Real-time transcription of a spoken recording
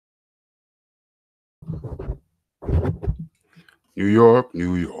New York,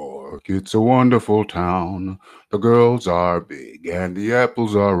 it's a wonderful town. The girls are big and the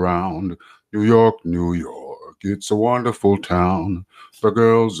apples are round. New York, it's a wonderful town. The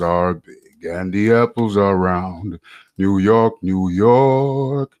girls are big and the apples are round. New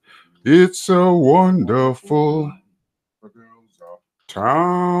York, it's a wonderful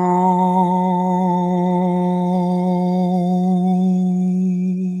town.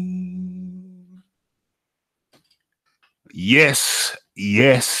 Yes,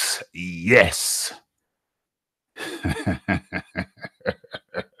 yes, yes.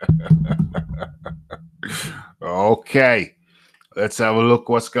 Okay, let's have a look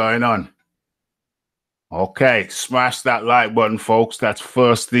what's going on. Okay, smash that like button, folks. That's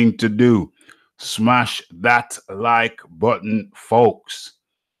first thing to do. Smash that like button, folks.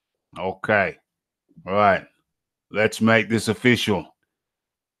 Okay, all right. Let's make this official.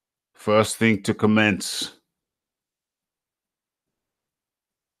 First thing to commence.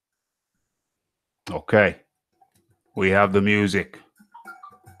 Okay, we have the music.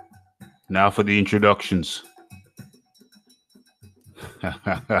 Now for the introductions.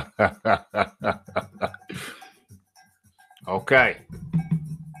 Okay.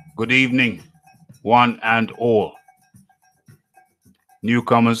 Good evening, one and all.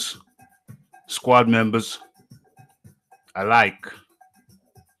 Newcomers, squad members alike.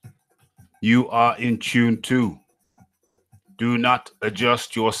 You are in tune to. Do not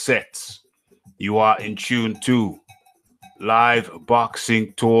adjust your sets. You are in tune to Live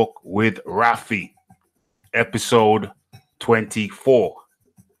Boxing Talk with Raphie, episode 24.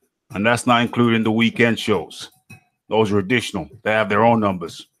 And that's not including the weekend shows. Those are additional. They have their own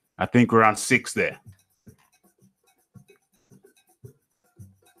numbers. I think we're on 6 there.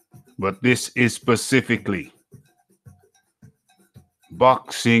 But this is specifically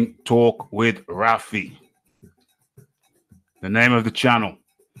Boxing Talk with Raphie. The name of the channel,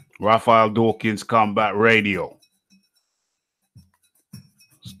 Raphael Dawkins Combat Radio.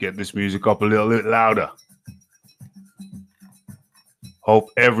 Let's get this music up a little bit louder. Hope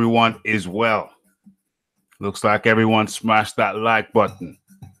everyone is well. Looks like everyone smashed that like button.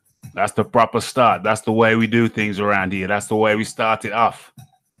 That's the proper start. That's the way we do things around here. That's the way we start it off.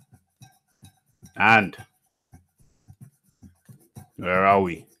 And where are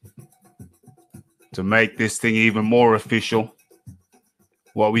we? To make this thing even more official,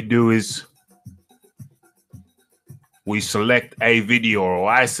 what we do is we select a video, or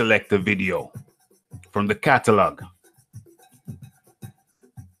I select a video from the catalog.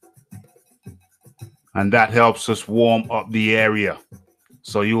 And that helps us warm up the area.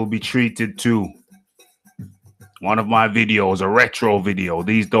 So you will be treated to one of my videos, a retro video.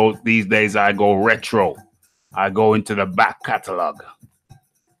 These days I go retro. I go into the back catalog.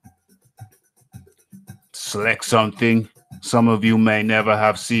 Select something some of you may never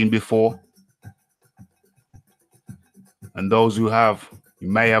have seen before. And those who have, you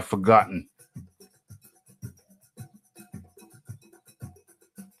may have forgotten.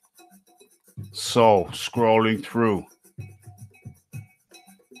 So, scrolling through.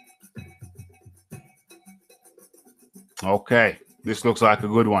 Okay, this looks like a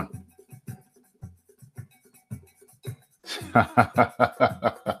good one.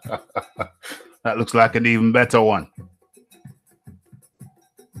 That looks like an even better one.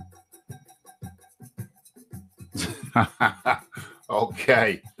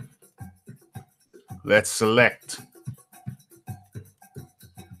 Okay. Let's select.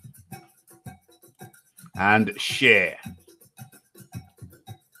 And share.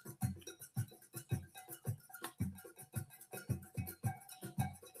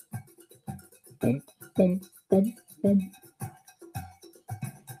 Boom, boom, boom, boom.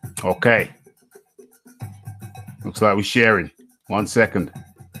 Okay. Looks like we're sharing. 1 second.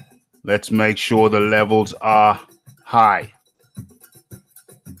 Let's make sure the levels are high.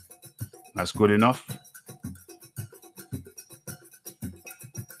 That's good enough.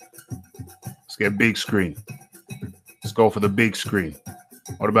 Let's get big screen. Let's go for the big screen.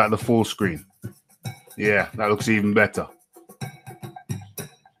 What about the full screen? Yeah, that looks even better.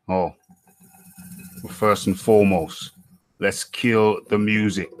 Oh, well, first and foremost, let's kill the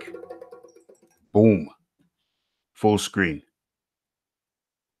music. Boom. Full screen.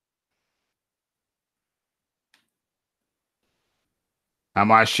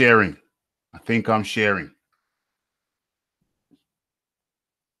 Am I sharing? I think I'm sharing.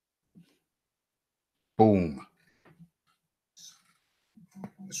 Boom.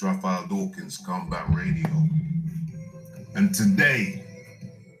 It's Raphael Dawkins, Combat Radio. And today,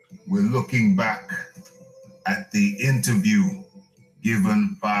 we're looking back at the interview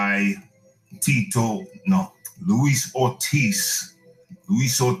given by Luis Ortiz's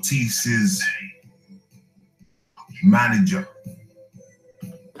manager.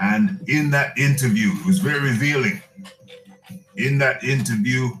 And in that interview, it was very revealing. In that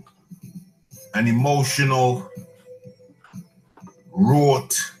interview, an emotional,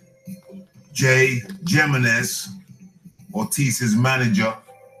 wrought Jay Jimenez, Ortiz's manager,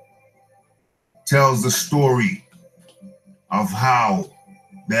 tells the story of how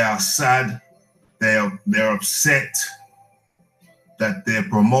they are sad, they're upset that their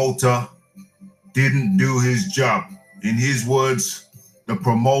promoter didn't do his job. In his words, the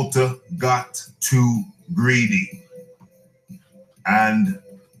promoter got too greedy. And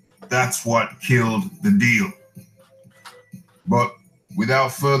that's what killed the deal. But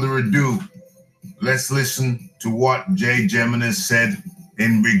without further ado, let's listen to what Jay Jimenez said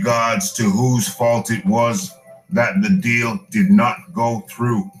in regards to whose fault it was that the deal did not go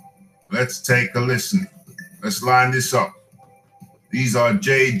through. Let's take a listen. Let's line this up. These are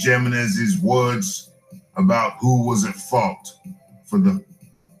Jay Jimenez's words about who was at fault for the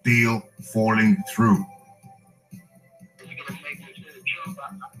deal falling through. Well,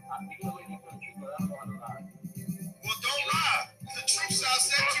 don't lie. The truth shall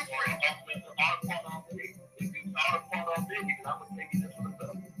set you free.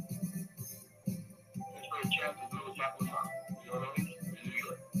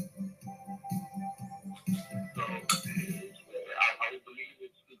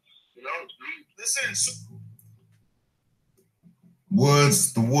 Listen.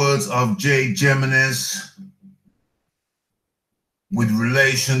 The words of Jay Jimenez with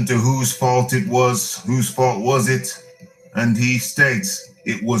relation to whose fault it was, whose fault was it? And he states,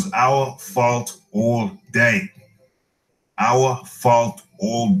 it was our fault all day. Our fault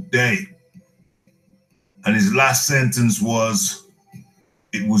all day. And his last sentence was,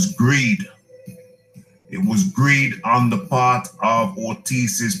 it was greed. It was greed on the part of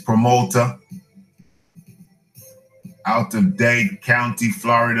Ortiz's promoter out of Dade County,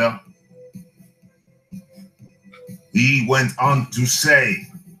 Florida. He went on to say,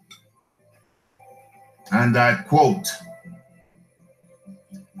 and I quote,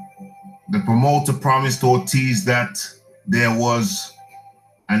 the promoter promised Ortiz that there was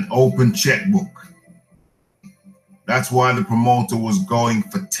an open checkbook. That's why the promoter was going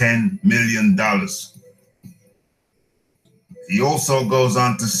for $10 million. He also goes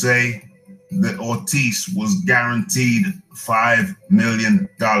on to say that Ortiz was guaranteed $5 million.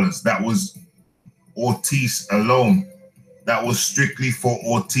 That was Ortiz alone. That was strictly for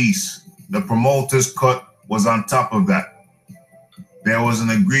Ortiz. The promoter's cut was on top of that. There was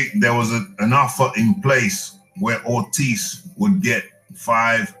an offer in place where Ortiz would get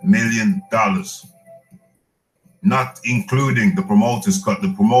 $5 million, not including the promoter's cut.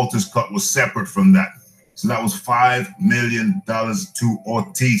 The promoter's cut was separate from that. So that was $5 million to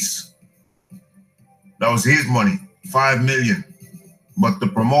Ortiz. That was his money, $5 million. But the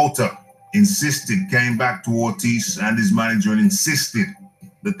promoter came back to Ortiz and his manager and insisted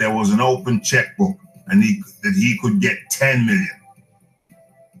that there was an open checkbook and that he could get $10 million.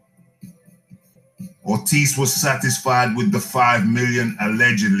 Ortiz was satisfied with the $5 million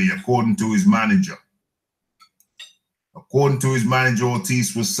allegedly, according to his manager. According to his manager,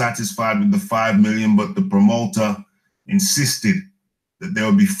 Ortiz was satisfied with the $5 million, but the promoter insisted that they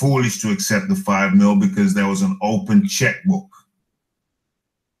would be foolish to accept the $5 million because there was an open checkbook.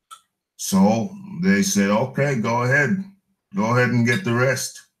 So they said, okay, go ahead and get the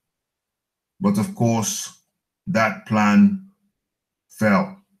rest. But of course, that plan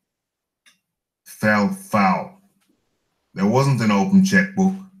fell foul. There wasn't an open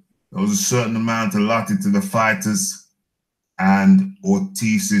checkbook. There was a certain amount allotted to the fighters, and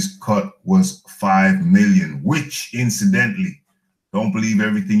Ortiz's cut was $5 million, which incidentally, don't believe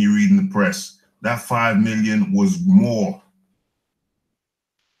everything you read in the press. That $5 million was more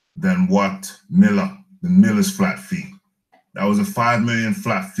than what Miller's flat fee. That was a $5 million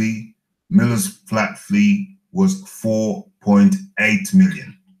flat fee. Miller's flat fee was $4.8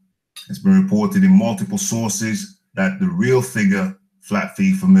 million. It's been reported in multiple sources that the real figure flat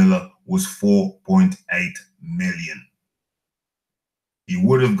fee for Miller was $4.8 million. He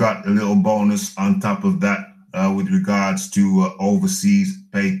would have got a little bonus on top of that with regards to overseas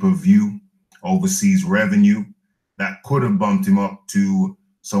pay-per-view, overseas revenue. That could have bumped him up to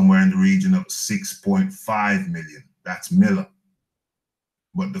somewhere in the region of $6.5 million. That's Miller.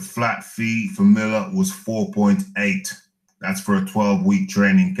 But the flat fee for Miller was $4.8. That's for a 12-week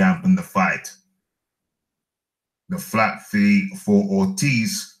training camp and the fight. The flat fee for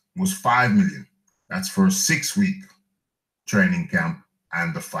Ortiz was $5 million. That's for a 6-week training camp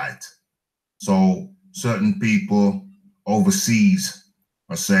and the fight. So certain people overseas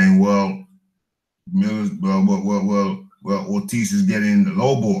are saying, well, Ortiz is getting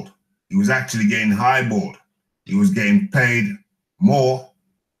lowballed. He was actually getting highballed. He was getting paid more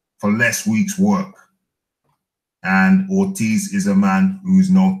for less weeks' work. And Ortiz is a man who is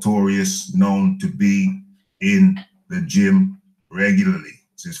notorious, known to be in the gym regularly.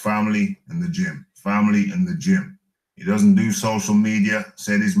 It's his family and the gym, family and the gym. He doesn't do social media,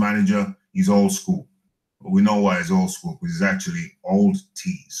 said his manager. He's old school. But we know why he's old school, because he's actually old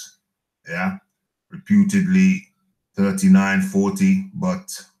tees. Yeah, reputedly 39, 40,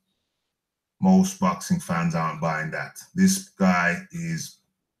 but most boxing fans aren't buying that. This guy is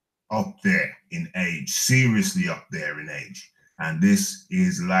up there in age, seriously up there in age. And this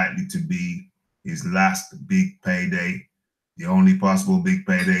is likely to be his last big payday. The only possible big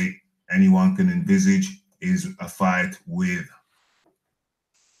payday anyone can envisage is a fight with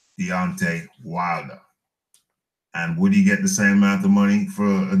Deontay Wilder. And would he get the same amount of money for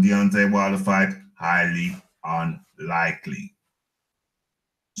a Deontay Wilder fight? Highly unlikely.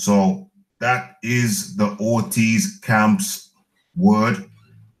 So that is the Ortiz camp's word.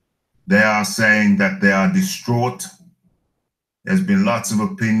 They are saying that they are distraught. There's been lots of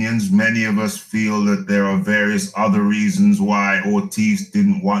opinions. Many of us feel that there are various other reasons why Ortiz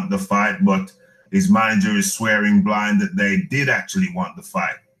didn't want the fight, but his manager is swearing blind that they did actually want the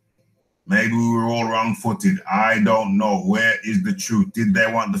fight. Maybe we were all wrong-footed. I don't know. Where is the truth? Did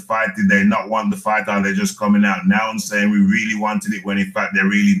they want the fight? Did they not want the fight? Are they just coming out now and saying we really wanted it when in fact they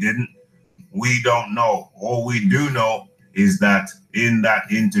really didn't? We don't know. All we do know is that in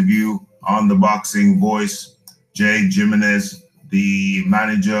that interview on the Boxing Voice, Jay Jimenez, the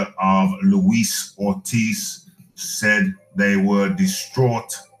manager of Luis Ortiz, said they were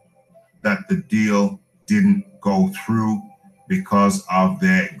distraught that the deal didn't go through because of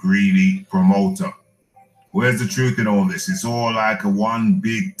their greedy promoter. Where's the truth in all this? It's all like a one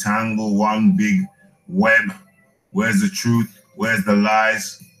big tangle, one big web. Where's the truth? Where's the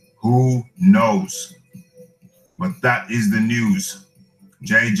lies? Who knows? But that is the news.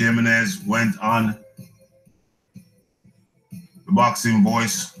 Jay Jimenez went on the Boxing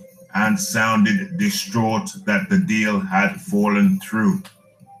Voice and sounded distraught that the deal had fallen through.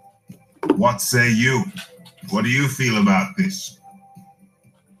 What say you? What do you feel about this?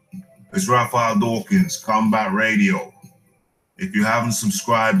 It's Raphael Dawkins, Combat Radio. If you haven't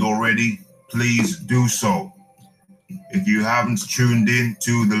subscribed already, please do so. If you haven't tuned in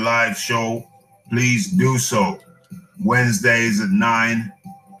to the live show, please do so. Wednesdays at 9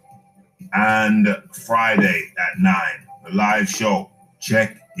 and Friday at 9. The live show.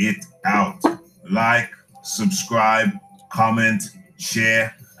 Check it out. Like, subscribe, comment,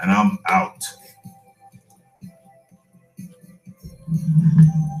 share, and I'm out.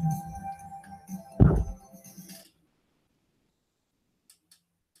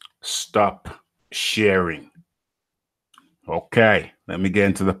 Stop sharing. Okay, let me get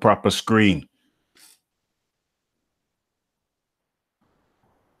into the proper screen.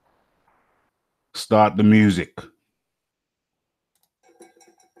 Start the music.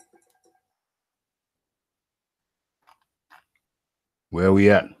 Where are we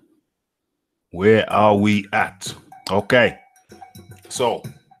at? Where are we at? Okay, so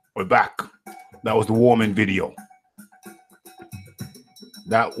we're back. That was the warm-in video.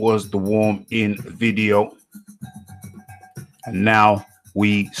 That was the warm-in video. And now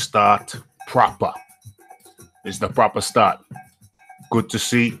we start proper. It's the proper start. Good to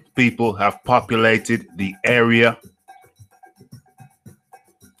see people have populated the area.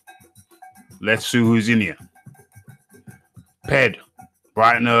 Let's see who's in here. Ped,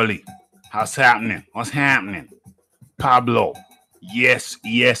 bright and early. How's happening? What's happening? Pablo. Yes,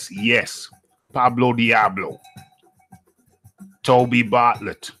 yes, yes. Pablo Diablo. Toby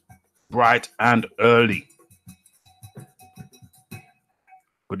Bartlett. Bright and early.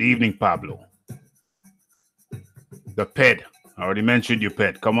 Good evening, Pablo. The Ped. I already mentioned your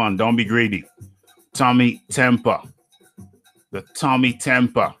Ped. Come on, don't be greedy. Tommy Temper. The Tommy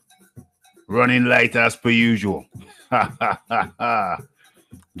Temper. Running late as per usual.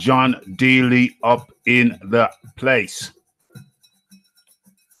 John Dealey up in the place.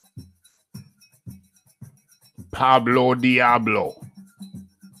 Pablo Diablo.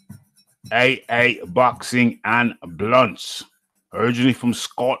 AA Boxing and Blunts. Originally from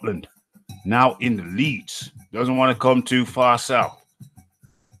Scotland. Now in the Leeds. Doesn't want to come too far south.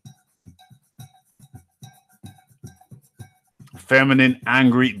 Feminine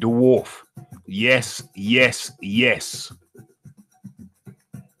Angry Dwarf. Yes, yes, yes.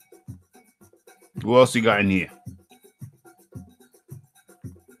 Who else you got in here?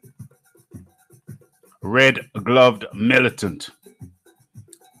 red-gloved militant.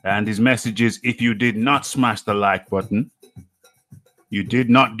 And his message is, if you did not smash the like button, you did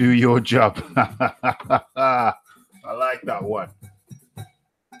not do your job. I like that one.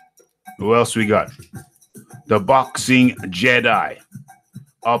 Who else we got? The Boxing Jedi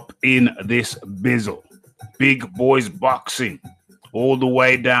up in this bizzle. Big boys boxing all the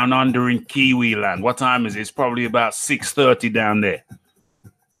way down under in Kiwi land. What time is it? It's probably about 6:30 down there.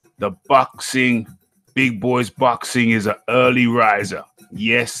 The boxing, big boys boxing is an early riser.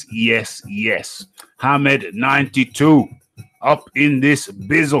 Yes, yes, yes. Hamed 92 up in this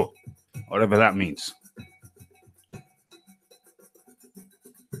bizzle, whatever that means.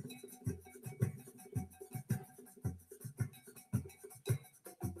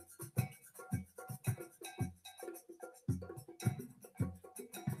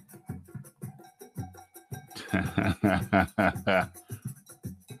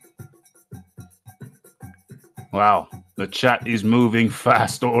 Wow, the chat is moving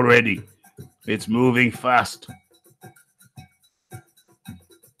fast already. It's moving fast.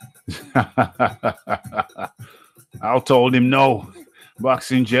 Al told him no.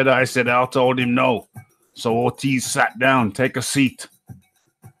 Boxing Jedi said Al told him no. So Ortiz sat down. Take a seat.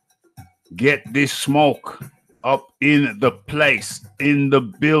 Get this smoke up in the place, in the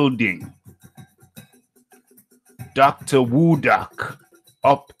building. Dr. Woodak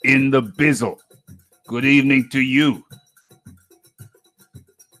up in the bizzle. Good evening to you.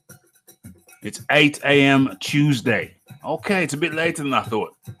 It's 8 a.m. Tuesday. Okay, it's a bit later than I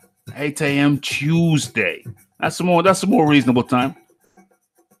thought. 8 a.m. Tuesday. That's a more reasonable time.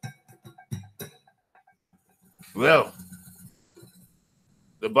 Well,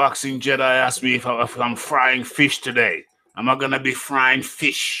 the Boxing Jedi asked me if I'm frying fish today. Am I going to be frying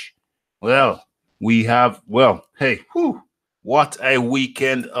fish? Well, hey, whew, what a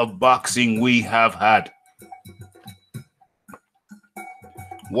weekend of boxing we have had.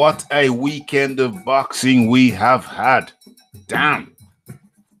 What a weekend of boxing we have had. Damn.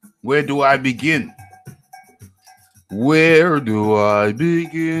 Where do I begin? Where do I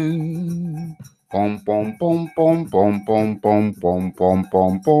begin? Pom pom pom pom pom pom pom pom pom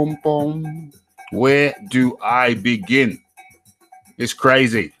pom pom pom. Where do I begin? It's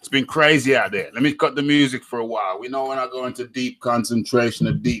crazy. It's been crazy out there. Let me cut the music for a while. We know when I go into deep concentration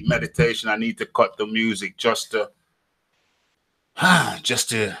or deep meditation, I need to cut the music just to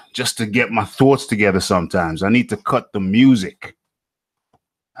get my thoughts together sometimes. I need to cut the music.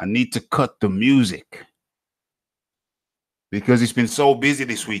 I need to cut the music. Because it's been so busy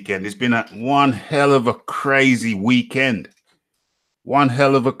this weekend. It's been one hell of a crazy weekend. One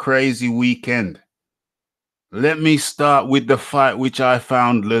hell of a crazy weekend. Let me start with the fight which I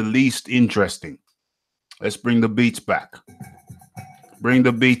found the least interesting. Let's bring the beats back. Bring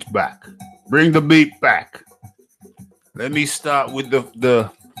the beat back. Bring the beat back. Let me start with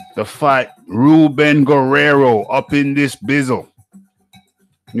the fight. Ruben Guerrero up in this bizzle.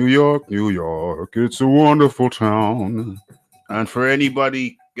 New York, New York, it's a wonderful town. And for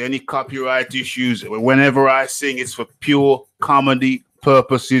anybody, any copyright issues, whenever I sing, it's for pure comedy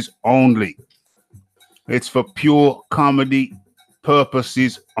purposes only. It's for pure comedy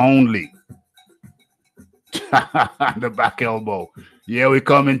purposes only. The back elbow. Yeah, we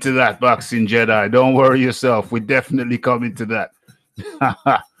come into that, Boxing Jedi. Don't worry yourself. We definitely come into that.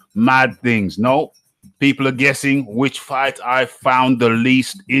 Mad things. No, people are guessing which fight I found the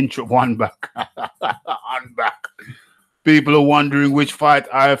least one back. On back. People are wondering which fight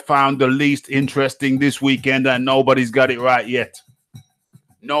I found the least interesting this weekend, and nobody's got it right yet.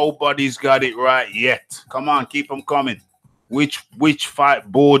 Nobody's got it right yet. Come on, keep them coming. Which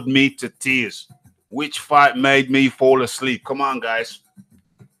fight bored me to tears? Which fight made me fall asleep? Come on, guys.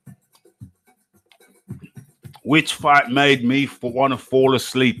 Which fight made me want to fall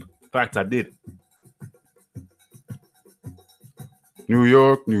asleep? In fact, I did. New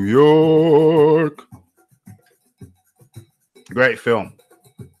York, New York. Great film.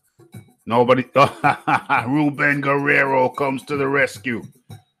 Nobody. Ruben Guerrero comes to the rescue.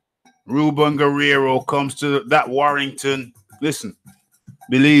 Ruben Guerrero comes to that Warrington. Listen,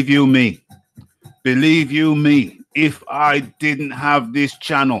 believe you me. Believe you me. If I didn't have this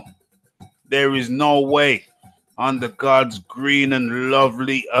channel, there is no way on the God's green and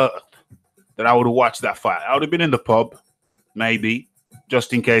lovely earth that I would watch that fight. I would have been in the pub, maybe,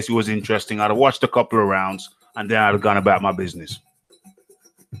 just in case it was interesting. I'd have watched a couple of rounds, and then I'd have gone about my business.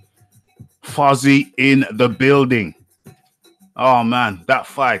 Fuzzy in the building. Oh, man, that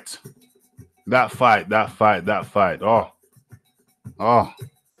fight. Oh,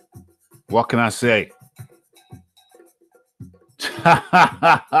 what can I say?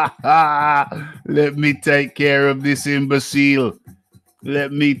 Let me take care of this imbecile.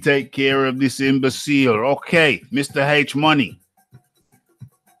 Let me take care of this imbecile. Okay, Mr. H Money.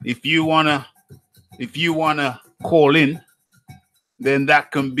 If you wanna call in, then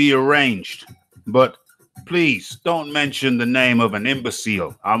that can be arranged. But please don't mention the name of an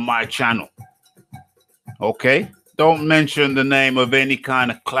imbecile on my channel. Okay? Don't mention the name of any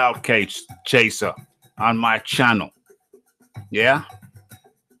kind of cloud chaser on my channel. Yeah?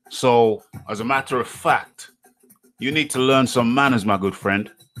 So, as a matter of fact, you need to learn some manners, my good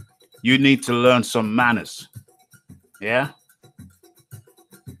friend. You need to learn some manners. Yeah?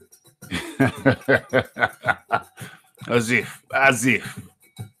 As if.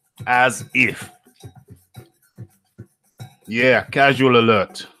 Yeah, casual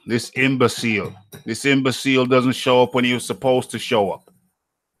alert. This imbecile doesn't show up when he was supposed to show up.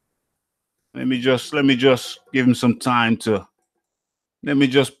 Let me just give him some time to, let me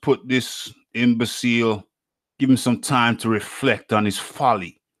just put this imbecile, give him some time to reflect on his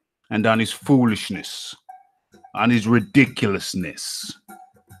folly and on his foolishness, on his ridiculousness.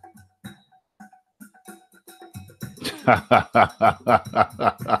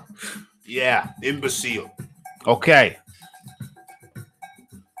 Yeah, imbecile. Okay.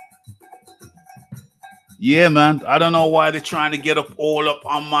 Yeah, man. I don't know why they're trying to get all up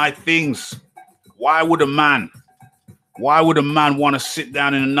on my things. Why would a man want to sit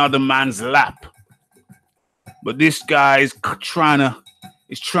down in another man's lap? But this guy is trying to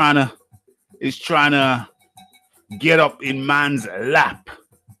get up in man's lap.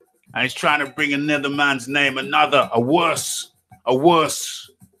 And he's trying to bring another man's name, a worse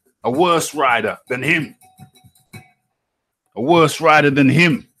rider than him. A worse rider than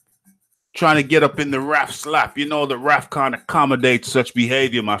him. Trying to get up in the Raph's lap. You know that Raph can't accommodate such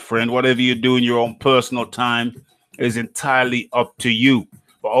behavior, my friend. Whatever you do in your own personal time is entirely up to you.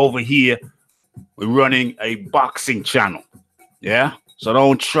 But over here, we're running a boxing channel. Yeah? So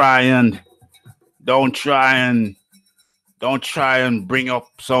don't try and bring up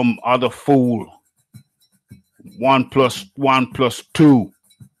some other fool. 1 + 1 + 2.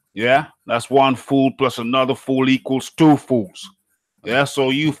 Yeah? That's one fool plus another fool equals 2 fools. Yeah, so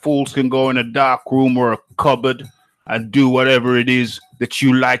you fools can go in a dark room or a cupboard and do whatever it is that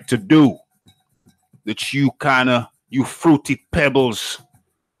you like to do. That you fruity pebbles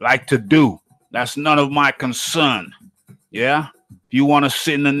like to do. That's none of my concern. Yeah? If you want to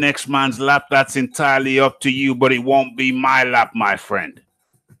sit in the next man's lap, that's entirely up to you, but it won't be my lap, my friend.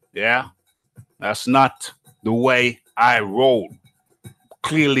 Yeah? That's not the way I roll.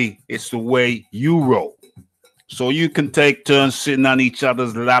 Clearly, it's the way you roll. So you can take turns sitting on each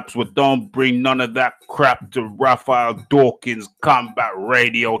other's laps, but don't bring none of that crap to Raphael Dawkins' Combat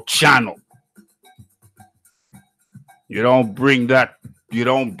Radio channel. You don't bring that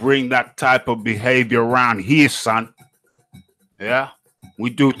type of behavior around here, son. Yeah? We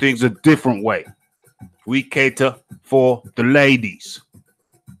do things a different way. We cater for the ladies.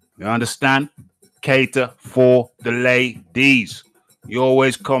 You understand? Cater for the ladies. You're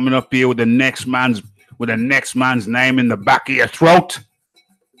always coming up here with the next man's name in the back of your throat.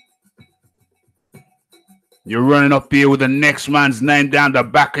 You're running up here with the next man's name down the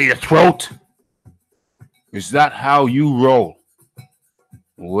back of your throat. Is that how you roll?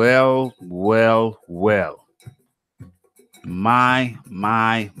 Well. My.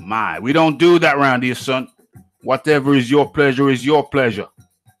 We don't do that around here, son. Whatever is your pleasure is your pleasure.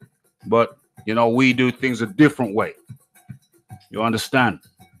 But, we do things a different way. You understand?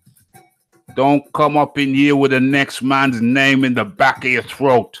 Don't come up in here with the next man's name in the back of your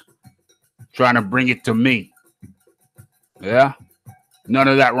throat, trying to bring it to me. Yeah? None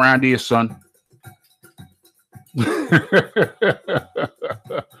of that around here, son.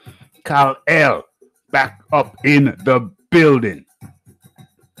 Kal El, back up in the building.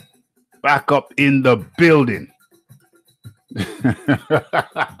 Back up in the building.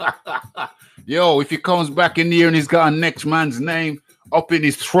 Yo, if he comes back in here and he's got a next man's name up in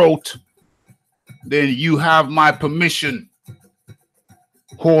his throat, then you have my permission.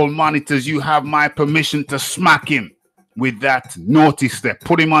 Hall monitors, you have my permission to smack him with that naughty step.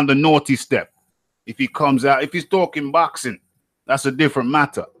 Put him on the naughty step. If he comes out, if he's talking boxing, that's a different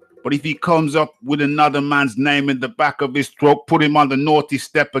matter. But if he comes up with another man's name in the back of his throat, put him on the naughty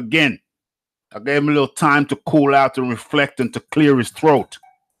step again. I gave him a little time to cool out and reflect and to clear his throat.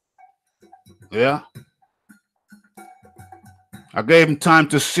 Yeah? I gave him time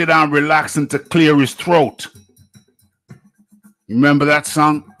to sit down, relax, and to clear his throat. Remember that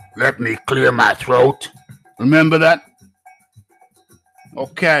song? Let me clear my throat. Remember that?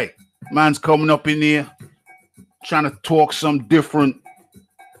 Okay. Man's coming up in here. trying to talk some different,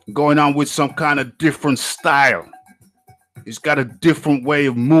 going on with some kind of different style. He's got a different way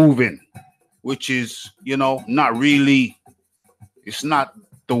of moving, which is, you know, not really, it's not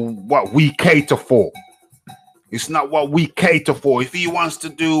what we cater for. It's not what we cater for. If he wants to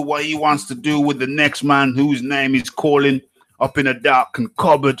do what he wants to do with the next man whose name is calling up in a darkened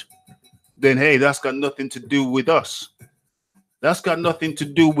cupboard, then hey, that's got nothing to do with us. That's got nothing to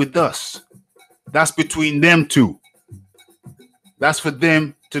do with us. That's between them two. That's for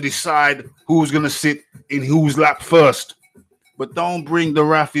them to decide who's going to sit in whose lap first. But don't bring the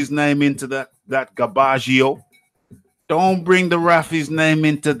Raphie's name into that gabaggio. Don't bring the Raphie's name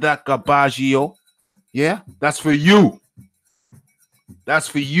into that gabaggio. Yeah, that's for you. That's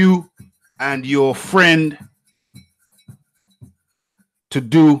for you and your friend to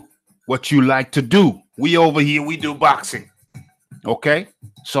do what you like to do. We over here, we do boxing. Okay?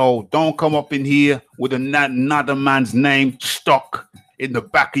 So don't come up in here with another man's name stuck in the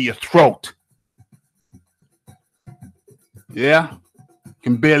back of your throat. Yeah? You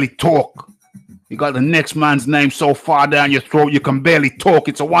can barely talk. You got the next man's name so far down your throat you can barely talk.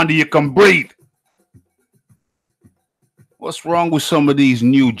 It's a wonder you can breathe. What's wrong with some of these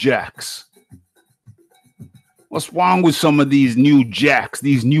new jacks? What's wrong with some of these new jacks,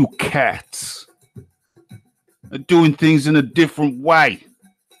 these new cats? They're doing things in a different way.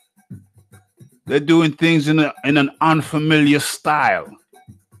 They're doing things in an unfamiliar style.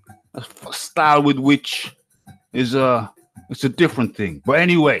 A style with which is it's a different thing. But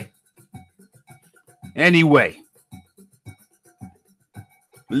anyway,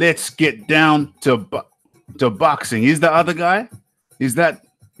 let's get down to boxing. Is the other guy? Is that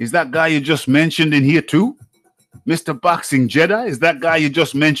guy you just mentioned in here too? Mr. Boxing Jedi? Is that guy you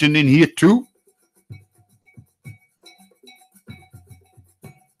just mentioned in here too?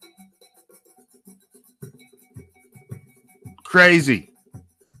 Crazy.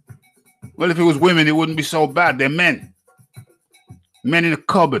 Well, if it was women, it wouldn't be so bad. They're men. Men in a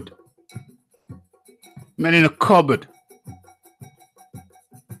cupboard. Men in a cupboard.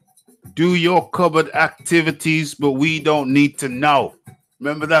 Do your cupboard activities, but we don't need to know.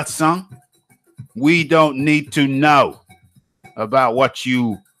 Remember that song? We don't need to know about what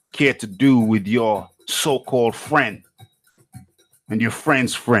you care to do with your so-called friend and your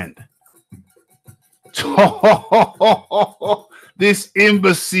friend's friend. This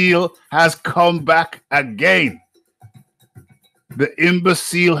imbecile has come back again. The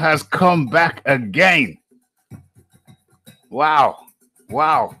imbecile has come back again. Wow.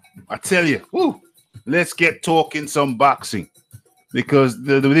 Wow. I tell you, let's get talking some boxing, because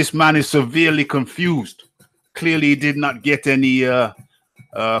this man is severely confused. Clearly, he did not get any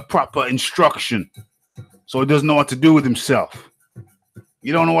proper instruction, so he doesn't know what to do with himself.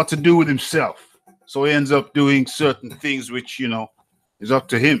 He don't know what to do with himself, so he ends up doing certain things which, you know, is up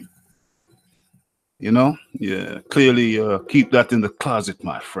to him. You know, yeah. Clearly, keep that in the closet,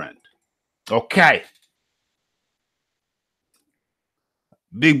 my friend. Okay.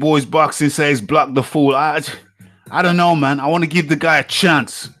 Big Boys Boxing says block the fool. I don't know, man. I want to give the guy a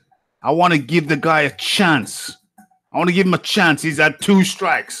chance. I want to give him a chance. He's had 2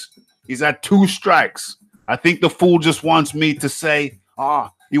 strikes. I think the fool just wants me to say,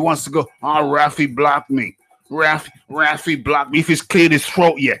 he wants to go, Raphie blocked me. Raphie blocked me. If he's cleared his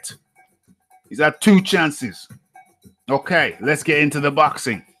throat yet. He's had 2 chances. Okay, let's get into the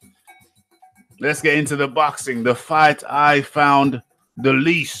boxing. The fight I found the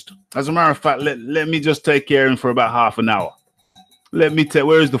least. As a matter of fact, let me just take care of him for about half an hour. Where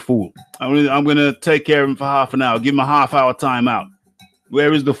is the fool? I'm gonna take care of him for half an hour. Give him a half-hour timeout.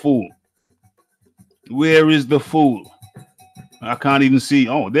 Where is the fool? I can't even see.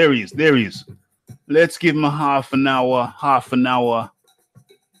 Oh, there he is. Let's give him a half an hour.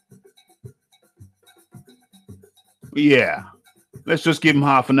 Yeah. Let's just give him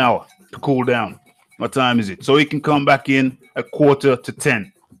half an hour to cool down. What time is it? So he can come back in at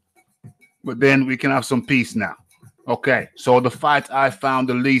 9:45. But then we can have some peace now. Okay, so the fight I found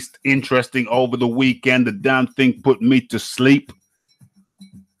the least interesting over the weekend, the damn thing put me to sleep.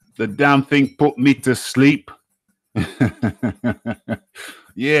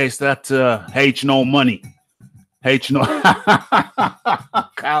 Yeah, it's that H no money.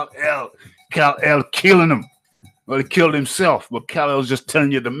 Cal L killing him. Well, he killed himself, but Cal L's just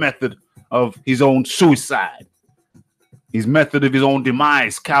telling you the method of his own suicide. His method of his own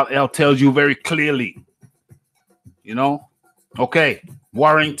demise. Cal L tells you very clearly. You know? Okay.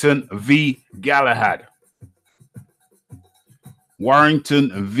 Warrington v. Galahad.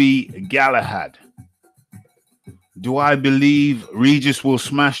 Do I believe Regis will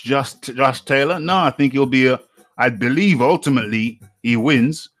smash Josh Taylor? No, I think I believe ultimately he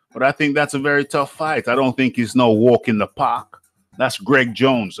wins, but I think that's a very tough fight. I don't think it's no walk in the park. That's Greg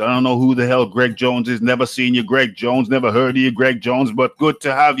Jones. I don't know who the hell Greg Jones is. Never seen you, Greg Jones. Never heard of you, Greg Jones, but good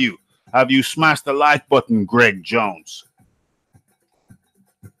to have you. Have you smashed the like button, Greg Jones?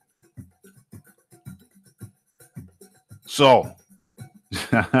 So,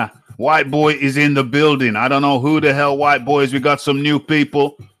 White Boy is in the building. I don't know who the hell White Boy is. We got some new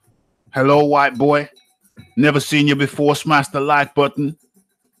people. Hello, White Boy. Never seen you before. Smash the like button.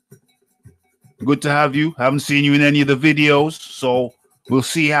 Good to have you. Haven't seen you in any of the videos, so we'll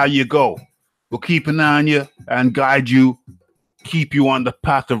see how you go. We'll keep an eye on you and guide you, keep you on the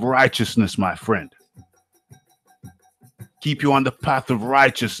path of righteousness, my friend. Keep you on the path of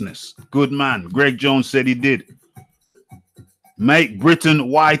righteousness. Good man. Greg Jones said he did. Make Britain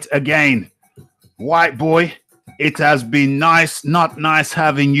white again. White Boy, it has been nice, not nice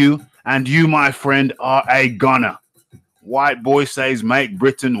having you, and you, my friend, are a gunner. White Boy says make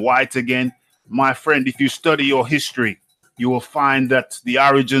Britain white again. My friend, if you study your history, you will find that the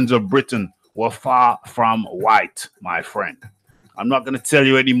origins of Britain were far from white, my friend. I'm not going to tell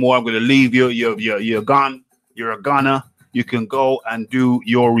you anymore. I'm going to leave you. You're gone. You're a gunner. You can go and do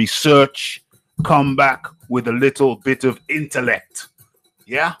your research. Come back with a little bit of intellect.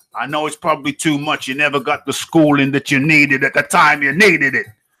 Yeah, I know it's probably too much. You never got the schooling that you needed at the time you needed it.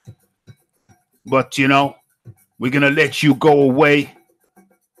 But, you know, we're going to let you go away.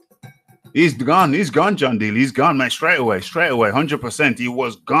 He's gone. He's gone, John Deal. He's gone, man. Straight away. 100%. He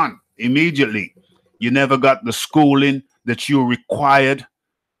was gone immediately. You never got the schooling that you required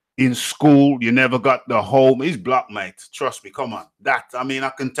in school. You never got the home. He's blocked, mate. Trust me. Come on. I mean, I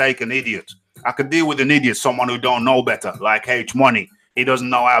can take an idiot. I could deal with an idiot, someone who don't know better, like H Money. He doesn't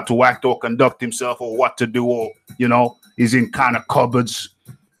know how to act or conduct himself or what to do, or, you know, he's in kind of cupboards.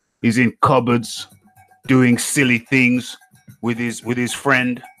 He's in cupboards doing silly things with his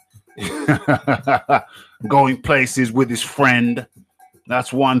friend. Going places with his friend.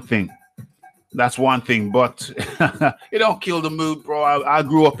 That's one thing. But it don't kill the mood, bro. I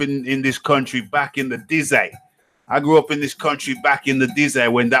grew up in this country back in the Dizzy. I grew up in this country back in the Dizzy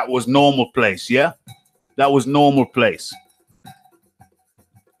when that was normal place. Yeah, that was normal place.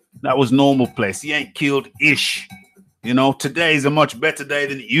 He ain't killed ish. You know, today is a much better day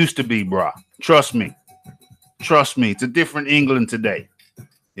than it used to be, bro. Trust me. It's a different England today.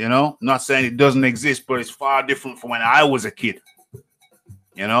 You know, I'm not saying it doesn't exist, but it's far different from when I was a kid.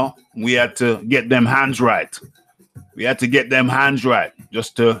 You know, we had to get them hands right.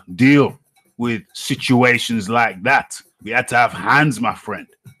 Just to deal with situations like that. We had to have hands, my friend.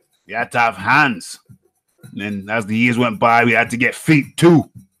 We had to have hands. And then as the years went by, we had to get feet too.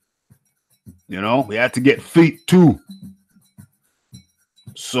 You know, we had to get feet too.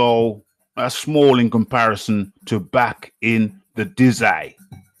 So that's small in comparison to back in the Dizzy.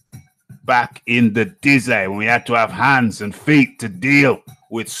 When we had to have hands and feet to deal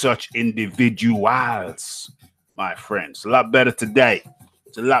with such individuals, my friends. It's a lot better today.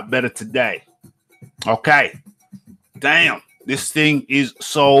 Okay. Damn, this thing is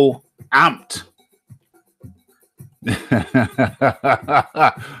so amped.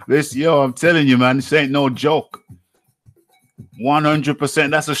 I'm telling you, man, this ain't no joke.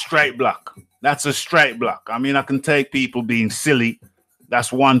 100%. That's a straight block. I mean, I can take people being silly.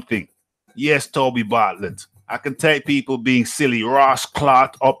 That's one thing. Yes, Toby Bartlett. I can take people being silly. Ross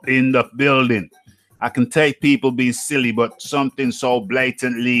Clark up in the building. I can take people being silly, but something so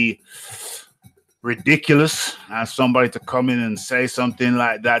blatantly ridiculous as somebody to come in and say something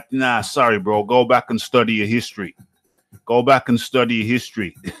like that. Nah, sorry, bro. Go back and study your history. Go back and study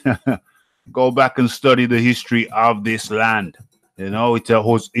the history of this land. You know, it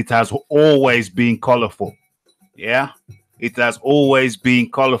has always been colorful. Yeah, it has always been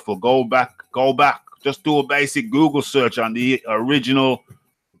colorful. Go back. Just do a basic Google search on the original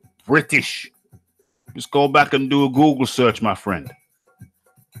British. Just go back and do a Google search, my friend.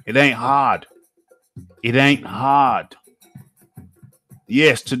 It ain't hard.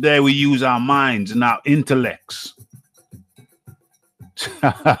 Yes, today we use our minds and our intellects.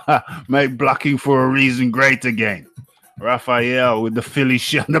 Make blocking for a reason great again. Raphael with the Philly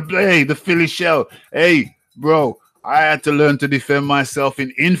shell. The Philly shell. Hey, bro, I had to learn to defend myself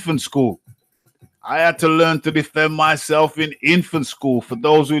in infant school. For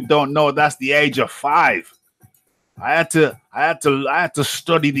those who don't know, that's the age of 5. I had to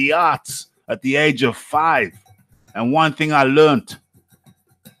study the arts at the age of 5. And one thing I learned,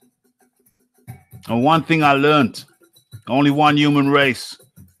 only one human race.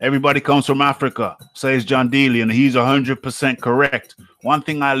 Everybody comes from Africa, says John Dealey, and he's 100% correct. One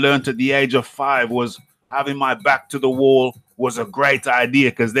thing I learned at the age of 5 was having my back to the wall was a great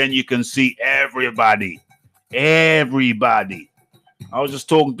idea because then you can see everybody. Everybody. I was just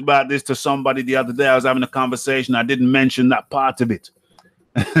talking about this to somebody the other day. I was having a conversation. I didn't mention that part of it.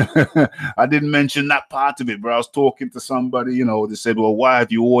 I didn't mention that part of it, but I was talking to somebody, you know, they said, well, why have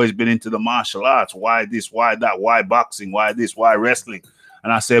you always been into the martial arts? Why this, why that, why boxing, why this, why wrestling?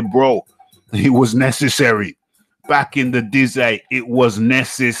 And I said, bro, it was necessary. Back in the day, it was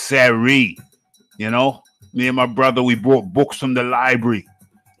necessary. You know, me and my brother, we brought books from the library,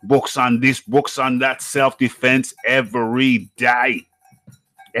 books on this, books on that, self-defense every day.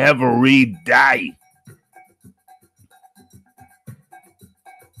 Every day.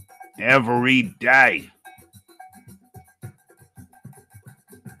 Every day.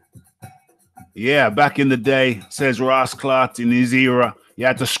 Yeah, back in the day, says Ross Clark in his era, you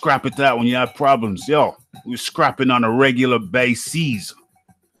had to scrap it out when you had problems. Yo, we were scrapping on a regular basis.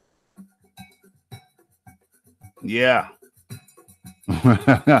 Yeah.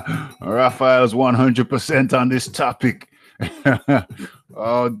 Raphael's 100% on this topic.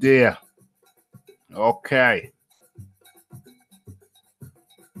 Oh, dear. Okay.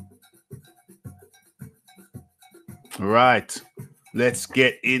 Right, let's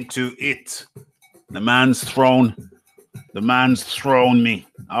get into it. The man's thrown me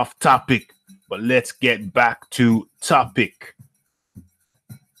off topic, but let's get back to topic.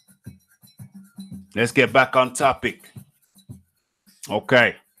 Let's get back on topic.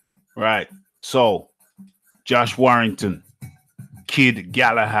 Okay, right. So, Josh Warrington, Kid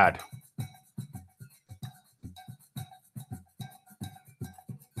Galahad.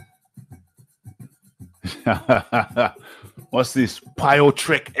 What's this?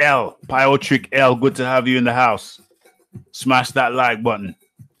 Pyotrick L. Pyotrick L. Good to have you in the house. Smash that like button.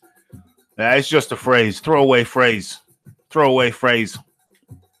 It's just a phrase. Throwaway phrase. Throwaway phrase.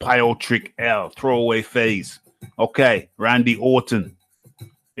 Pyotrick L. Throwaway phase. Okay. Randy Orton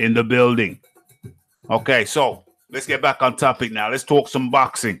in the building. Okay. So let's get back on topic now. Let's talk some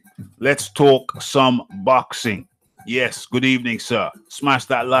boxing. Let's talk some boxing. Yes, good evening, sir. Smash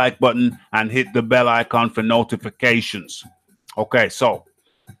that like button and hit the bell icon for notifications. Okay, so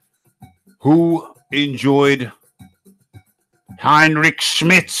who enjoyed Heinrich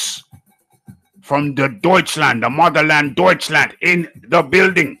Schmitz from the Deutschland, the motherland Deutschland, in the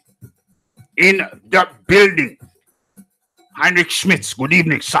building? In the building. Heinrich Schmitz, good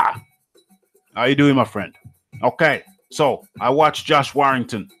evening, sir. How you doing, my friend? Okay, so I watched Josh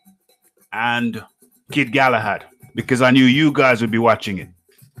Warrington and Kid Galahad, because I knew you guys would be watching it.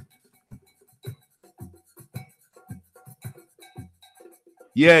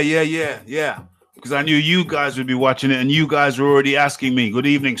 Yeah. Because I knew you guys would be watching it, and you guys were already asking me, good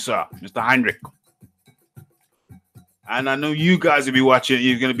evening, sir, Mr. Heinrich. And I know you guys would be watching it.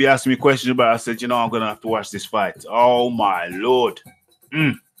 You're going to be asking me questions about it. I said, you know, I'm going to have to watch this fight. Oh, my Lord.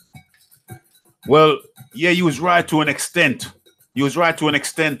 Well, yeah, you was right to an extent. You was right to an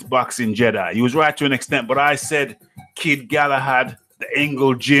extent, Boxing Jedi. You was right to an extent, but I said Kid Galahad, the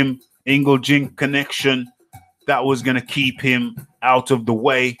Engel Jim connection, that was going to keep him out of the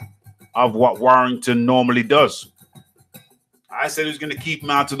way of what Warrington normally does. I said it was going to keep him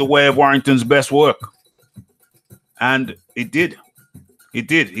out of the way of Warrington's best work. And it did. It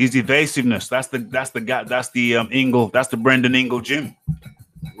did. His evasiveness. That's the Engel. That's the Brendan Engel Jim.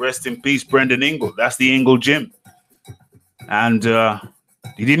 Rest in peace, Brendan Engel. That's the Engel Jim. And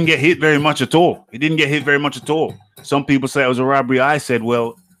he didn't get hit very much at all. He didn't get hit very much at all. Some people say it was a robbery. I said,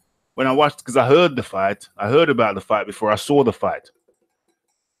 well, when I watched, because I heard the fight, I heard about the fight before I saw the fight.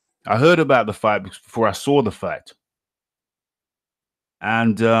 I heard about the fight before I saw the fight.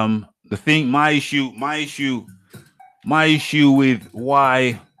 And the thing, my issue with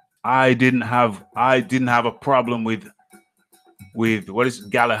why I didn't have a problem with what is it,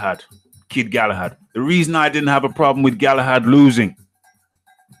 Galahad, Kid Galahad. The reason I didn't have a problem with Galahad losing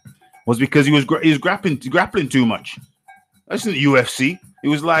was because he was grappling too much. That's in the UFC. It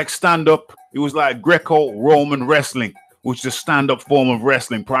was like stand-up. It was like Greco-Roman wrestling, which is a stand-up form of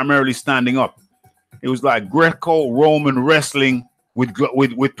wrestling, primarily standing up. It was like Greco-Roman wrestling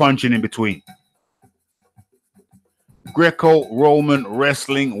with punching in between. Greco-Roman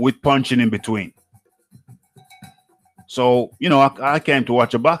wrestling with punching in between. So, you know, I came to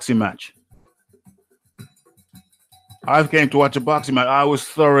watch a boxing match. I was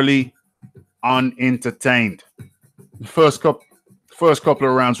thoroughly unentertained. The first couple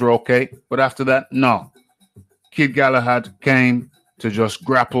of rounds were okay, but after that, no. Kid Galahad came to just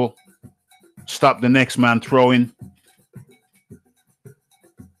grapple, stop the next man throwing,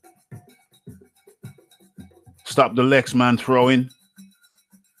 stop the next man throwing.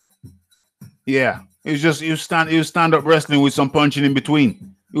 Yeah, It was just, it was stand up wrestling with some punching in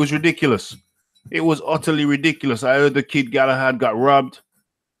between. It was ridiculous. It was utterly ridiculous. I heard the Kid Galahad got robbed.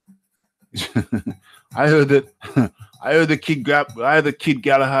 I heard the Kid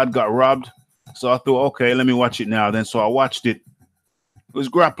Galahad got robbed. So I thought, okay, let me watch it now. Then so I watched it. It was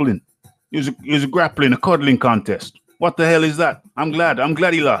grappling. It was a grappling, a cuddling contest. What the hell is that? I'm glad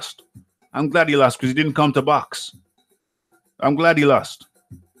he lost. I'm glad he lost because he didn't come to box. I'm glad he lost.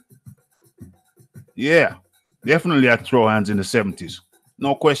 Yeah, definitely had to throw hands in the 70s.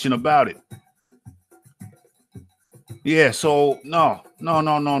 No question about it. Yeah, so no.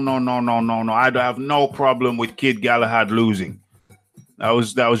 I have no problem with Kid Galahad losing. That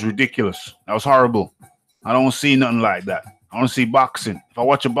was ridiculous. That was horrible. I don't see nothing like that. I want to see boxing. If I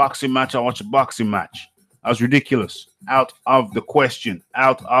watch a boxing match, I watch a boxing match. That was ridiculous. Out of the question.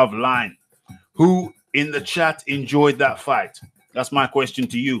 Out of line. Who in the chat enjoyed that fight? That's my question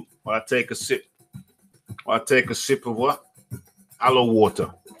to you. While I take a sip. While I take a sip of what? Aloe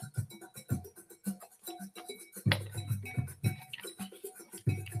water.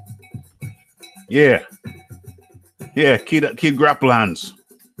 Yeah. Yeah, Kid Grapple Hands.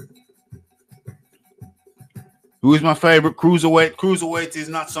 Who is my favorite cruiserweight? Cruiserweight is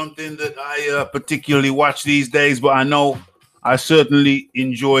not something that I particularly watch these days, but I know I certainly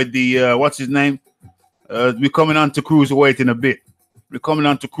enjoyed the, what's his name? We're coming on to cruiserweight in a bit.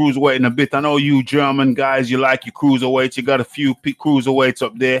 I know you German guys, you like your cruiserweights. You got a few cruiserweights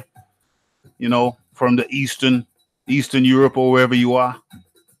up there, you know, from the Eastern Europe or wherever you are.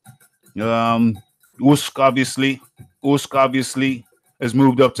 Usyk obviously has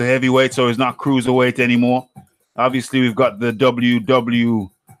moved up to heavyweight, so he's not cruiserweight anymore. Obviously, we've got the WW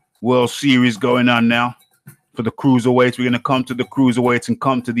World Series going on now for the cruiserweights. We're going to come to the cruiserweights and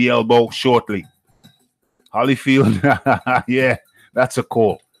come to the elbow shortly. Holyfield, yeah, that's a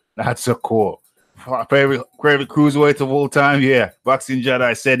call. That's a call. Favorite cruiserweight of all time, yeah. Boxing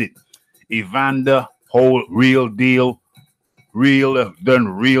Jedi said it. Evander, real deal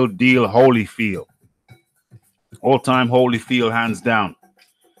Holyfield. All-time Holyfield, hands down.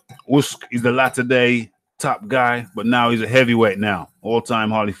 Usyk is the latter-day top guy, but now he's a heavyweight now.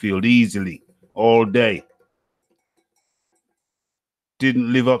 All-time Holyfield, easily, all day.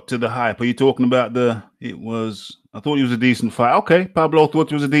 Didn't live up to the hype. Are you talking about I thought it was a decent fight. Okay, Pablo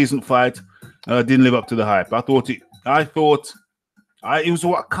thought it was a decent fight. Didn't live up to the hype. It was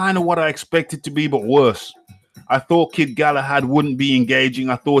what I expected to be, but worse. I thought Kid Galahad wouldn't be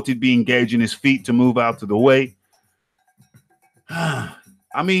engaging. I thought he'd be engaging his feet to move out of the way.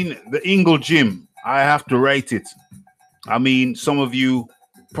 I mean, the Ingle Gym, I have to rate it. I mean, some of you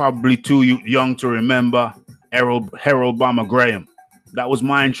probably too young to remember Harold Bomber Graham. That was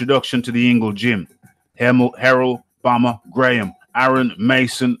my introduction to the Ingle Gym. Harold Bomber Graham. Aaron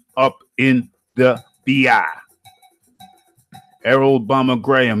Mason up in the BI. Harold Bomber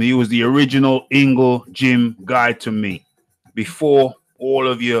Graham. He was the original Ingle Gym guy to me. Before all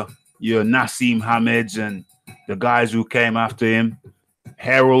of your Nassim Hameds and the guys who came after him,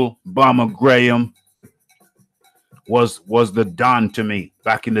 Harold Bomber Graham was the Don to me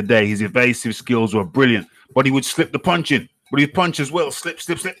back in the day. His evasive skills were brilliant, but he would slip the punch in. But he'd punch as well. Slip,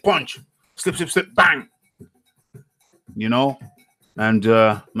 punch. Slip, bang. You know? And,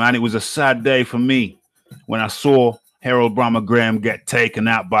 man, it was a sad day for me when I saw Harold Bomber Graham get taken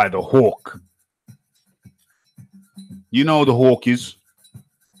out by the Hawk. You know who the Hawk is.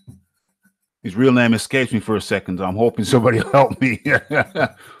 His real name escapes me for a second. I'm hoping somebody will help me.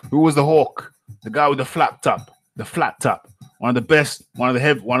 Who was the Hawk? The guy with the flat top. The flat top. One of the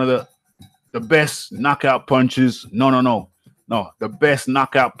best knockout punches. No. The best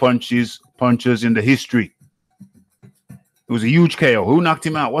knockout punchers in the history. It was a huge KO. Who knocked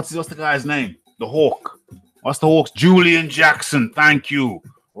him out? What's the guy's name? The Hawk. What's the Hawks? Julian Jackson. Thank you.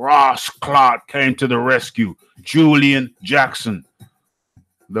 Ross Clark came to the rescue. Julian Jackson.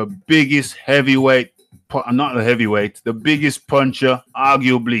 The biggest heavyweight, not the heavyweight, the biggest puncher,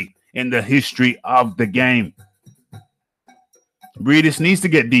 arguably, in the history of the game. Briedis needs to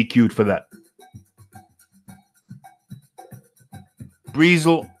get DQ'd for that.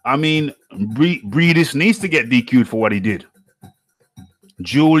 Briedis needs to get DQ'd for what he did.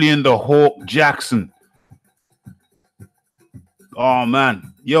 Julian the Hawk Jackson. Oh,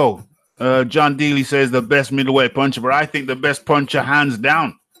 man. Yo, John Dealey says the best middleweight puncher, but I think the best puncher hands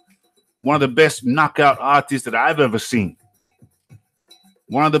down. One of the best knockout artists that I've ever seen.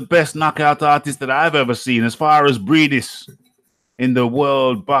 One of the best knockout artists that I've ever seen as far as Briedis in the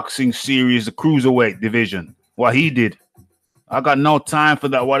World Boxing Series, the cruiserweight division. What he did. I got no time for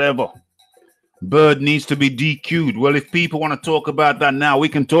that, whatever. Bird needs to be DQ'd. Well, if people want to talk about that now, we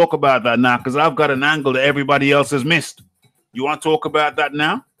can talk about that now because I've got an angle that everybody else has missed. You want to talk about that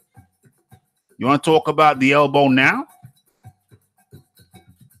now? You want to talk about the elbow now?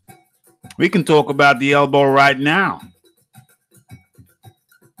 We can talk about the elbow right now.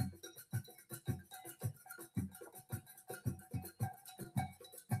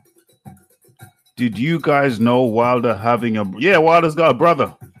 Did you guys know Wilder having a... Yeah, Wilder's got a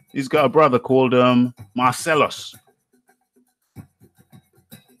brother. He's got a brother called Marcellus.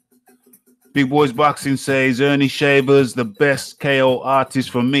 Big Boys Boxing says Ernie Shavers, the best KO artist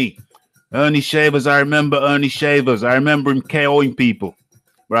for me. Ernie Shavers, I remember Ernie Shavers. I remember him KOing people,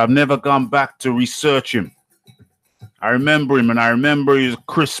 but I've never gone back to research him. I remember him, and I remember he's a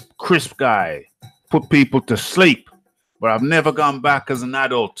crisp guy. Put people to sleep, but I've never gone back as an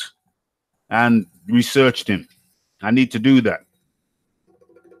adult and researched him. I need to do that.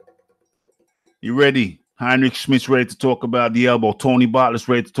 You ready? Heinrich Schmidt's ready to talk about the elbow. Tony Bartlett's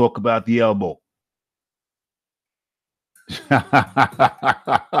ready to talk about the elbow. How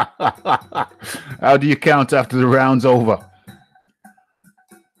do you count after the round's over?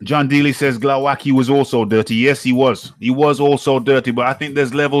 John Dealey says Glowacki was also dirty. Yes, he was. He was also dirty, but I think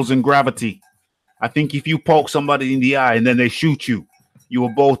there's levels in gravity. I think if you poke somebody in the eye and then they shoot you, you were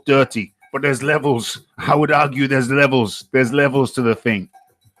both dirty. But there's levels. I would argue there's levels. There's levels to the thing.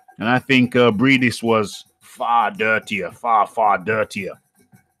 And I think Briedis was far dirtier, far dirtier.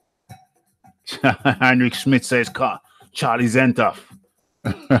 Heinrich Schmidt says Charlie Zentoff.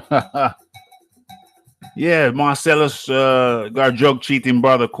 Yeah, Marcellus got a drug cheating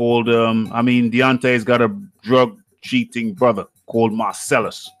brother called, Deontay's got a drug cheating brother called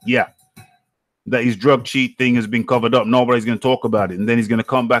Marcellus. Yeah. That his drug cheat thing has been covered up. Nobody's going to talk about it. And then he's going to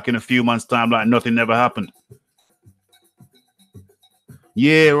come back in a few months' time like nothing never happened.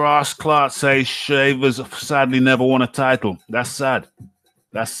 Yeah, Ross Clark says Shavers sadly never won a title. That's sad.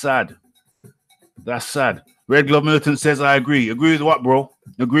 That's sad. That's sad. Red Glove Militant says I agree. Agree with what, bro?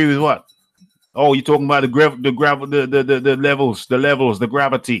 Agree with what? Oh, you're talking about the levels, the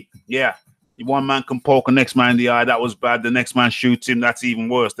gravity. Yeah. One man can poke the next man in the eye. That was bad. The next man shoots him. That's even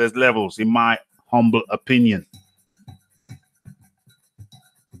worse. There's levels, in my humble opinion.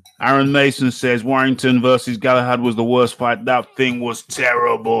 Aaron Mason says Warrington versus Galahad was the worst fight. That thing was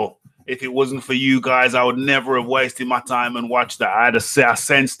terrible. If it wasn't for you guys, I would never have wasted my time and watched that. I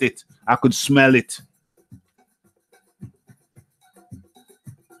sensed it. I could smell it.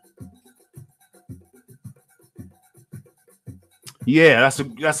 Yeah,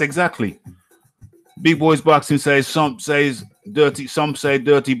 that's exactly. Big Boys Boxing says some say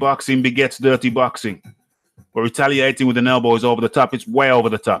dirty boxing begets dirty boxing. But retaliating with an elbow is over the top. It's way over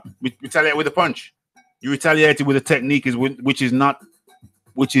the top. Retaliate with a punch. You retaliated with a technique which is not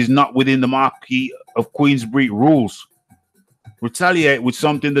within the Marquis of Queensbury rules. Retaliate with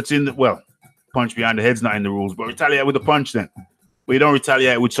something that's in the punch behind the head's not in the rules, but retaliate with a punch then. But you don't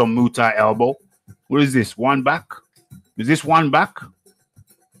retaliate with some Muay Thai elbow. What is this? One back? Is this one back?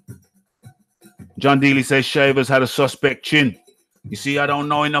 John Dealey says Shavers had a suspect chin. You see, I don't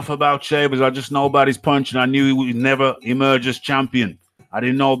know enough about Shavers. I just know about his punch, and I knew he would never emerge as champion. I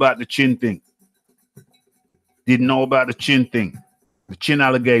didn't know about the chin thing. Didn't know about the chin thing. The chin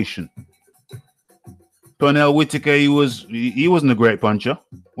allegation. Pernell Whitaker, he wasn't a great puncher.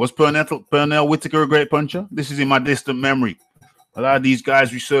 Was Pernell Whitaker a great puncher? This is in my distant memory. A lot of these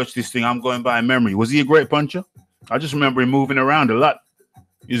guys research this thing. I'm going by memory. Was he a great puncher? I just remember him moving around a lot.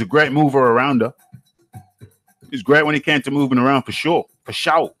 He's a great mover arounder. He's great when he came to moving around for sure. For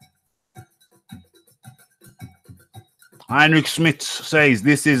sure. Heinrich Schmidt says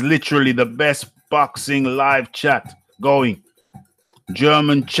this is literally the best boxing live chat going.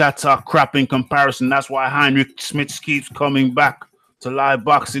 German chats are crap in comparison. That's why Heinrich Schmidt keeps coming back to live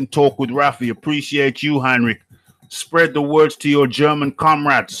boxing talk with Raphie. Appreciate you, Heinrich. Spread the words to your German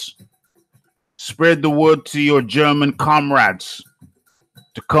comrades. Spread the word to your German comrades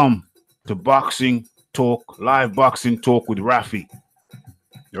to come to boxing talk, live boxing talk with Raphie.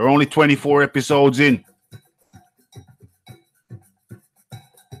 There are only 24 episodes in.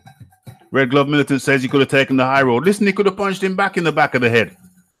 Red Glove Militant says he could have taken the high road. Listen, he could have punched him back in the back of the head.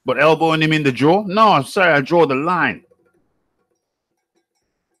 But elbowing him in the jaw? No, I'm sorry, I draw the line.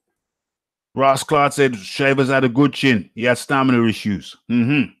 Ross Clark said Shavers had a good chin. He had stamina issues.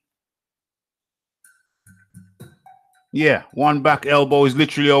 Yeah, one back elbow is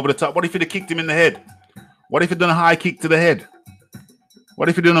literally over the top. What if he'd have kicked him in the head? What if he'd done a high kick to the head? What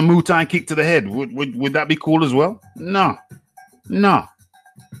if he'd done a Muay Thai kick to the head? Would that be cool as well? No. No.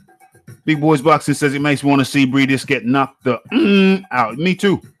 Big Boys Boxing says it makes me want to see Briedis get knocked out. Me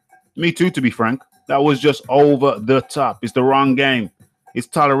too. Me too, to be frank. That was just over the top. It's the wrong game. It's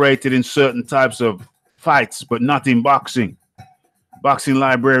tolerated in certain types of fights, but not in boxing. Boxing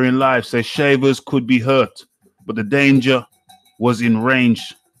Librarian Live says Shavers could be hurt, but the danger was in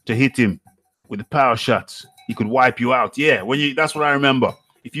range to hit him with the power shots. He could wipe you out. Yeah, that's what I remember.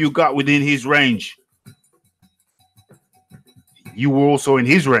 If you got within his range, you were also in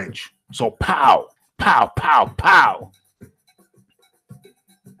his range. So pow, pow, pow, pow.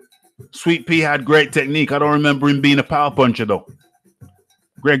 Sweet Pea had great technique. I don't remember him being a power puncher, though.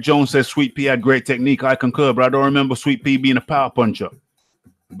 Greg Jones says Sweet Pea had great technique. I concur, but I don't remember Sweet Pea being a power puncher.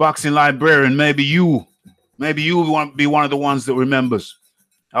 Boxing Librarian, maybe you want to be one of the ones that remembers.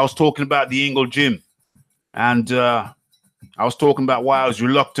 I was talking about the Ingle Gym, and I was talking about why I was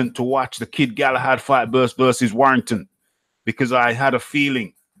reluctant to watch the Kid Galahad fight versus Warrington, because I had a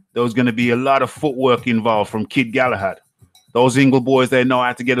feeling there was going to be a lot of footwork involved from Kid Galahad. Those Ingle boys, they know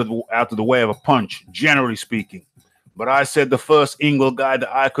how to get out of the way of a punch, generally speaking. But I said the first Ingle guy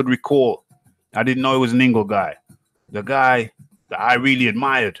that I could recall, I didn't know he was an Ingle guy. The guy that I really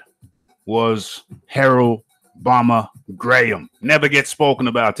admired was Harold Bomber Graham. Never gets spoken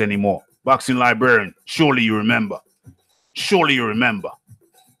about anymore. Boxing Librarian, surely you remember. Surely you remember.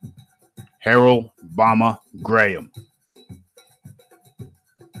 Harold Bomber Graham.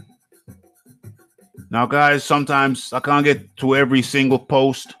 Now, guys, sometimes I can't get to every single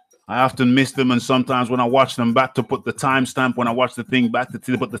post. I often miss them, and sometimes when I watch them back to put the timestamp, when I watch the thing back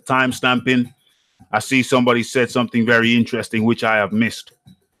to put the timestamp in, I see somebody said something very interesting, which I have missed.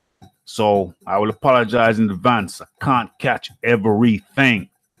 So I will apologize in advance. I can't catch everything.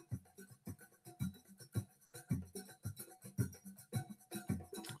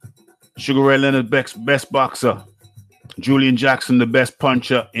 Sugar Ray Leonard, best boxer. Julian Jackson, the best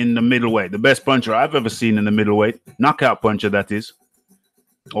puncher in the middleweight. The best puncher I've ever seen in the middleweight. Knockout puncher, that is.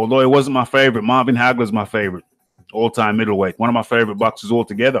 Although it wasn't my favorite. Marvin Hagler's my favorite. All-time middleweight. One of my favorite boxers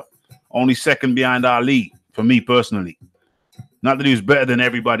altogether. Only second behind Ali, for me personally. Not that he was better than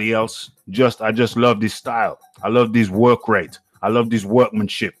everybody else. I just loved his style. I loved his work rate. I loved his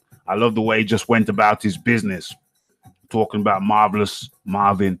workmanship. I loved the way he just went about his business. Talking about marvelous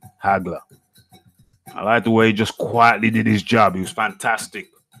Marvin Hagler. I like the way he just quietly did his job. He was fantastic.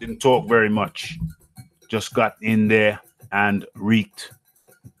 Didn't talk very much. Just got in there and wreaked.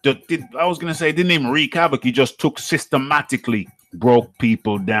 I was going to say, didn't even wreak havoc. He just systematically broke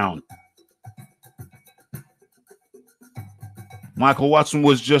people down. Michael Watson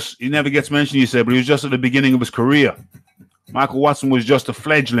was he never gets mentioned, you said, but he was just at the beginning of his career. Michael Watson was just a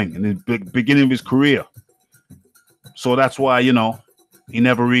fledgling in the beginning of his career. So that's why, he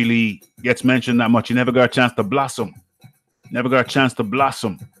never really gets mentioned that much. He never got a chance to blossom. Never got a chance to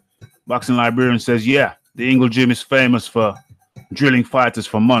blossom. Boxing Librarian says, yeah, the Ingle Gym is famous for drilling fighters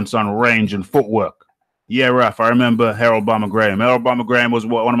for months on range and footwork. Yeah, Raph, I remember Harold Bomber Graham. Harold Bomber Graham was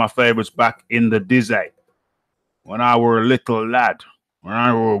one of my favorites back in the Dizzy. When I were a little lad. When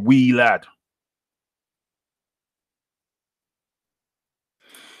I were a wee lad.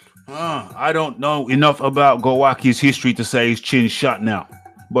 I don't know enough about Gowaki's history to say his chin's shot now.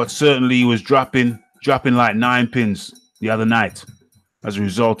 But certainly he was dropping like 9 pins the other night as a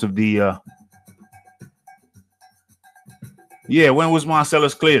result of the... Yeah, when was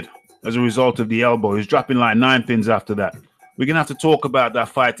Marcellus cleared? As a result of the elbow. He was dropping like 9 pins after that. We're going to have to talk about that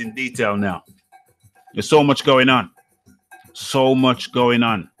fight in detail now. There's so much going on. So much going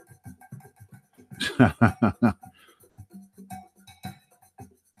on.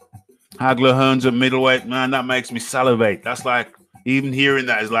 Hagler Hearns at middleweight. Man, that makes me salivate. That's like, even hearing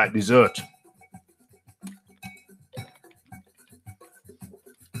that is like dessert.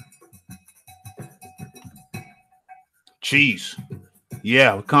 Cheese.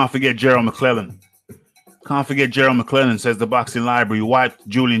 Yeah, we can't forget Gerald McClellan. Can't forget Gerald McClellan, says the Boxing Library. Wiped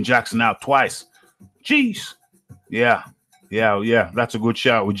Julian Jackson out twice. Jeez. Yeah. That's a good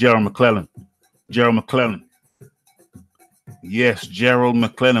shout with Gerald McClellan. Gerald McClellan. Yes, Gerald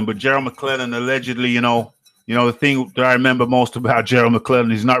McClellan. But Gerald McClellan allegedly, the thing that I remember most about Gerald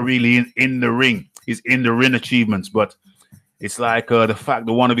McClellan is not really in the ring. He's in the ring achievements, but it's like the fact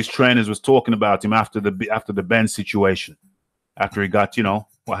that one of his trainers was talking about him after the Ben situation, after he got,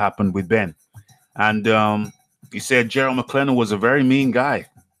 what happened with Ben. And he said Gerald McClellan was a very mean guy.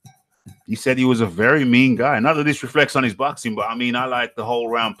 He said he was a very mean guy. Not that this reflects on his boxing, but I mean, I like the whole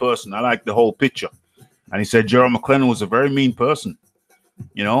round person. I like the whole picture. And he said Gerald McClellan was a very mean person,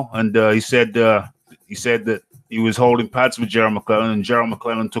 and he said that he was holding pads with Gerald McClellan, and Gerald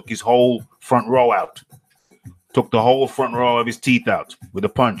McClellan took his whole front row out, took the whole front row of his teeth out with a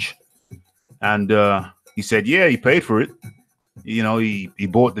punch. And he said, yeah, he paid for it. You know, he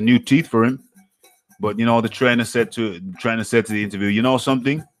bought the new teeth for him. But you know, the trainer said to the interview, you know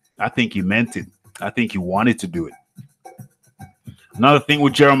something? I think he meant it. I think he wanted to do it. Another thing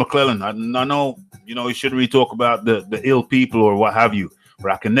with Gerald McClellan, I know, you know, you shouldn't really talk about the ill people or what have you,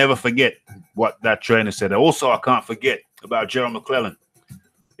 but I can never forget what that trainer said. Also, I can't forget about Gerald McClellan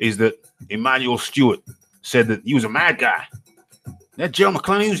is that Emmanuel Stewart said that he was a mad guy. That Gerald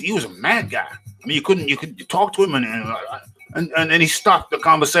McClellan, he was a mad guy. I mean, you could talk to him and he stopped the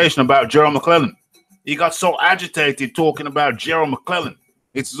conversation about Gerald McClellan. He got so agitated talking about Gerald McClellan.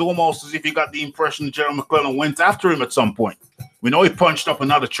 It's almost as if he got the impression that Gerald McClellan went after him at some point. We know he punched up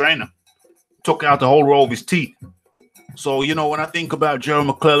another trainer, took out the whole row of his teeth. So, you know, when I think about Gerald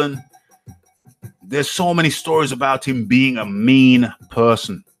McClellan, there's so many stories about him being a mean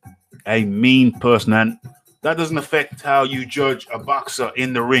person. A mean person. And that doesn't affect how you judge a boxer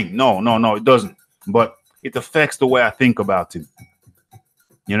in the ring. No, it doesn't. But it affects the way I think about him.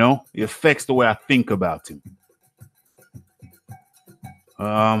 You know, it affects the way I think about him.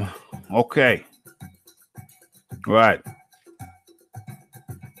 Okay. Right.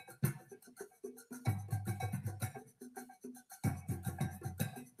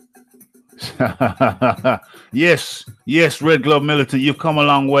 Yes, Red Glove Militant, you've come a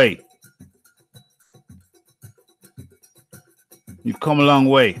long way. You've come a long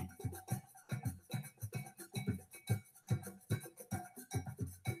way.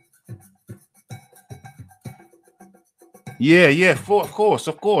 Yeah, of course.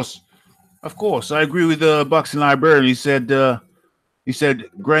 I agree with the Boxing Librarian. He said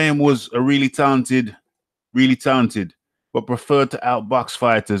Graham was a really talented, but preferred to outbox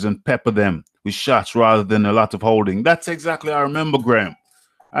fighters and pepper them with shots rather than a lot of holding. That's exactly how I remember Graham.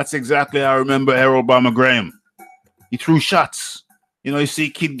 That's exactly how I remember Harold Bomber Graham. He threw shots. You know, you see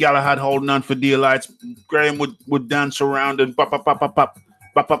Kid Galahad holding on for dear lights. Graham would dance around and pop, pop, pop, pop, pop,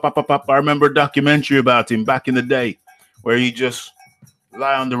 pop, pop, pop, pop, pop. I remember a documentary about him back in the day where he just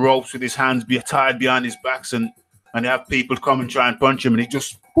lie on the ropes with his hands tied behind his backs and have people come and try and punch him, and he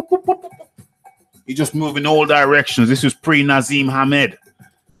just move in all directions. This was pre-Nazim Hamed.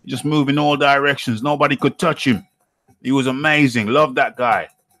 He just move in all directions. Nobody could touch him. He was amazing. Loved that guy.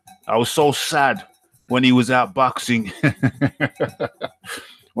 I was so sad when he was out boxing.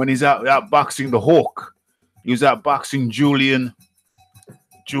 When he's out boxing the Hawk. He was out boxing Julian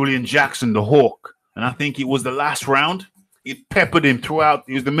Jackson, the Hawk. And I think it was the last round. It peppered him throughout.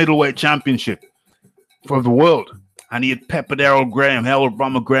 It was the middleweight championship for the world. And he had peppered Harold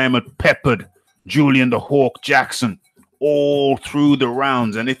Bomber Graham had peppered Julian the Hawk Jackson all through the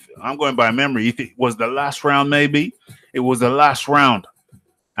rounds. And if I'm going by memory, if it was the last round, maybe it was the last round.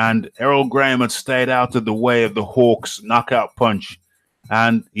 And Harold Graham had stayed out of the way of the Hawk's knockout punch.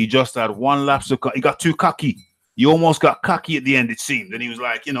 And he just had one lapse of, he got too cocky. He almost got cocky at the end, it seemed. And he was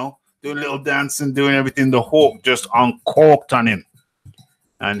like, you know, doing a little dancing, doing everything. The Hawk just uncorked on him.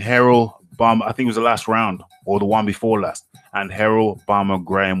 And Harold Bomber, I think it was the last round or the one before last. And Harold Bomber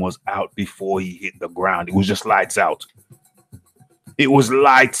Graham was out before he hit the ground. It was just lights out. It was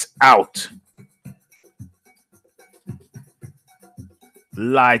lights out.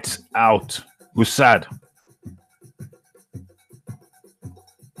 Lights out. It was sad.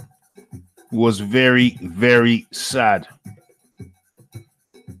 It was very, very sad.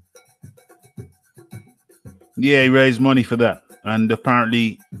 Yeah, he raised money for that. And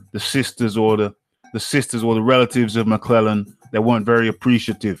apparently the sisters or the relatives of McClellan, they weren't very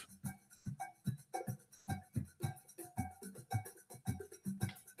appreciative.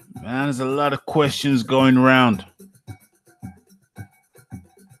 Man, there's a lot of questions going around. A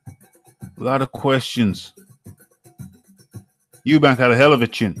lot of questions. Eubank had a hell of a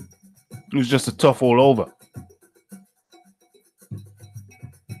chin. It was just a tough all over.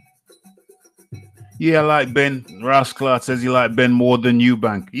 Yeah, I like Ben. Rasclot says he liked Ben more than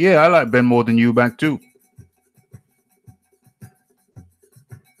Eubank. Yeah, I like Ben more than Eubank too.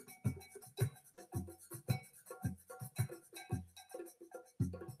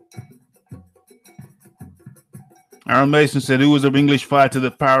 Aaron Mason said, who was the English fighter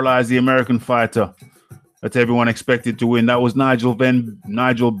that paralyzed the American fighter that everyone expected to win? That was Nigel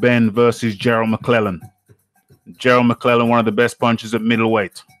Benn versus Gerald McClellan. Gerald McClellan, one of the best punchers at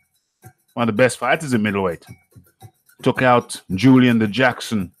middleweight. One of the best fighters at middleweight. Took out Julian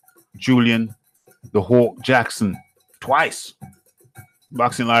the Hawk Jackson twice.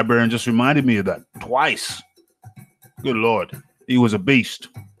 Boxing Librarian just reminded me of that. Twice. Good Lord. He was a beast.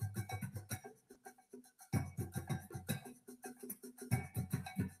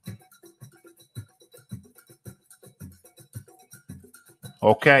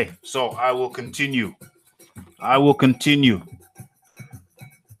 Okay, so I will continue.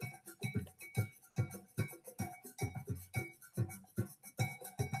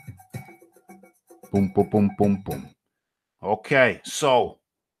 Boom, boom, boom, boom, boom. Okay, so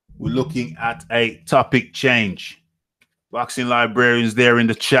we're looking at a topic change. Boxing Librarian's there in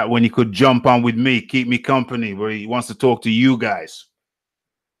the chat when he could jump on with me, keep me company, where he wants to talk to you guys.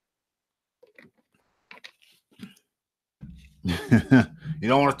 You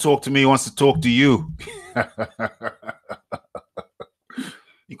don't want to talk to me, he wants to talk to you.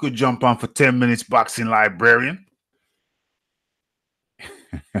 You could jump on for 10 minutes, Boxing Librarian.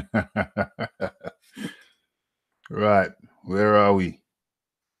 Right, where are we?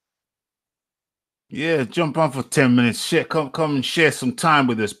 Yeah, jump on for 10 minutes. Share, come and share some time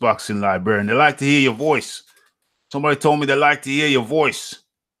with us, Boxing Librarian. They like to hear your voice. Somebody told me they like to hear your voice.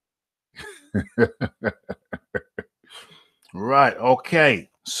 Right, okay.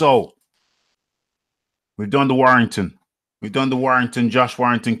 So we've done the Warrington. We've done the Warrington, Josh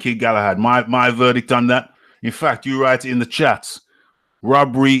Warrington, Kid Galahad. My verdict on that. In fact, you write it in the chats.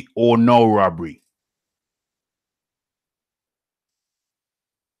 Robbery or no robbery?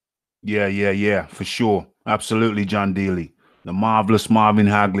 Yeah, for sure. Absolutely, John Dealey. The marvelous Marvin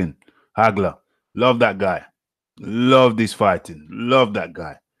Hagler. Love that guy. Love this fighting. Love that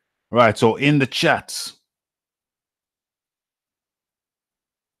guy. Right, so in the chats.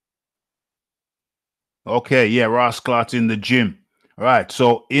 Okay, yeah, Ross Clark's in the gym. Right,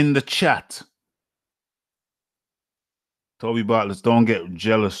 so in the chat. Toby Bartlett, don't get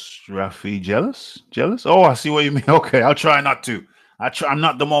jealous, Raphie. Jealous? Oh, I see what you mean. Okay, I'll try not to. I'm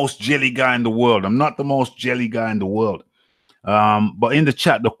not the most jelly guy in the world. But in the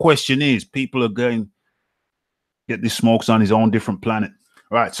chat, the question is, people are going get these smokes on his own different planet.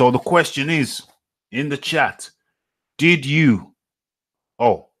 Right. So the question is in the chat, if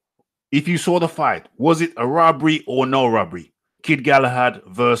you saw the fight, was it a robbery or no robbery? Kid Galahad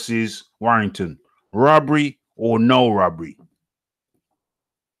versus Warrington. Robbery or no robbery?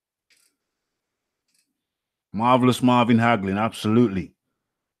 Marvelous Marvin Haglin, absolutely.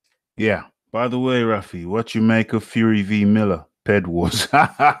 Yeah. By the way, Raphie, what you make of Fury v. Miller? Ped Wars.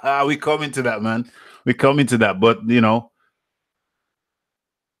 We come into that, man. We come into that, but you know,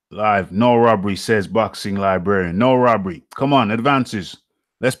 live, no robbery, says Boxing Librarian. No robbery. Come on, advances.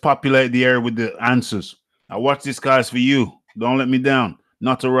 Let's populate the area with the answers. I watch this, guys, for you. Don't let me down.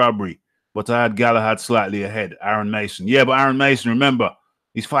 Not a robbery. But I had Galahad slightly ahead. Aaron Mason. Yeah, but Aaron Mason, remember,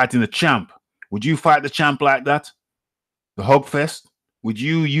 he's fighting the champ. Would you fight the champ like that? The Hogfest? Would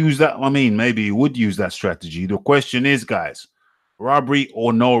you use that? I mean, maybe you would use that strategy. The question is, guys, robbery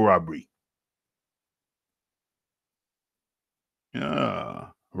or no robbery? Yeah.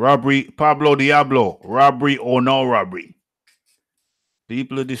 Robbery, Pablo Diablo, robbery or no robbery?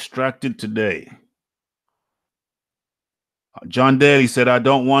 People are distracted today. John Daly said, I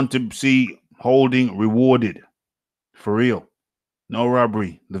don't want to see holding rewarded. For real. No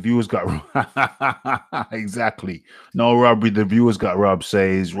robbery. The viewers got robbed. Exactly. No robbery. The viewers got robbed,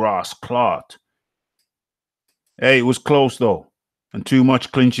 says Ross Clark. Hey, it was close, though. And too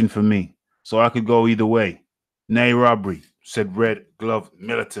much clinching for me. So I could go either way. Nay robbery, said Red Glove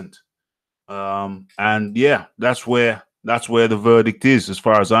Militant. And yeah, that's where the verdict is, as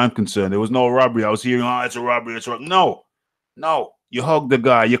far as I'm concerned. There was no robbery. I was hearing, oh, it's a robbery. It's a robbery. No. You hugged the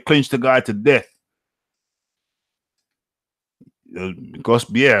guy. You clinched the guy to death. Because,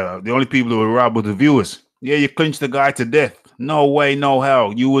 yeah, the only people who were robbed were the viewers. Yeah, you clinched the guy to death. No way, no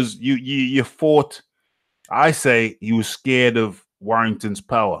how. You fought. I say he was scared of Warrington's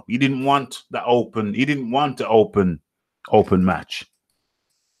power. He didn't want the open. He didn't want the open match.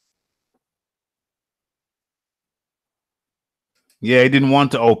 Yeah, he didn't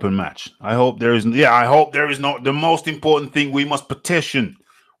want the open match. I hope there is. Yeah, I hope there is not. The most important thing, we must petition.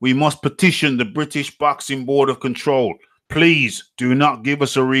 We must petition the British Boxing Board of Control. Please do not give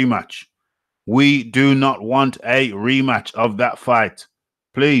us a rematch. We do not want a rematch of that fight.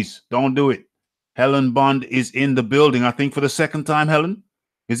 Please don't do it. Helen Bond is in the building, I think, for the second time. Helen,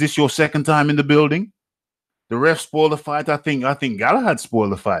 is this your second time in the building? The ref spoiled the fight. I think Galahad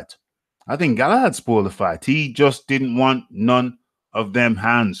spoiled the fight. He just didn't want none of them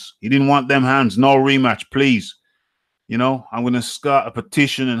hands. He didn't want them hands. No rematch, please. You know, I'm going to start a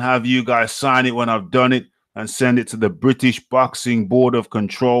petition and have you guys sign it when I've done it and send it to the British Boxing Board of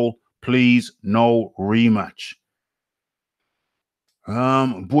Control. Please, no rematch.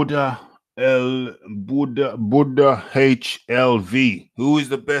 Buddha HLV. Who is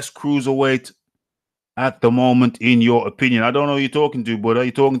the best cruiserweight at the moment, in your opinion? I don't know who you're talking to, but are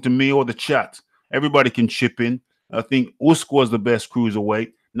you talking to me or the chat? Everybody can chip in. I think Usyk was the best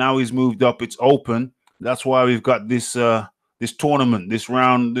cruiserweight. Now he's moved up. It's open. That's why we've got this this tournament, this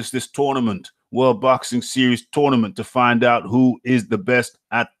tournament, World Boxing Series tournament, to find out who is the best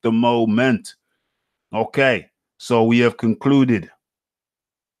at the moment. Okay, so we have concluded.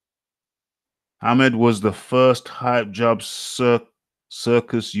 Ahmed was the first hype job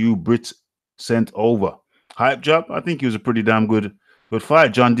circus you Brits sent over. Hype job? I think he was a pretty damn good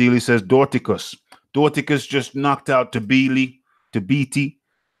fight. John Dealey says Dorticus. Dorticus just knocked out to BT.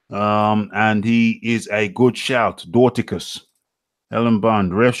 And he is a good shout. Dorticus. Ellen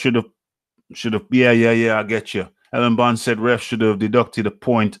Bond. Ref should have yeah, I get you. Ellen Bond said ref should have deducted a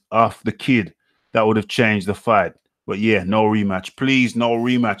point off the kid. That would have changed the fight. But yeah, no rematch. Please, no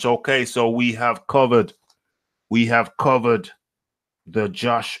rematch. Okay, so we have covered the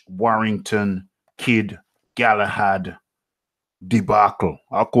Josh Warrington Kid Galahad debacle.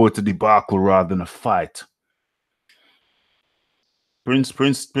 I'll call it a debacle rather than a fight. Prince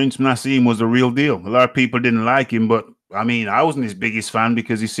Nassim was the real deal. A lot of people didn't like him, but I mean, I wasn't his biggest fan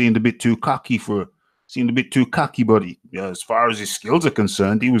because he seemed a bit too cocky but as far as his skills are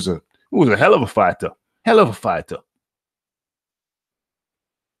concerned, he was a hell of a fighter.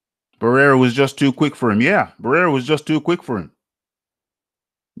 Barrera was just too quick for him. Yeah, Barrera was just too quick for him.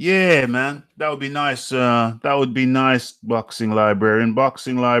 Yeah, man, that would be nice. That would be nice, Boxing Librarian.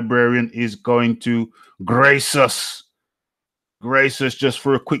 Boxing Librarian is going to grace us just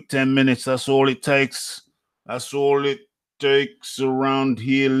for a quick 10 minutes. That's all it takes. That's all it takes around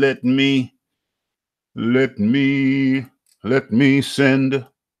here. Let me send.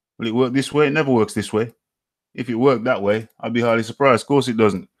 Will it work this way? It never works this way. If it worked that way, I'd be highly surprised. Of course it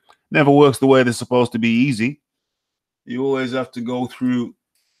doesn't. Never works the way they're supposed to be easy. You always have to go through.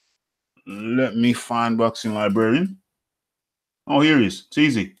 Let me find Boxing Librarian. Oh, here he is. It's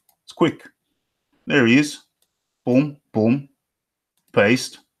easy. It's quick. There he is. Boom, boom.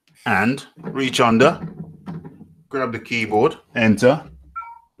 Paste. And reach under. Grab the keyboard. Enter.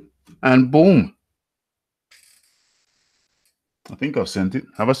 And boom. I think I've sent it.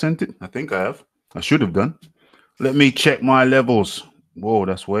 Have I sent it? I think I have. I should have done. Let me check my levels. Whoa,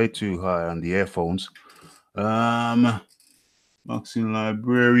 that's way too high on the earphones. Boxing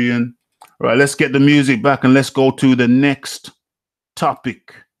Librarian. All right, let's get the music back and let's go to the next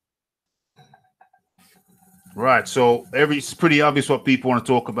topic. Right, so it's pretty obvious what people want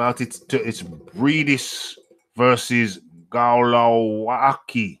to talk about. It's Briedis versus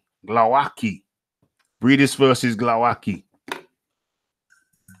Glowacki. Briedis versus Glowacki.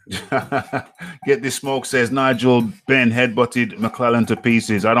 Get this smoke, says Nigel Ben headbutted McClellan to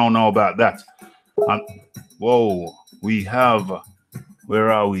pieces. I don't know about that. Whoa, we have.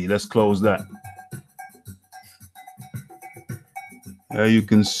 Where are we? Let's close that. You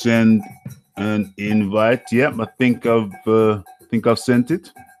can send an invite. Yep, I think I've sent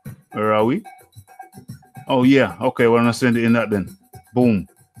it. Where are we? Oh yeah. Okay, well, I'm gonna send it in that then. Boom.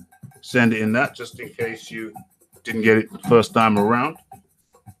 Send it in that just in case you didn't get it the first time around.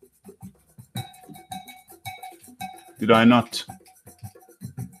 Did I not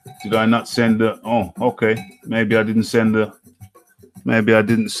send the? Oh, okay. Maybe I didn't send the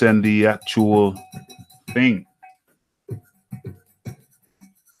actual thing.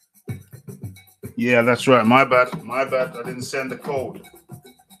 Yeah, that's right. My bad. I didn't send the code.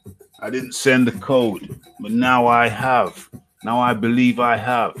 But now I have. Now I believe I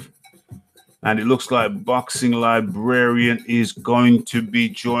have. And it looks like Boxing Librarian is going to be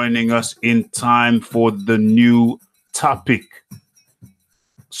joining us in time for the new topic.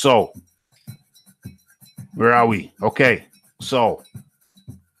 So, where are we? Okay, so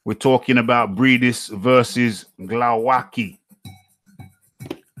we're talking about Briedis versus Glowacki.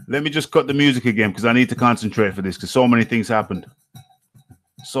 Let me just cut the music again because I need to concentrate for this because so many things happened.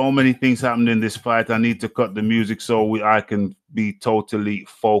 So many things happened in this fight. I need to cut the music so I can be totally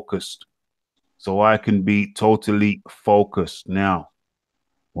focused. Now.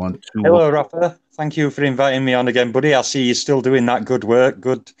 1, 2. Hello, Rafa. Thank you for inviting me on again, buddy. I see you're still doing that good work,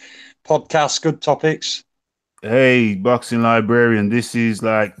 good podcast, good topics. Hey, Boxing Librarian. This is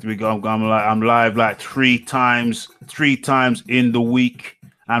like I'm live like three times in the week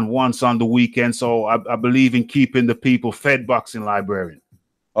and once on the weekend. So I believe in keeping the people fed, Boxing Librarian.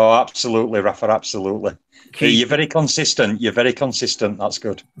 Oh, absolutely, Rafa, absolutely. You're very consistent. That's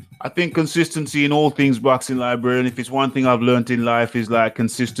good. I think consistency in all things, Boxing Librarian. If it's one thing I've learned in life is like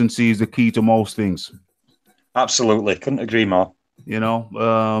consistency is the key to most things. Absolutely. Couldn't agree more. You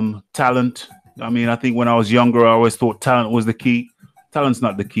know, talent. I mean, I think when I was younger, I always thought talent was the key. Talent's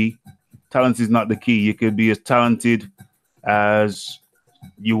not the key. Talent is not the key. You could be as talented as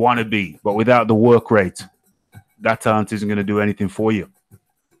you want to be, but without the work rate, that talent isn't going to do anything for you.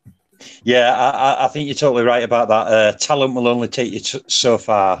 Yeah, I think you're totally right about that. Talent will only take you so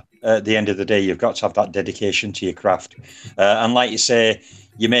far. At the end of the day, you've got to have that dedication to your craft. And like you say,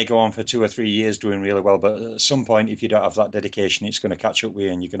 you may go on for 2 or 3 years doing really well, but at some point, if you don't have that dedication, it's going to catch up with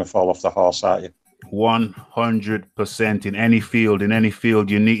you and you're going to fall off the horse, aren't you? 100% in any field. In any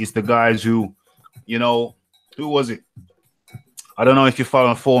field, you need. It's the guys who, you know, who was it? I don't know if you're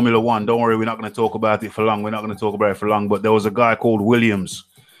following Formula One. Don't worry, we're not going to talk about it for long. We're not going to talk about it for long. But there was a guy called Williams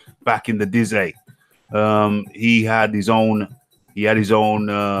back in the Disney. He had his own. He had his own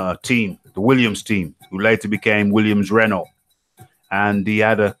team, the Williams team, who later became Williams Renault. And he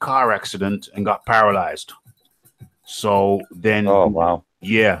had a car accident and got paralyzed. So then, oh wow,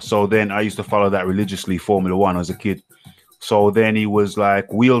 yeah. So then I used to follow that religiously, Formula One, as a kid. So then he was like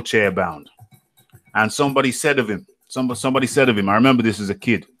wheelchair bound, and somebody said of him, somebody said of him. I remember this as a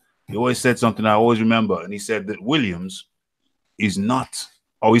kid. He always said something I always remember, and he said that Williams is not.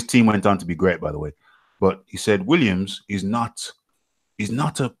 Oh, his team went on to be great, by the way. But he said Williams is not. He's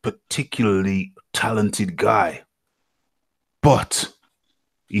not a particularly talented guy. But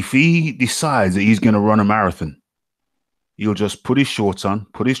if he decides that he's going to run a marathon, he'll just put his shorts on,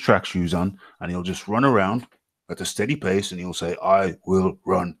 put his track shoes on, and he'll just run around at a steady pace, and he'll say, I will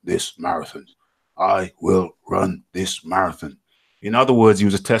run this marathon. I will run this marathon. In other words, he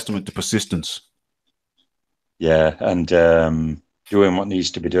was a testament to persistence. Yeah, and doing what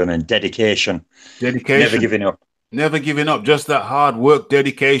needs to be done, and dedication. Dedication. Never giving up. Never giving up. Just that hard work,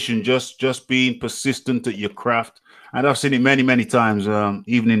 dedication, just being persistent at your craft. And I've seen it many, many times,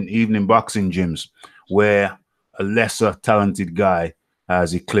 even in boxing gyms, where a lesser talented guy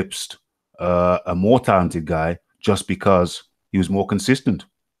has eclipsed a more talented guy just because he was more consistent,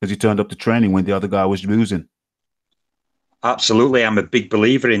 because he turned up to training when the other guy was losing. Absolutely. I'm a big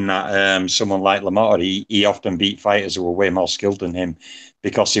believer in that. Someone like Lamotte, he often beat fighters who were way more skilled than him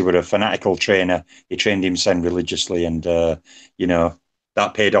because he was a fanatical trainer. He trained himself religiously, and, you know,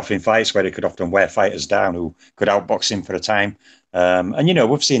 that paid off in fights where he could often wear fighters down who could outbox him for a time. And, you know,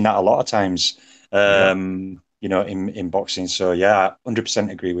 we've seen that a lot of times, you know, in boxing. So, yeah, 100%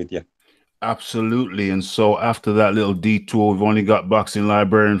 agree with you. Absolutely. And so after that little detour, we've only got Boxing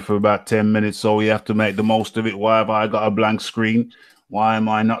Librarian for about 10 minutes. So we have to make the most of it. Why have I got a blank screen? Why am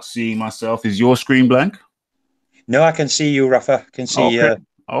I not seeing myself? Is your screen blank? No, I can see you, Rafa. I can see you.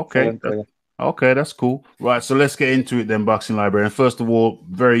 Okay. Okay, that's cool. Right, so let's get into it then, Boxing Librarian. First of all,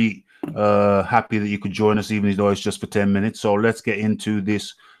 very happy that you could join us, even though it's just for 10 minutes. So let's get into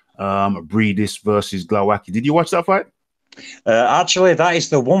this Briedis versus Glowacki. Did you watch that fight? Actually, that is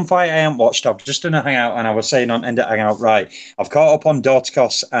the one fight I haven't watched. I've just done a hangout, and I was saying on End It Hangout, right, I've caught up on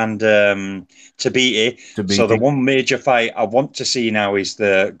Dorticos and Tabiti. So the one major fight I want to see now is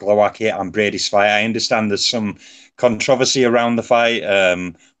the Glowacki and Briedis fight. I understand there's some controversy around the fight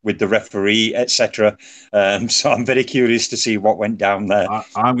with the referee, etc. So I'm very curious to see what went down there.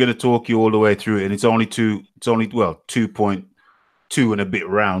 I'm going to talk you all the way through it, and it's only 2.2 and a bit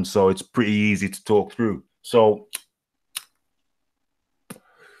round, so it's pretty easy to talk through. So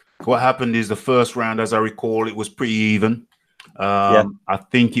what happened is the first round, as I recall, it was pretty even. I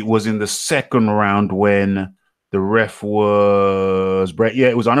think it was in the second round when the ref was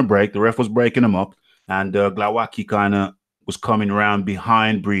it was on a break. The ref was breaking them up, and Glowacki kind of was coming around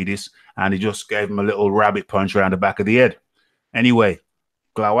behind Briedis, and he just gave him a little rabbit punch around the back of the head. Anyway,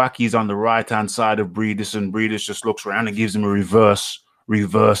 Glowacki's on the right-hand side of Briedis, and Briedis just looks around and gives him a reverse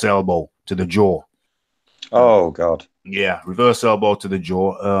elbow to the jaw. Oh, God. Yeah, reverse elbow to the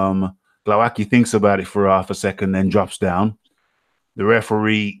jaw. Glowacki thinks about it for half a second, then drops down. The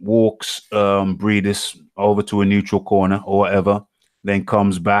referee walks Briedis over to a neutral corner or whatever, then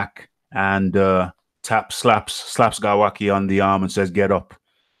comes back and slaps Glowacki on the arm and says, "Get up."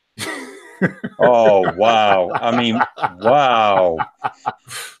 Oh, wow. I mean, wow.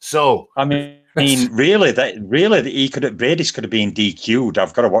 So, really, Briedis could have been DQ'd.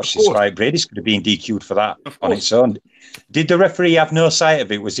 I've got to watch this fight. Briedis could have been DQ'd for that on its own. Did the referee have no sight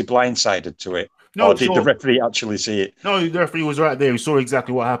of it? Was he blindsided to it? No, or did the referee actually see it? No, the referee was right there. He saw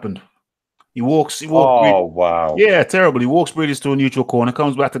exactly what happened. He walks. Oh, wow. Yeah, terrible. He walks Briedis to a neutral corner,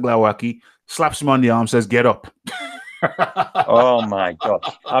 comes back to Glowacki, slaps him on the arm, says, "Get up." Oh my God.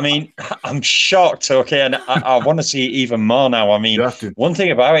 I mean, I'm shocked. Okay. And I want to see even more now. I mean, one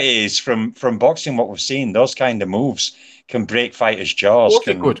thing about it is from boxing, what we've seen, those kind of moves can break fighters' jaws,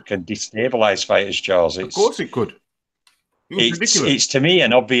 can destabilize fighters' jaws. Of course it could. It's to me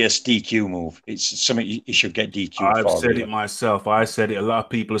an obvious DQ move. It's something you should get DQ'd for. I've said it myself. I said it. A lot of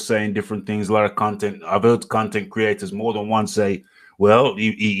people are saying different things. A lot of content. I've heard content creators more than once say, well,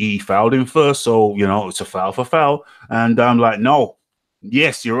 he fouled him first, so, you know, it's a foul for foul. And I'm like, no.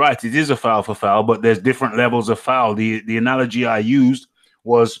 Yes, you're right. It is a foul for foul, but there's different levels of foul. The analogy I used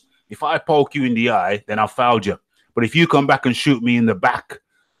was, if I poke you in the eye, then I fouled you. But if you come back and shoot me in the back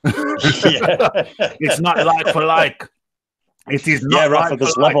It's not like for like. It is not. Yeah, like Rafa,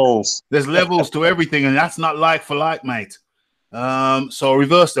 there's for like. levels. There's levels to everything, and that's not like for like, mate. So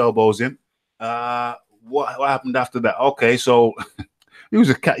reversed elbows him. What happened after that? Okay, so it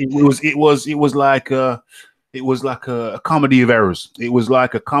was like a comedy of errors. It was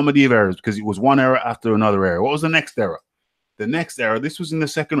like a comedy of errors because it was one error after another error. What was the next error? The next error, this was in the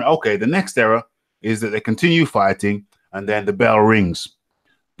second round. Okay, the next error is that they continue fighting, and then the bell rings.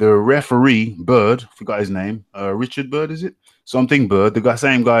 The referee, Bird, forgot his name, Richard Bird, is it? Something Bird, the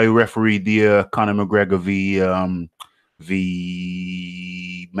same guy who refereed the Conor McGregor v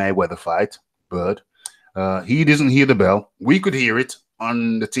Mayweather fight, Bird. He doesn't hear the bell. We could hear it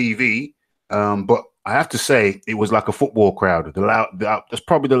on the TV, but I have to say it was like a football crowd. That's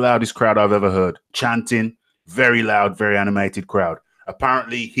probably the loudest crowd I've ever heard. Chanting, very loud, very animated crowd.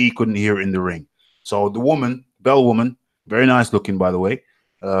 Apparently, he couldn't hear it in the ring. So the woman, bell woman, very nice looking, by the way.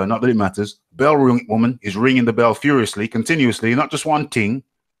 Not that it matters. Bell woman is ringing the bell furiously, continuously, not just one ting,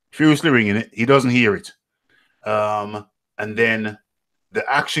 furiously ringing it. He doesn't hear it. And then the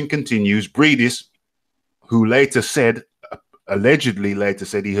action continues. Briedis, who allegedly later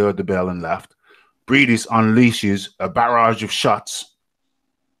said he heard the bell and laughed. Briedis unleashes a barrage of shots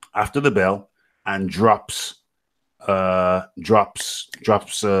after the bell and drops Glowacki.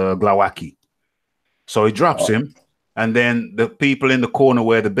 So he drops him, and then the people in the corner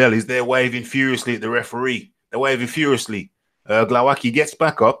where the bell is, they're waving furiously at the referee. They're waving furiously. Glowacki gets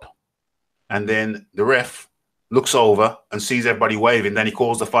back up, and then the ref looks over and sees everybody waving. Then he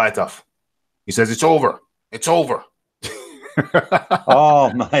calls the fight off. He says, "It's over. It's over."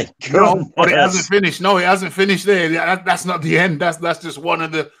 Oh my God! No, but it hasn't finished. No, it hasn't finished there. That's not the end. That's just one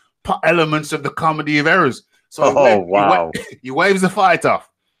of the elements of the comedy of errors. So he waves the fight off,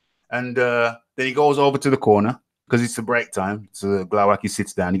 and then he goes over to the corner because it's the break time. So Glowacki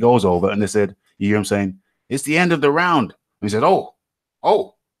sits down. He goes over, and they said, "You hear him saying it's the end of the round." And he said, "Oh."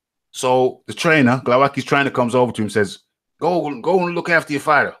 So the trainer, Glowacki's trainer, comes over to him and says, Go and look after your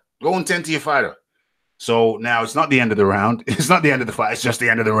fighter. Go and tend to your fighter." So now it's not the end of the round. It's not the end of the fight. It's just the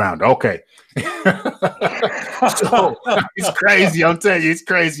end of the round. Okay. So it's crazy. I'm telling you, it's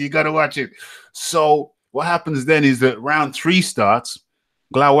crazy. You got to watch it. So what happens then is that round 3 starts.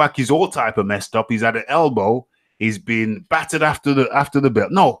 Glowacki's all type of messed up. He's at an elbow. He's been battered after the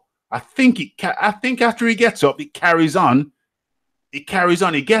belt. No, I think after he gets up, it carries on. He carries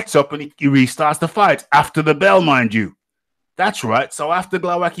on. He gets up and he restarts the fight after the bell, mind you. That's right. So after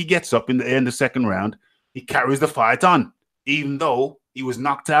Glowacki gets up in the end of the second round, he carries the fight on. Even though he was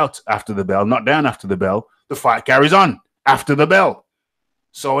knocked out after the bell, knocked down after the bell, the fight carries on after the bell.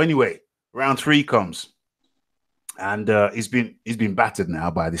 So anyway, round 3 comes. And he's been battered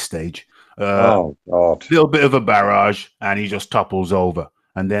now by this stage. Oh, God. Little bit of a barrage, and he just topples over.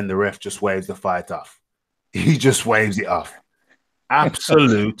 And then the ref just waves the fight off. He just waves it off.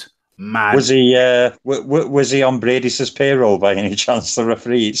 Absolute mad. Was he on Briedis' payroll by any chance, the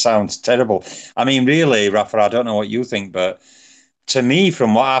referee? It sounds terrible. I mean, really, Rafa, I don't know what you think, but to me,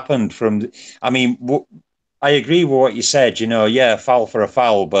 from what happened, I agree with what you said, foul for a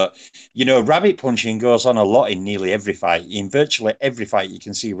foul, but, rabbit punching goes on a lot in nearly every fight. In virtually every fight, you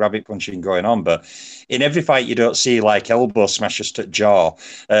can see rabbit punching going on, but in every fight, you don't see, like, elbow smashes to jaw.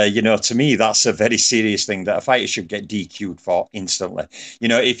 To me, that's a very serious thing that a fighter should get DQ'd for instantly.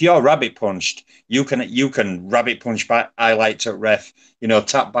 If you're rabbit punched, you can rabbit punch back, highlight to ref,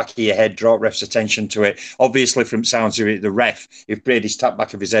 tap back of your head, draw ref's attention to it. Obviously, from sounds of it, the ref, if Briedis tapped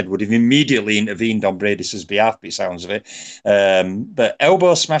back of his head, would have immediately intervened on Briedis' behalf, it sounds of it. But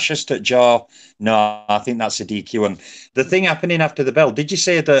elbow smashes to jaw, no, I think that's a DQ. And the thing happening after the bell, did you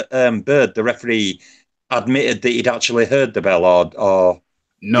say that Bird, the referee, admitted that he'd actually heard the bell, or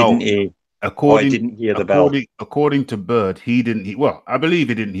no? Didn't he? According, he didn't hear the bell. According to Bird, he didn't. Well, I believe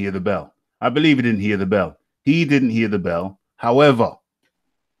he didn't hear the bell. He didn't hear the bell. However,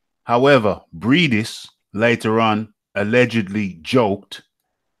 Briedis later on allegedly joked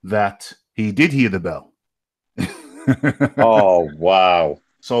that he did hear the bell. Oh, wow.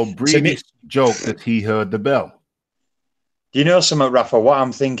 So Briedis joked that he heard the bell. Do you know something, Rafa? What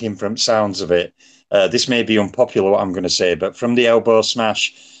I'm thinking from sounds of it, this may be unpopular what I'm going to say, but from the elbow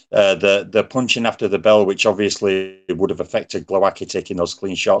smash, the punching after the bell, which obviously would have affected Glowacki taking those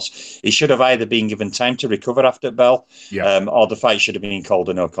clean shots, he should have either been given time to recover after the bell, or the fight should have been called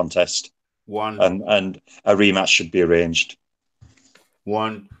a no contest. And a rematch should be arranged.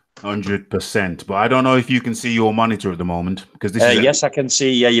 100%. But I don't know if you can see your monitor at the moment, because this is yes, I can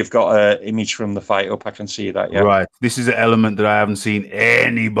see. Yeah, you've got an image from the fight up. I can see that. Yeah, right. This is an element that I haven't seen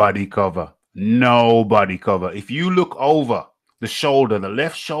anybody cover. Nobody cover. If you look over the shoulder, the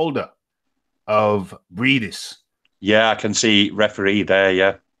left shoulder of Briedis. Yeah, I can see referee there.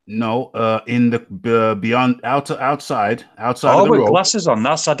 Yeah. No, in the beyond outside Oh, of the with rope. glasses on.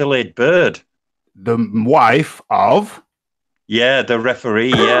 That's Adelaide Bird. The wife of. Yeah, the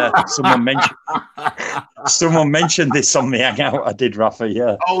referee. Yeah, someone mentioned this on the hangout. I did, Raphie.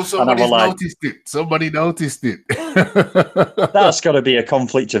 Yeah. Oh, somebody's noticed it. Somebody noticed it. That's got to be a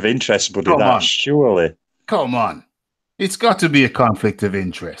conflict of interest, buddy. Come on. Surely. Come on. It's got to be a conflict of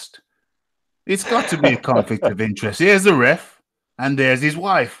interest. It's got to be a conflict of interest. Here's the ref, and there's his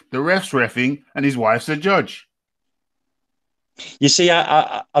wife. The ref's reffing, and his wife's a judge. You see,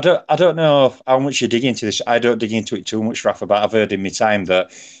 I don't know how much you dig into this. I don't dig into it too much, Rafa, but I've heard in my time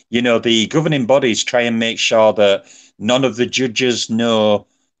that, you know, the governing bodies try and make sure that none of the judges know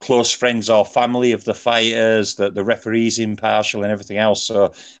close friends or family of the fighters, that the referee's impartial and everything else.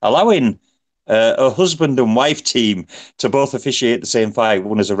 So allowing a husband and wife team to both officiate the same fight,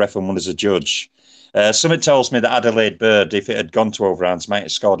 one as a ref and one as a judge. Something tells me that Adelaide Bird, if it had gone to overhands, might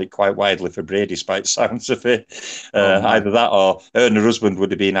have scored it quite widely for Briedis by the sounds of it. Either that or her and her husband would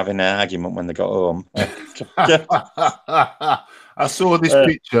have been having an argument when they got home. I saw this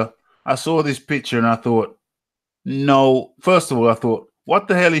picture. I saw this picture and I thought, no. First of all, I thought, what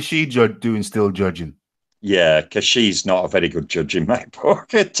the hell is she doing still judging? Yeah, because she's not a very good judge in my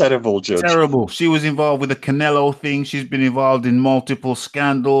book. A terrible judge. Terrible. She was involved with the Canelo thing. She's been involved in multiple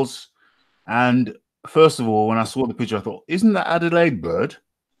scandals. And first of all, when I saw the picture, I thought, isn't that Adelaide Bird?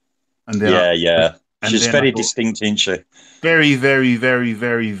 And then yeah. She's very distinct, isn't she? Very, very, very,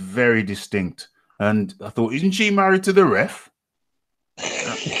 very, very distinct. And I thought, isn't she married to the ref?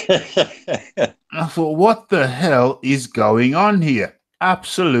 I thought, what the hell is going on here?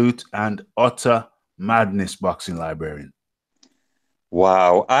 Absolute and utter madness, Boxing Librarian.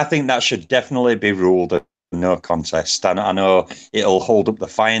 Wow. I think that should definitely be ruled a no contest. I know it'll hold up the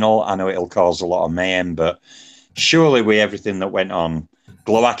final. I know it'll cause a lot of mayhem, but surely with everything that went on,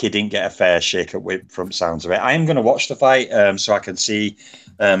 Glowacki didn't get a fair shake at whip from sounds of it. I am going to watch the fight so I can see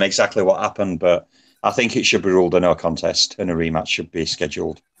exactly what happened, but I think it should be ruled a no contest and a rematch should be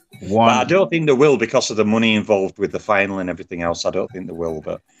scheduled. But I don't think there will because of the money involved with the final and everything else. I don't think there will,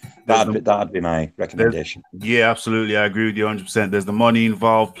 but that'd be my recommendation. Yeah, absolutely. I agree with you 100%. There's the money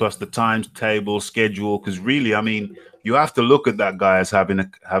involved plus the timetable schedule. Because really, I mean, you have to look at that guy as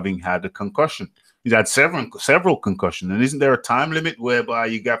having had a concussion. He's had several concussions, and isn't there a time limit whereby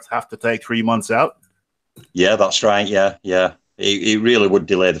you have to take 3 months out? Yeah, that's right. Yeah. It really would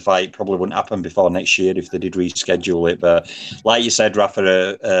delay the fight. Probably wouldn't happen before next year if they did reschedule it. But like you said,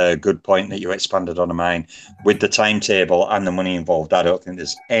 Rafa, a good point that you expanded on mine. With the timetable and the money involved, I don't think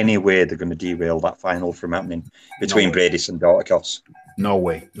there's any way they're going to derail that final from happening between Briedis and Dorticos. No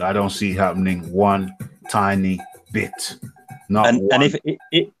way. I don't see it happening one tiny bit. And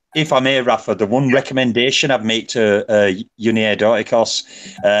if I may, Rafa, the one recommendation I'd make to Unier Dorticos,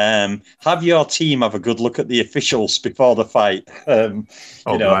 have your team have a good look at the officials before the fight.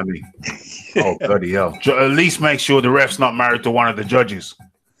 Blimey. Oh, bloody hell. At least make sure the ref's not married to one of the judges.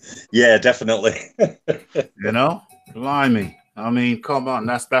 Yeah, definitely. You know? Blimey. I mean, come on.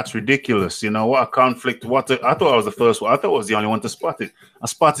 That's ridiculous. You know, what a conflict. I thought I was the first one. I thought I was the only one to spot it. I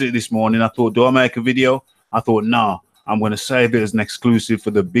spotted it this morning. I thought, do I make a video? I thought, no. I'm going to save it as an exclusive for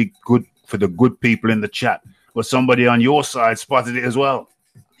the good people in the chat. But somebody on your side spotted it as well.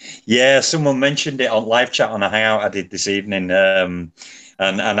 Yeah, someone mentioned it on live chat on a hangout I did this evening, and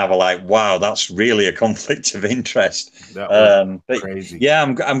I was like, "Wow, that's really a conflict of interest." That was crazy. Yeah,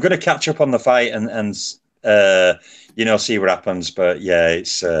 I'm going to catch up on the fight and see what happens. But yeah,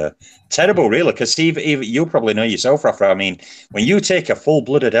 it's terrible, really, because even you'll probably know yourself, Rafa. I mean, when you take a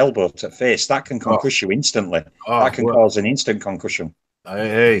full-blooded elbow to face, that can concuss you instantly. That can cause an instant concussion.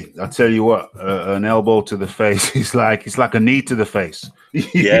 Hey, I tell you what, an elbow to the face is it's like a knee to the face.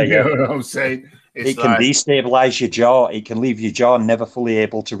 Yeah, you know what I'm saying? It can destabilize your jaw. It can leave your jaw never fully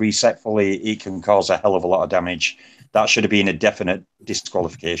able to reset fully. It can cause a hell of a lot of damage. That should have been a definite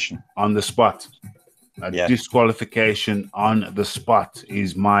disqualification on the spot. Disqualification on the spot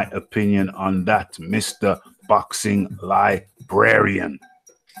is my opinion on that, Mr. Boxing Librarian.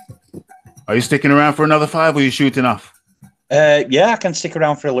 Are you sticking around for another 5 or are you shooting off? Yeah, I can stick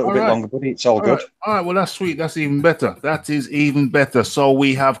around for a little bit longer, buddy. It's all good. Right. All right, well, that's sweet. That's even better. That is even better. So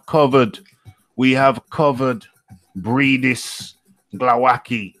we have covered Briedis,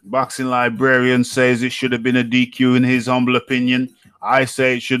 Glowacki. Boxing Librarian says it should have been a DQ in his humble opinion. I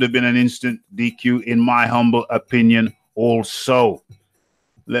say it should have been an instant DQ in my humble opinion also.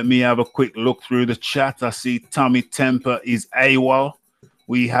 Let me have a quick look through the chat. I see Tommy Temper is AWOL.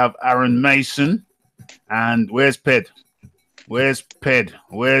 We have Aaron Mason. And where's Ped? Where's Ped?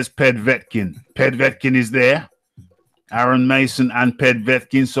 Where's Ped Vetkin? Ped Vetkin is there. Aaron Mason and Ped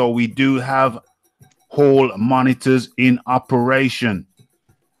Vetkin. So we do have hall monitors in operation.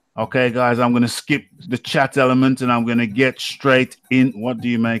 Okay, guys, I'm going to skip the chat element and I'm going to get straight in. What do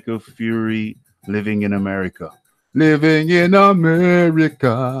you make of Fury living in America? Living in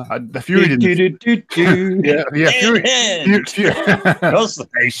America. Fury didn't. Yeah, Fury.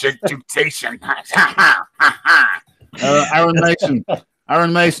 Temptation, temptation.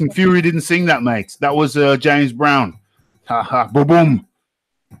 Aaron Mason. Fury didn't sing that, mate. That was James Brown. Boom.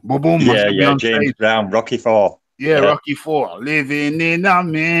 Yeah, James Brown, Rocky IV. Yeah, Rocky IV. Living in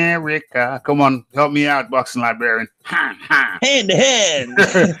America. Come on, help me out, Boxing Librarian. Hand to hand.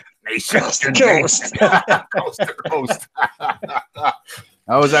 Coast to coast. Coast to coast.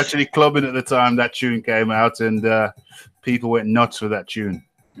 I was actually clubbing at the time that tune came out, and people went nuts for that tune.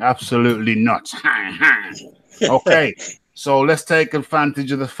 Absolutely nuts. Okay, so let's take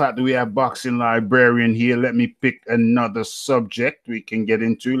advantage of the fact that we have Boxing Librarian here. Let me pick another subject we can get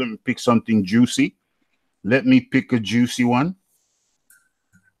into. Let me pick something juicy. Let me pick a juicy one.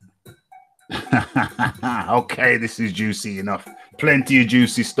 Okay, this is juicy enough. Plenty of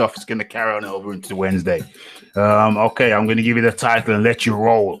juicy stuff. It's going to carry on over into Wednesday. Okay, I'm going to give you the title and let you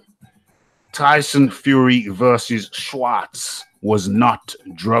roll. Tyson Fury versus Schwarz was not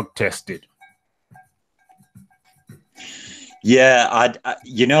drug tested. Yeah,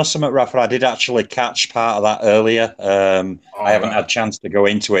 you know something, Rafa, I did actually catch part of that earlier. I haven't had a chance to go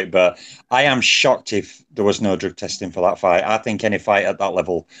into it, but I am shocked if there was no drug testing for that fight. I think any fight at that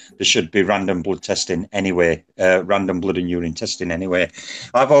level, there should be random blood testing anyway, random blood and urine testing anyway.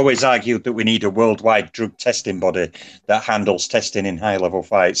 I've always argued that we need a worldwide drug testing body that handles testing in high-level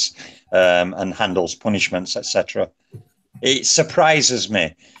fights and handles punishments, etc. It surprises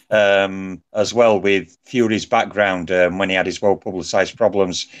me as well with Fury's background when he had his well-publicised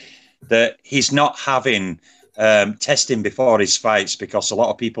problems that he's not having testing before his fights, because a lot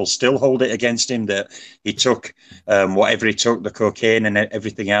of people still hold it against him that he took whatever he took, the cocaine and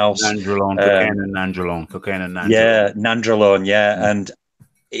everything else. Nandrolone, cocaine and nandrolone. Yeah, nandrolone, yeah. And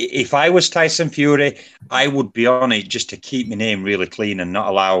if I was Tyson Fury, I would be on it just to keep my name really clean and not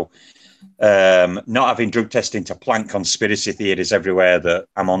allow... not having drug testing to plant conspiracy theories everywhere that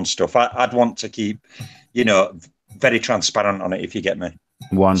I'm on stuff. I'd want to keep, very transparent on it, if you get me.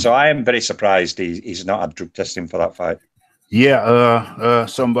 So I am very surprised he's not had drug testing for that fight. Yeah,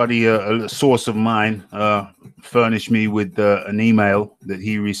 somebody, a source of mine, furnished me with an email that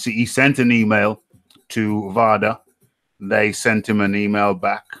he received. He sent an email to VADA. They sent him an email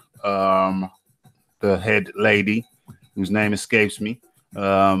back. The head lady, whose name escapes me,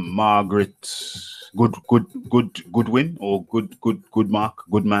 Margaret Goodwin or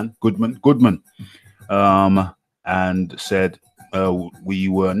Goodman, and said we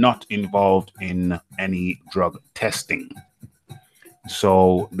were not involved in any drug testing.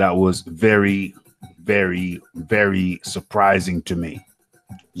 So that was very, very, very surprising to me.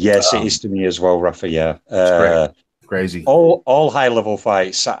 Yes, it is to me as well, Rafa. Yeah, crazy. All high level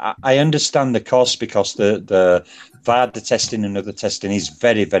fights. I understand the cost, because the VADA testing and other testing is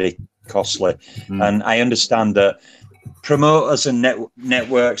very, very costly. And I understand that promoters and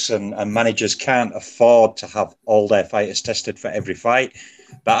networks and managers can't afford to have all their fighters tested for every fight.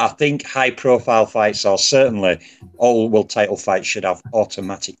 But I think high profile fights, or certainly all world title fights, should have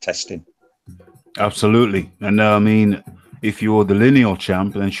automatic testing. Absolutely. And I mean, if you're the lineal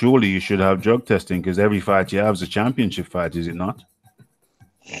champ, then surely you should have drug testing, because every fight you have is a championship fight, is it not?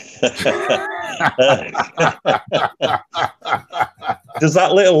 Does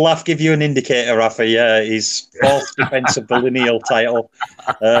that little laugh give you an indicator, Rafa? Yeah, his fourth defense of the lineal title.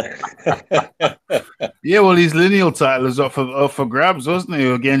 Yeah, well, his lineal title is up for grabs, wasn't he?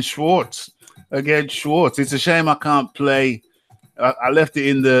 Against Schwarz. It's a shame I can't play. I left it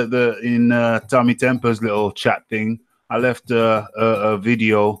in Tommy Temper's little chat thing. I left a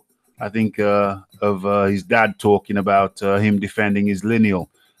video, I think, of his dad talking about him defending his lineal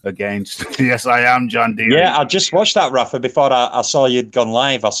against. Yes, I am John Deere. Yeah, I just watched that, Rafa, before I saw you'd gone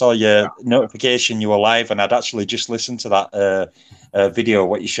live. I saw your notification you were live, and I'd actually just listened to that video,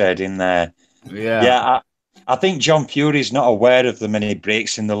 what you shared in there. Yeah. I think John Fury's not aware of the many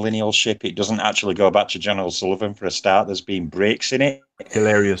breaks in the lineal ship. It doesn't actually go back to John O'Sullivan for a start. There's been breaks in it.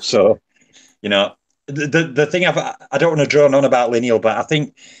 Hilarious. So, the thing I don't want to drone on about lineal, but I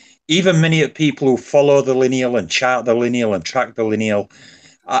think even many people who follow the lineal and chart the lineal and track the lineal,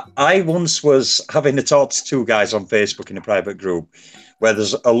 I once was having to talk to two guys on Facebook in a private group where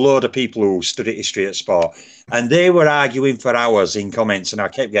there's a load of people who study history at sport, and they were arguing for hours in comments, and I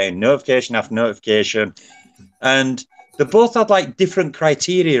kept getting notification after notification. And they both had like different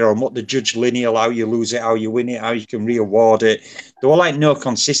criteria on what the judge lineal, how you lose it, how you win it, how you can re-award it. There were like no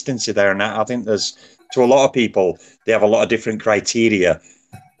consistency there, and I think there's, to a lot of people, they have a lot of different criteria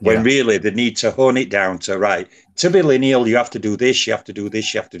when really they need to hone it down to, right, to be lineal, you have to do this, you have to do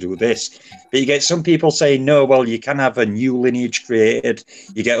this, you have to do this. But you get some people saying, no, well, you can have a new lineage created.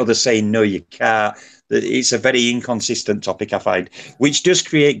 You get others saying, no, you can't. It's a very inconsistent topic, I find, which does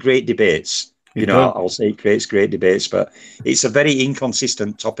create great debates. You know, I'll say it creates great debates, but it's a very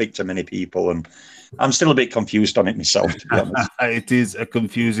inconsistent topic to many people. And I'm still a bit confused on it myself, to be honest. It is a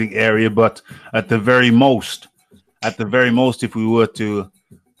confusing area, but at the very most, if we were to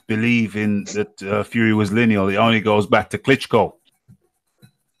believe in that Fury was lineal, it only goes back to Klitschko.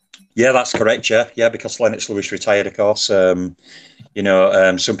 Yeah, that's correct. Yeah, because Lennox Lewis retired, of course. Some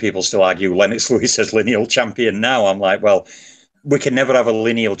people still argue Lennox Lewis as lineal champion now. I'm like, well, we can never have a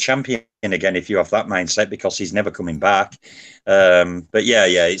lineal champion again if you have that mindset, because he's never coming back. But yeah,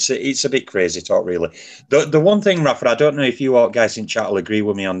 it's a bit crazy talk, really. The one thing, Rafa, I don't know if you guys in chat will agree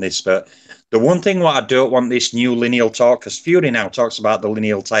with me on this, but the one thing what I don't want this new lineal talk, because Fury now talks about the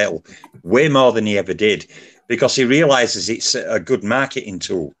lineal title way more than he ever did, because he realizes it's a good marketing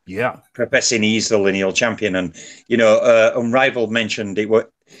tool. Yeah. Professing he's the lineal champion. And, Unrivaled mentioned it were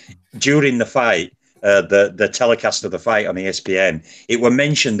during the fight, the telecast of the fight on ESPN, it were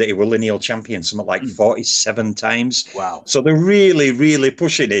mentioned that he were lineal champion something like 47 times. Wow. So they're really, really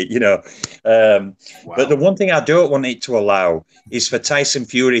pushing it, Wow. But the one thing I don't want it to allow is for Tyson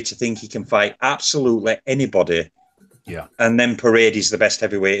Fury to think he can fight absolutely anybody. Yeah. And then parade he's the best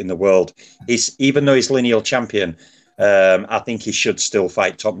heavyweight in the world. Even though he's lineal champion, I think he should still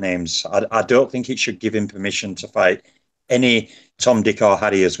fight top names. I don't think it should give him permission to fight any Tom, Dick or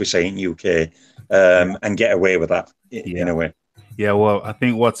Harry, as we say in UK, and get away with that in a way. Yeah, well, I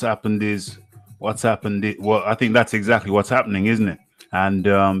think I think that's exactly what's happening, isn't it?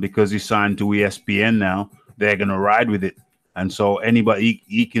 And because he's signed to ESPN now, they're going to ride with it. And so anybody,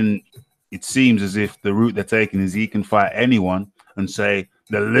 he can, it seems as if the route they're taking is he can fight anyone and say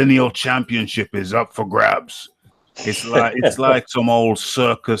the lineal championship is up for grabs. It's like some old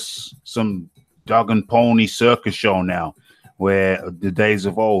circus, some dog and pony circus show now, where the days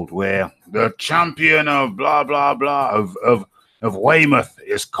of old, where the champion of blah blah blah of Weymouth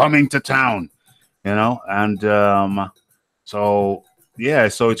is coming to town, and so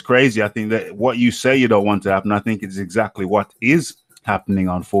it's crazy. I think that what you say you don't want to happen, I think it's exactly what is happening,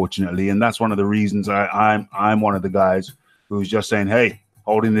 unfortunately, and that's one of the reasons I'm one of the guys who's just saying, hey,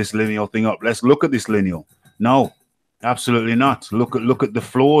 holding this lineal thing up, let's look at this lineal. No, absolutely not. Look at the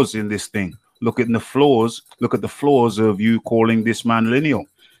flaws in this thing. Look at the flaws of you calling this man lineal.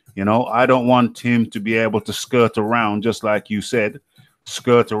 I don't want him to be able to skirt around, just like you said,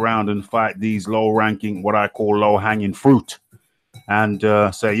 skirt around and fight these low-ranking, what I call low-hanging fruit, and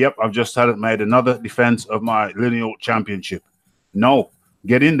say, yep, I've just made another defense of my lineal championship. No,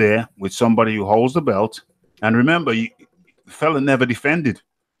 get in there with somebody who holds the belt. And remember, the fella never defended.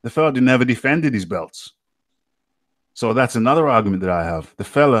 The fella never defended his belts. So that's another argument that I have. The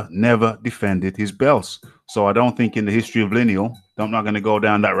fella never defended his belts. So I don't think in the history of lineal, I'm not going to go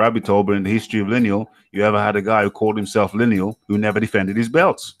down that rabbit hole, but in the history of lineal, you ever had a guy who called himself lineal who never defended his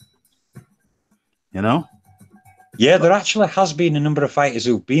belts. Yeah, there actually has been a number of fighters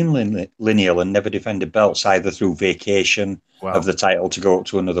who've been lineal and never defended belts, either through vacation of the title to go up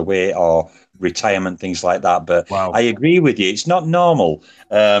to another weight or retirement, things like that. But I agree with you. It's not normal.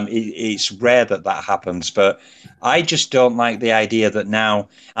 It's rare that happens. But I just don't like the idea that now,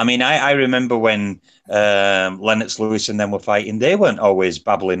 I remember when Lennox Lewis and them were fighting, they weren't always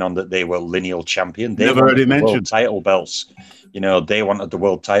babbling on that they were lineal champion. They never heard it mentioned. World title belts. They wanted the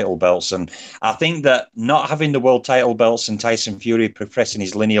world title belts. And I think that not having the world title belts and Tyson Fury professing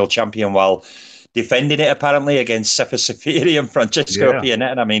his lineal champion while defending it apparently against Sefer Safiri and Francesco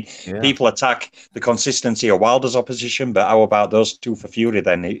Pianetta. People attack the consistency of Wilder's opposition, but how about those two for Fury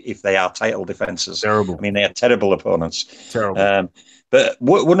then, if they are title defenses? Terrible. They are terrible opponents. Terrible. But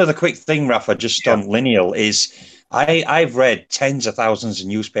one other quick thing, Rafa, just on lineal is I've read tens of thousands of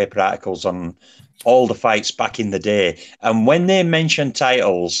newspaper articles on all the fights back in the day. And when they mentioned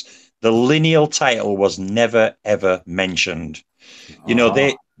titles, the lineal title was never, ever mentioned.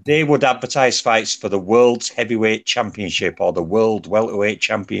 They would advertise fights for the World's Heavyweight Championship or the World Welterweight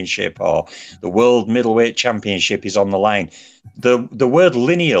Championship or the World Middleweight Championship is on the line. The word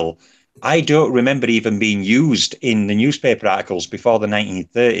lineal, I don't remember even being used in the newspaper articles before the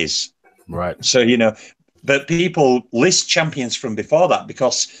 1930s. Right. So, but people list champions from before that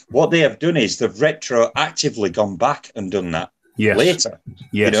because what they have done is they've retroactively gone back and done that later.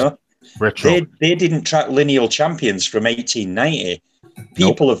 Yes. Retro. They didn't track lineal champions from 1890.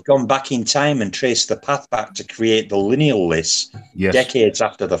 People have gone back in time and traced the path back to create the lineal lists decades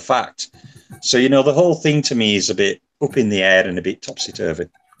after the fact. So, you know, the whole thing to me is a bit up in the air and a bit topsy-turvy.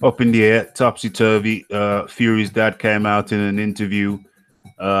 Up in the air, topsy-turvy. Fury's dad came out in an interview.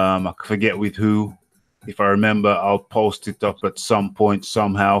 I forget with who. If I remember, I'll post it up at some point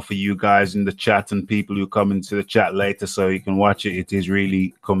somehow for you guys in the chat and people who come into the chat later so you can watch it. It is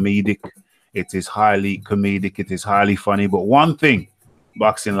really comedic. It is highly comedic. It is highly funny. But one thing,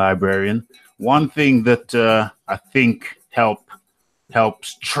 Boxing Librarian, one thing that I think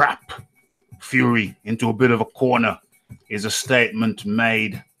helps trap Fury into a bit of a corner is a statement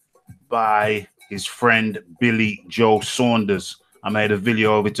made by his friend Billy Joe Saunders. I made a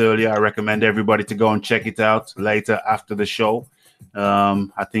video of it earlier. I recommend everybody to go and check it out later after the show.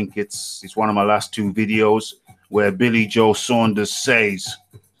 I think it's one of my last 2 videos where Billy Joe Saunders says,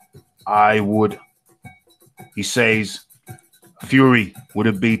 he says, Fury would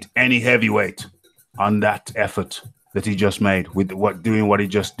have beat any heavyweight on that effort that he just made with doing what he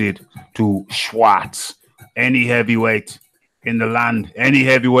just did to Schwarz. Any heavyweight in the land, any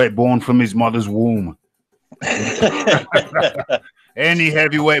heavyweight born from his mother's womb. Any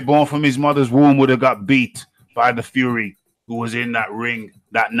heavyweight born from his mother's womb would have got beat by the Fury who was in that ring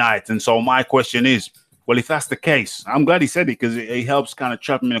that night. And so my question is, well, if that's the case, I'm glad he said it because it helps kind of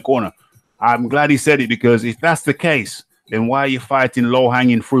trap him in a corner. I'm glad he said it because if that's the case, then why are you fighting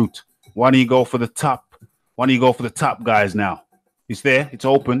low-hanging fruit? Why don't you go for the top? Why don't you go for the top guys now? It's there. It's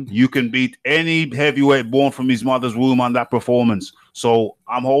open. You can beat any heavyweight born from his mother's womb on that performance. So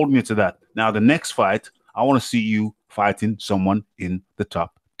I'm holding you to that. Now, the next fight, I want to see you fighting someone in the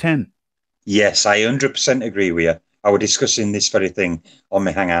top 10. Yes, I 100% agree with you. I was discussing this very thing on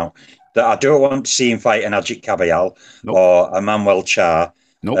my hangout, that I don't want to see him fight an Ajit Kabayal or a Manuel Char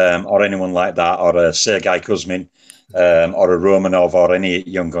or anyone like that, or a Sergei Kuzmin or a Romanov or any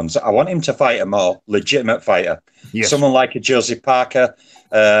young guns. I want him to fight a more legitimate fighter. Yes. Someone like a Joseph Parker.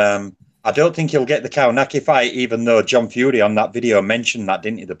 I don't think he'll get the Kaunaki fight, even though John Fury on that video mentioned that,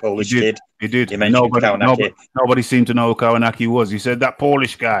 didn't he? The Polish kid. He did. He mentioned nobody seemed to know who Kaunaki was. He said that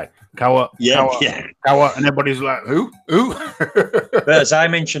Polish guy. Kawa, and everybody's like, who? But as I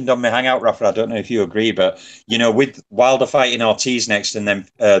mentioned on my hangout, Rafa, I don't know if you agree, but you know, with Wilder fighting Ortiz next, and then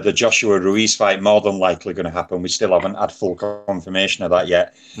the Joshua Ruiz fight more than likely going to happen. We still haven't had full confirmation of that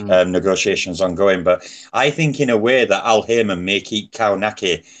yet. Negotiations ongoing, but I think in a way that Al Heyman may keep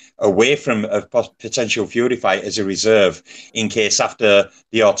Kaunaki away from a potential Fury fight as a reserve in case after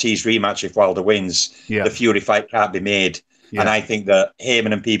the Ortiz rematch, if Wilder wins, the Fury fight can't be made. Yeah. And I think that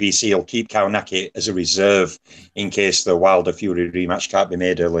Heyman and PBC will keep Kaunaki as a reserve in case the Wilder Fury rematch can't be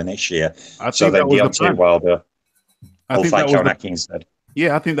made early next year. So then Deontay Wilder will fight Kaunaki instead.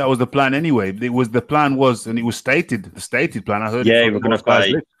 Yeah, I think that was the plan anyway. And it was stated, the stated plan. I heard. Yeah, we're going to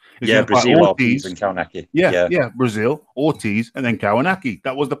fight. Brazil, Ortiz, and Kaunaki. Yeah, Brazil, Ortiz, and then Kaunaki.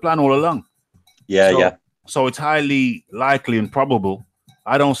 That was the plan all along. So it's highly likely and probable.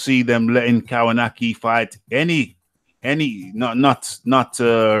 I don't see them letting Kaunaki fight not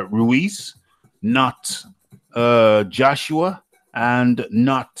Ruiz, not Joshua, and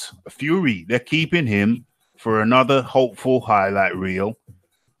not Fury. They're keeping him for another hopeful highlight reel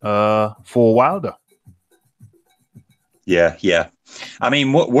for Wilder. Yeah. I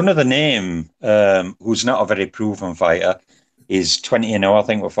mean, one of the name who's not a very proven fighter is 20-0, I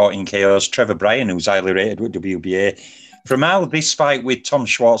think, with 14 KOs. Trevor Bryan, who's highly rated with WBA. From how this fight with Tom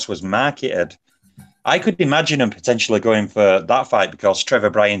Schwarz was marketed, I could imagine him potentially going for that fight because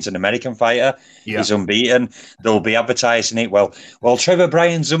Trevor Bryan's an American fighter. Yeah. He's unbeaten. They'll be advertising it. Well, Trevor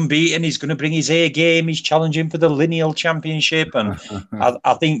Bryan's unbeaten. He's going to bring his A game. He's challenging for the lineal championship. And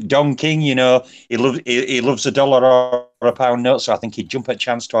I think Don King, you know, he loves $1 or a pound note. So I think he'd jump at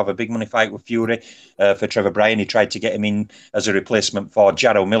chance to have a big money fight with Fury for Trevor Bryan. He tried to get him in as a replacement for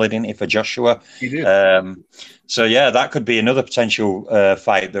Jarrell Miller, didn't he, for Joshua? He did. So, yeah, that could be another potential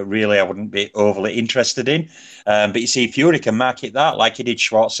fight that really I wouldn't be overly interested in. But you see, Fury can market that like he did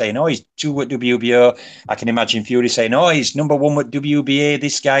Schwarz, saying, oh, he's 2 at WBO. I can imagine Fury saying, oh, he's number 1 with WBA.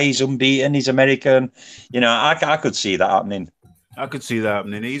 This guy is unbeaten. He's American. You know, I could see that happening. I could see that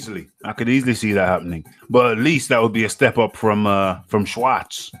happening easily. I could easily see that happening. But at least that would be a step up from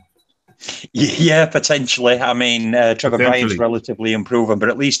Schwarz. Yeah, potentially. I mean, Trevor Bryan's relatively unproven, but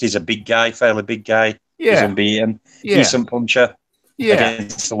at least he's a big guy, fairly big guy. Yeah. He's unbeaten. Yeah. Decent puncher. Yeah.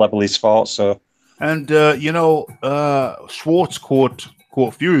 Against the level he's fought. So. And, Schwarz caught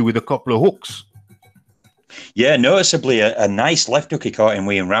Fury with a couple of hooks. Yeah, noticeably a nice left hook he caught him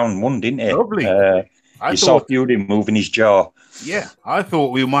with in round 1, didn't he? Lovely. You saw Fury moving his jaw. Yeah, I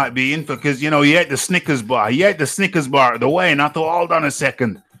thought we might be in for, because, you know, he ate the Snickers bar. He ate the Snickers bar at the way, and I thought, hold on a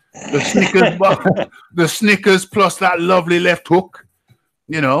second. The Snickers bar, the Snickers plus that lovely left hook.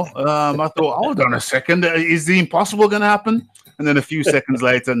 You know, I thought, hold on a second. Is the impossible going to happen? And then a few seconds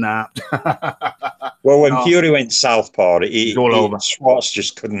later, nah. Well, when Fury went southpaw, all over. Schwarz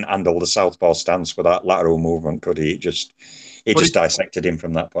just couldn't handle the southpaw stance with that lateral movement, could he? It just dissected him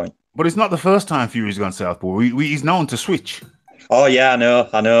from that point. But it's not the first time Fury's gone southpaw. He's known to switch. Oh, yeah,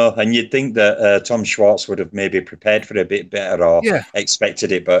 I know. And you'd think that Tom Schwarz would have maybe prepared for it a bit better or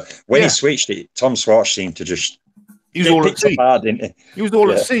expected it. But when he switched it, Tom Schwarz seemed to just... He was all at sea. Hard, didn't he? He was all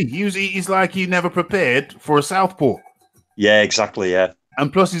at sea. He's like he never prepared for a southpaw. Yeah, exactly, yeah.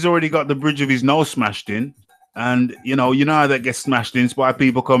 And plus, he's already got the bridge of his nose smashed in. And, you know how that gets smashed in. It's by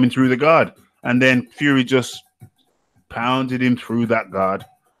people coming through the guard. And then Fury just pounded him through that guard.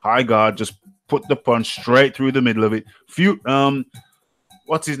 High guard, just put the punch straight through the middle of it.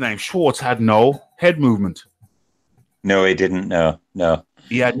 What's his name? Schwarz had no head movement. No, he didn't. No.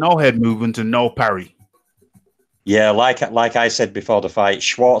 He had no head movement and no parry. Yeah, like I said before the fight,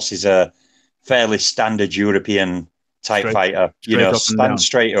 Schwarz is a fairly standard European type fighter. You know, stand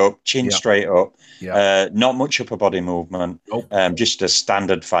straight up, chin straight up. Yeah. Not much upper body movement. Nope. Just a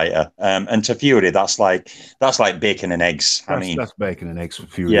standard fighter. And to Fury, that's like bacon and eggs. That's bacon and eggs for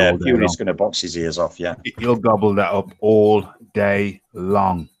Fury. Yeah, Fury's going to box his ears off. Yeah, he'll gobble that up all day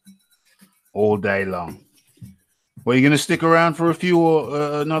long. All day long. Well, you going to stick around for a few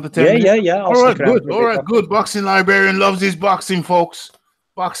or another 10 minutes? Yeah. All right, good. Boxing Librarian loves his boxing, folks.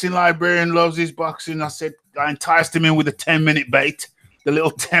 Boxing Librarian loves his boxing. I said I enticed him in with a 10-minute bait. The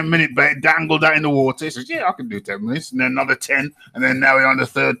little 10-minute bait, dangled that in the water. He says, yeah, I can do 10 minutes. And then another 10. And then now we're on the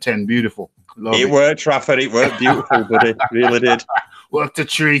third 10. Beautiful. It worked, Raphie. It worked beautiful, buddy. Really did. Worked a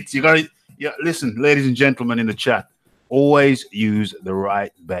treat. You got to, listen, ladies and gentlemen in the chat, always use the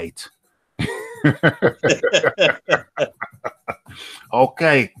right bait.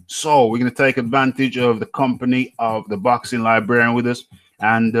 Okay, so we're going to take advantage of the company of the Boxing Librarian with us.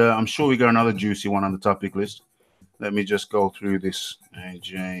 And I'm sure we got another juicy one on the topic list. Let me just go through this.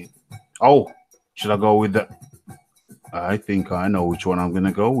 AJ. Oh, should I go with the... I think I know which one I'm going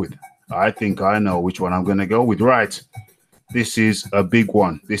to go with. Right. This is a big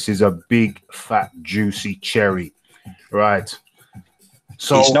one. This is a big, fat, juicy cherry. Right.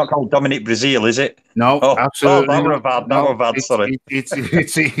 So it's not called Dominic Brazil, is it? No, absolutely. That were bad. Sorry.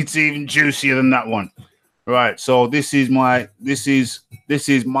 It's even juicier than that one. Right. So this is my.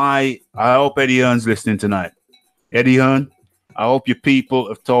 I hope Eddie Hearn's listening tonight. Eddie Hearn, I hope your people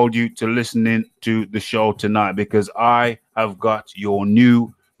have told you to listen in to the show tonight, because I have got your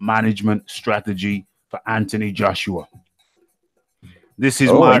new management strategy for Anthony Joshua. This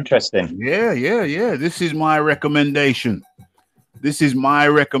is interesting. Yeah. This is my recommendation. Eddie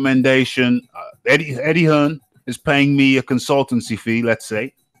Hearn is paying me a consultancy fee, let's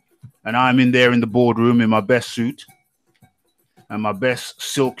say, and I'm in there in the boardroom in my best suit and my best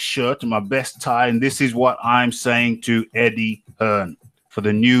silk shirt and my best tie, and this is what I'm saying to Eddie Hearn for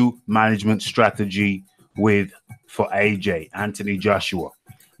the new management strategy for AJ, Anthony Joshua.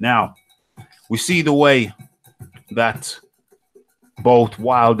 Now, we see the way that both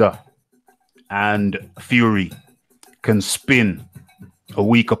Wilder and Fury can spin a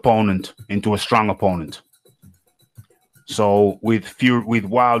weak opponent into a strong opponent. So with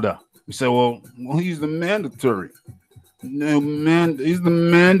Wilder, we say, well, he's the mandatory. No, man, he's the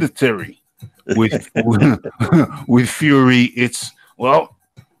mandatory. With Fury, it's, well,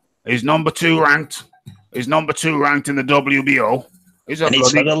 he's number 2 ranked. He's number 2 ranked in the WBO. He's for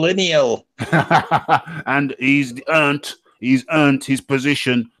the lineal. And he's earned his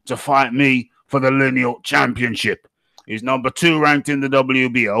position to fight me for the lineal championship. He's number 2 ranked in the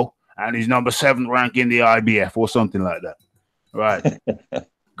WBO, and he's number 7 ranked in the IBF, or something like that. Right.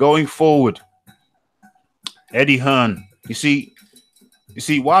 Going forward, Eddie Hearn. You see,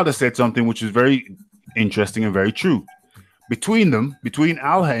 Wilder said something which is very interesting and very true. Between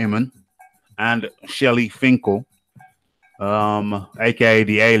Al Heyman and Shelley Finkel, aka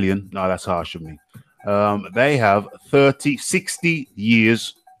the Alien. No, that's harsh of me. They have 60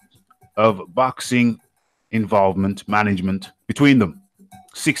 years of boxing involvement, management between them.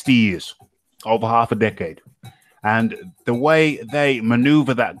 60 years, over half a decade. And the way they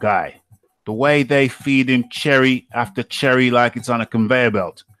maneuver that guy, the way they feed him cherry after cherry like it's on a conveyor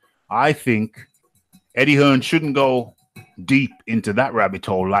belt, I think Eddie Hearn shouldn't go deep into that rabbit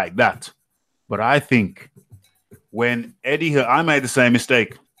hole like that. But I think when Eddie Hearn, I made the same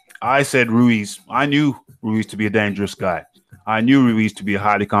mistake. I said Ruiz. I knew Ruiz to be a dangerous guy. I knew Ruiz to be a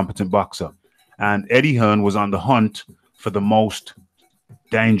highly competent boxer. And Eddie Hearn was on the hunt for the most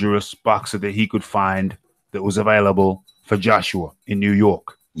dangerous boxer that he could find that was available for Joshua in New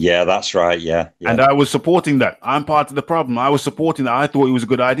York. Yeah, that's right. Yeah. And I was supporting that. I'm part of the problem. I was supporting that. I thought it was a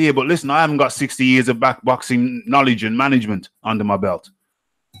good idea. But listen, I haven't got 60 years of boxing knowledge and management under my belt.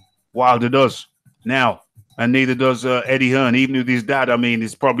 Wilder does now. And neither does Eddie Hearn, even with his dad. I mean,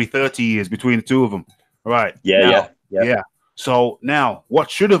 it's probably 30 years between the two of them. Right. Yeah. So now what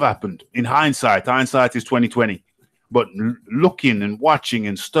should have happened in hindsight is 2020. But looking and watching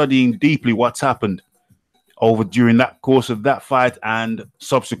and studying deeply what's happened over during that course of that fight and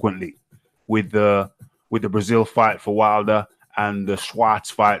subsequently with the Brazil fight for Wilder and the Schwarz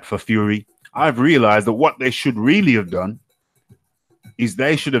fight for Fury, I've realized that what they should really have done is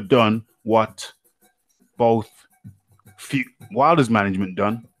they should have done what both Wilder's management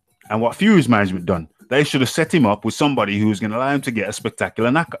done and what Fury's management done. They should have set him up with somebody who was going to allow him to get a spectacular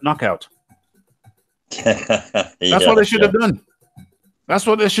knockout. That's what they should have done. That's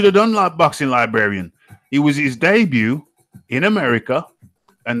what they should have done, like Boxing Librarian. It was his debut in America,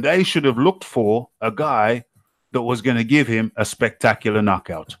 and they should have looked for a guy that was going to give him a spectacular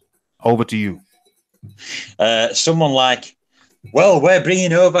knockout. Over to you. Someone like, well, we're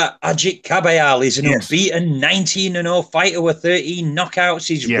bringing over Ajit Kabayal. He's an unbeaten 19-0 fighter with 13 knockouts.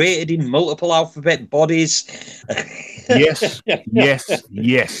 He's rated in multiple alphabet bodies. Yes.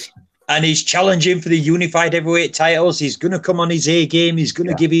 And he's challenging for the unified heavyweight titles. He's going to come on his A game. He's going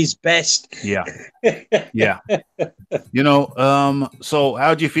to give his best. Yeah. So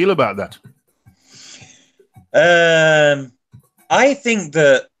how do you feel about that? I think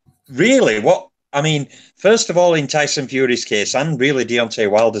that really first of all, in Tyson Fury's case and really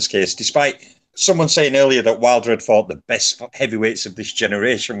Deontay Wilder's case, despite someone saying earlier that Wilder had fought the best heavyweights of this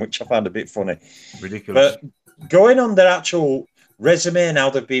generation, which I found a bit funny. Ridiculous. But going on their actual resume and how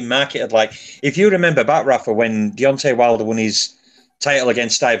they've been marketed, like if you remember back, Rafa, when Deontay Wilder won his title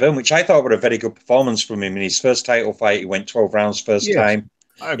against Ivern, which I thought were a very good performance from him in his first title fight. He went 12 rounds first time.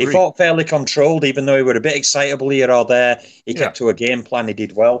 He fought fairly controlled, even though he were a bit excitable here or there. He kept to a game plan. He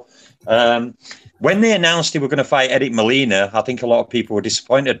did well. When they announced he were going to fight Eric Molina, I think a lot of people were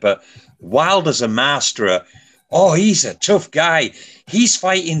disappointed. But Wilder's a master. He's a tough guy. He's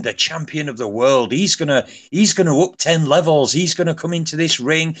fighting the champion of the world. He's gonna up 10 levels. He's gonna come into this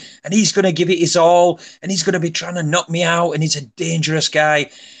ring and he's gonna give it his all. And he's gonna be trying to knock me out. And he's a dangerous guy.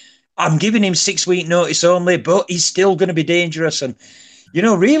 I'm giving him 6-week notice only, but he's still going to be dangerous. And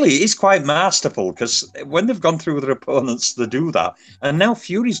really, it's quite masterful because when they've gone through their opponents, they do that. And now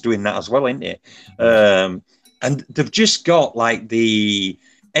Fury's doing that as well, isn't it? And they've just got like the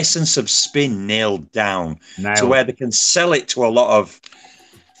essence of spin nailed down to where they can sell it to a lot of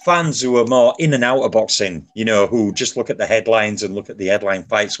fans who are more in and out of boxing, who just look at the headlines and look at the headline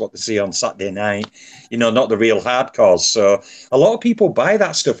fights, what they see on Saturday night, not the real hardcores. So a lot of people buy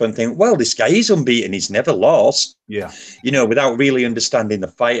that stuff and think, well, this guy is unbeaten. He's never lost. Yeah. Without really understanding the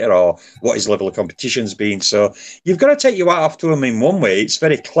fighter or what his level of competition's been. So you've got to take your hat off to him in one way. It's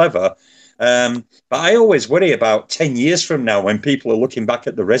very clever. But I always worry about 10 years from now when people are looking back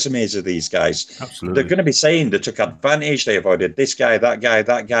at the resumes of these guys. Absolutely. They're going to be saying they took advantage. They avoided this guy, that guy,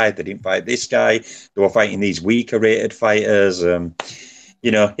 that guy. They didn't fight this guy. They were fighting these weaker rated fighters.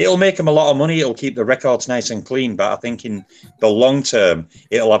 It'll make them a lot of money. It'll keep the records nice and clean. But I think in the long term,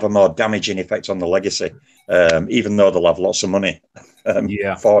 it'll have a more damaging effect on the legacy, even though they'll have lots of money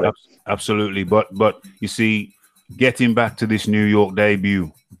for it. Absolutely. But you see, getting back to this New York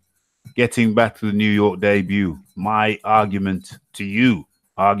debut, my argument to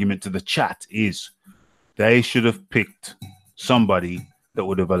the chat is they should have picked somebody that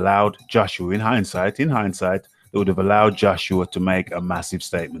would have allowed Joshua, in hindsight, that would have allowed Joshua to make a massive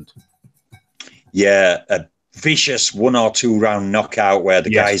statement. Yeah, a vicious 1 or 2 round knockout where the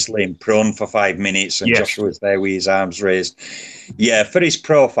guy's laying prone for 5 minutes and Joshua's there with his arms raised. Yeah, for his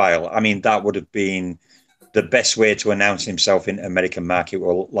profile, I mean, that would have been the best way to announce himself in the American market.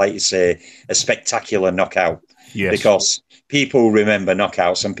 Well, like you say, a spectacular knockout. Yes. Because people remember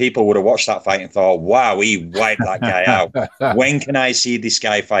knockouts and people would have watched that fight and thought, wow, he wiped that guy out. When can I see this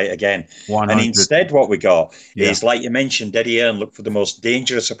guy fight again? 100. And instead what we got is, like you mentioned, Eddie Hearn looked for the most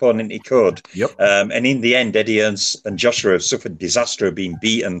dangerous opponent he could. Yep. And in the end, Eddie Hearn and Joshua have suffered disaster of being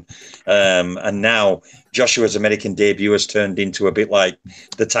beaten. And now Joshua's American debut has turned into a bit like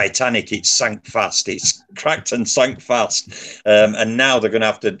the Titanic. It sank fast. It's cracked and sank fast. And now they're going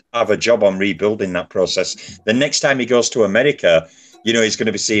to have a job on rebuilding that process. The next time he goes to America, he's going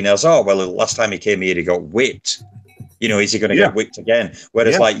to be seen as, oh, well, the last time he came here, he got whipped. You know, is he going to get whipped again?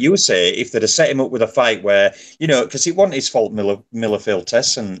 Whereas, like you say, if they'd have set him up with a fight where, you know, because it wasn't his fault, Miller failed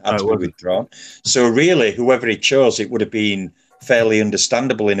tests and had to be withdrawn. So really, whoever he chose, it would have been fairly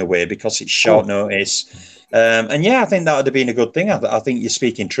understandable in a way because it's short notice. And yeah, I think that would have been a good thing. I think you're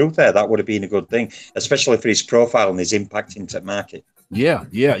speaking truth there. That would have been a good thing, especially for his profile and his impact into the market. Yeah.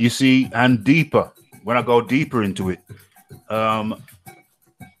 You see, and deeper, when I go deeper into it,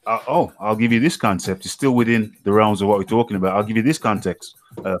 I'll give you this concept. It's still within the realms of what we're talking about. I'll give you this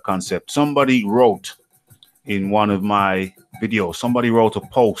concept. Somebody wrote in one of my videos, somebody wrote a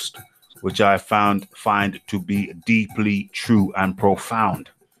post which I find to be deeply true and profound.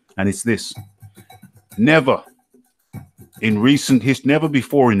 And it's this: never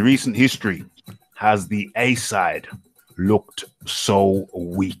before in recent history has the A side looked so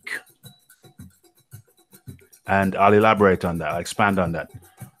weak. And I'll elaborate on that. I'll expand on that.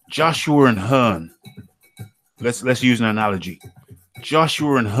 Joshua and Hearn, let's use an analogy.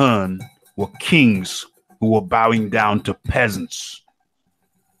 Joshua and Hearn were kings who were bowing down to peasants.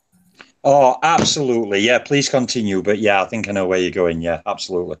 Oh, absolutely. Yeah, please continue. But yeah, I think I know where you're going. Yeah,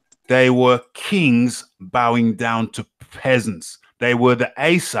 absolutely. They were kings bowing down to peasants. They were the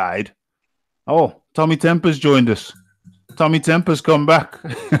A side. Oh, Tommy Temper's joined us. Tommy Temper's come back.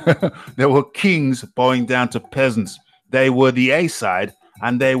 There were kings bowing down to peasants. They were the A side,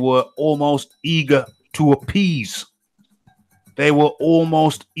 and they were almost eager to appease. Let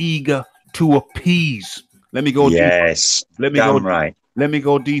me go deeper. Let me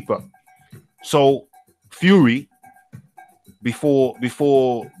go deeper. So Fury, before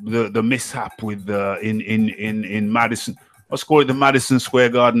the mishap with in Madison, let's call it the Madison Square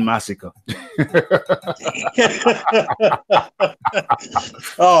Garden massacre.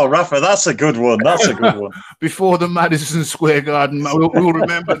 Oh, Rafa, that's a good one. Before the Madison Square Garden, we'll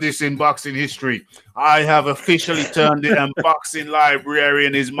remember this in boxing history. I have officially turned it, and Boxing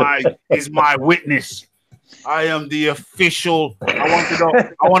Librarian is my witness. I am the official. I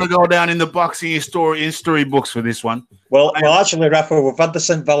want to go down in the boxing history books for this one. Well, actually, Rafa, we've had the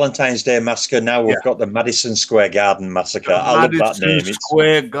St. Valentine's Day massacre. Now we've got the Madison Square Garden massacre. I love that name. Madison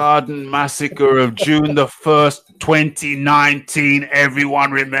Square Garden massacre of June the 1st, 2019.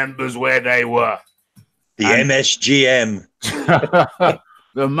 Everyone remembers where they were. The MSGM.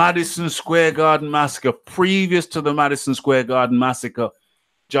 The Madison Square Garden massacre. Previous to the Madison Square Garden massacre,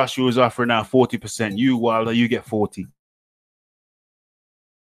 Joshua was offering now 40%. You, Wilder, you get 40.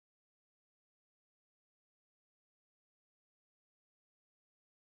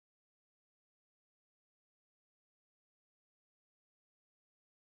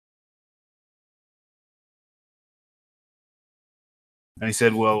 And he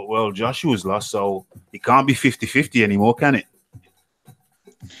said, well, Joshua's lost, so it can't be 50-50 anymore, can it?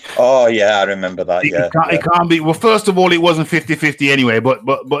 Oh, yeah, I remember that. It can't be. Well, first of all, it wasn't 50-50 anyway, but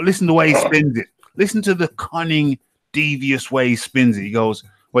listen to the way he spins it. Listen to the cunning, devious way he spins it. He goes,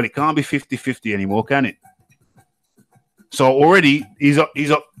 well, it can't be 50-50 anymore, can it? So already he's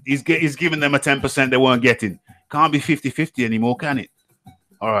giving them a 10% they weren't getting. Can't be 50-50 anymore, can it?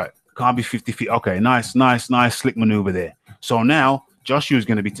 All right. Can't be 50-50. Okay, nice, slick maneuver there. So now Joshua's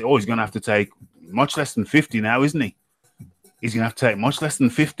going to be, he's going to have to take much less than 50 now, isn't he? He's going to have to take much less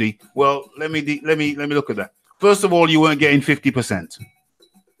than 50. Well, let me look at that. First of all, you weren't getting 50%.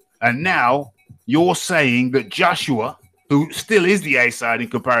 And now you're saying that Joshua, who still is the A side in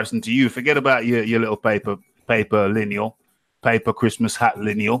comparison to you, forget about your little paper lineal, paper Christmas hat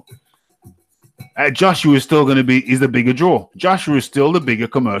lineal. Joshua is still going to is the bigger draw. Joshua is still the bigger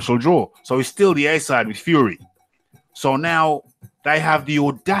commercial draw. So he's still the A side with Fury. So now they have the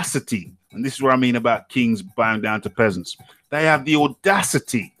audacity, and this is what I mean about kings bowing down to peasants. They have the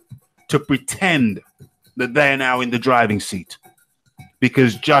audacity to pretend that they are now in the driving seat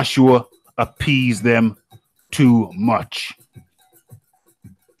because Joshua appeased them too much.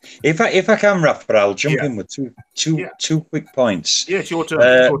 If I can, Rafa, I'll jump in with two quick points. Yeah, it's your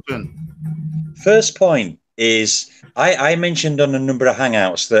turn. First point is I mentioned on a number of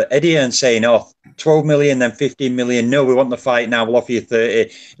hangouts that Eddie Hearn saying, 12 million, then 15 million. No, we want the fight now. We'll offer you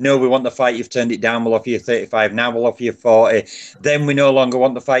 30. No, we want the fight. You've turned it down. We'll offer you 35. Now we'll offer you 40. Then we no longer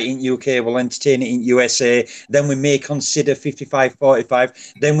want the fight in UK. We'll entertain it in USA. Then we may consider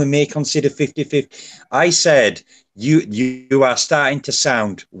 55-45. Then we may consider 50-50. I said, you are starting to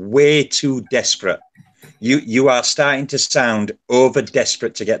sound way too desperate. You are starting to sound over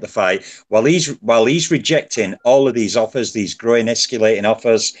desperate to get the fight. While he's rejecting all of these offers, these growing, escalating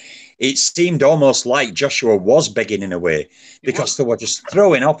offers, it seemed almost like Joshua was begging in a way because they were just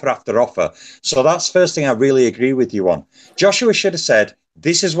throwing offer after offer. So that's the first thing I really agree with you on. Joshua should have said,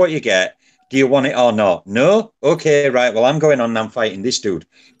 this is what you get. Do you want it or not? No? Okay, right. Well, I'm going on and I'm fighting this dude.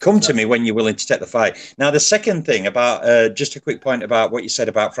 Come to me when you're willing to take the fight. Now, the second thing about, just a quick point about what you said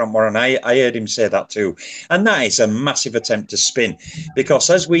about Frank Warren, I heard him say that too. And that is a massive attempt to spin. Because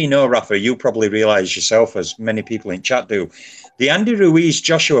as we know, Rafa, you probably realise yourself, as many people in chat do, the Andy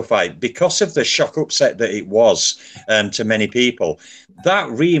Ruiz-Joshua fight, because of the shock upset that it was to many people, that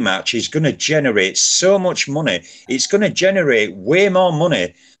rematch is going to generate so much money. It's going to generate way more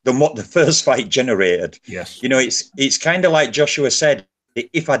money than what the first fight generated. Yes. You know, it's kind of like Joshua said,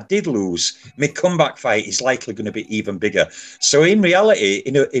 if I did lose, my comeback fight is likely going to be even bigger. So in reality,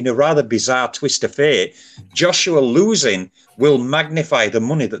 in a rather bizarre twist of fate, Joshua losing will magnify the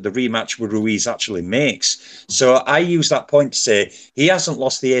money that the rematch with Ruiz actually makes. So I use that point to say he hasn't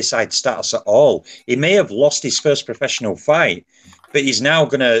lost the A-side status at all. He may have lost his first professional fight, but he's now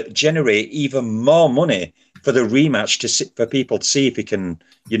going to generate even more money for the rematch for people to see if he can,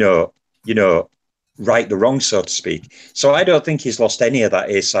 you know, right the wrong, so to speak. So I don't think he's lost any of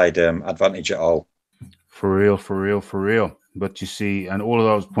that A-side advantage at all. For real. But you see, and all of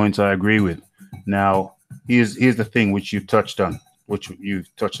those points I agree with. Now, here's the thing which you've touched on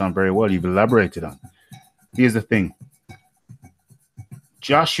very well. You've elaborated on. Here's the thing.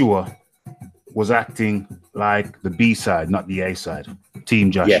 Joshua was acting like the B side, not the A side.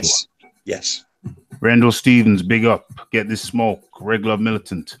 Team Joshua. Yes. Rendell Stevens, big up. Get this smoke. Regular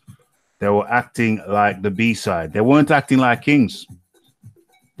militant. They were acting like the B side. They weren't acting like kings.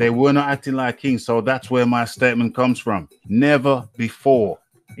 They were not acting like kings. So that's where my statement comes from. Never before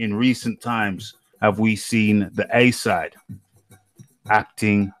in recent times have we seen the A side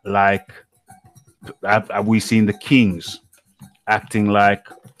acting like, have we seen the kings acting like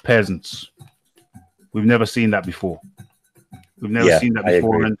peasants? We've never seen that before. We've never seen that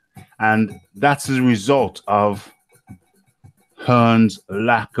before. And that's as a result of Hearn's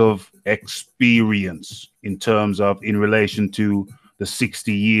lack of experience in relation to the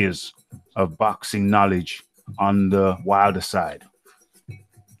 60 years of boxing knowledge on the Wilder side.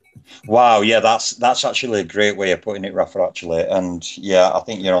 Wow, yeah, that's actually a great way of putting it, Rafa, actually. And yeah, I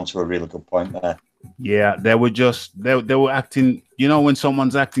think you're onto a really good point there. Yeah, they were acting, you know, when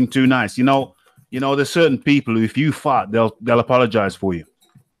someone's acting too nice, you know, there's certain people who, if you fart, they'll apologize for you.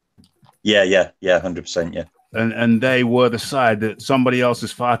 Yeah, 100%, yeah. And they were the side that somebody else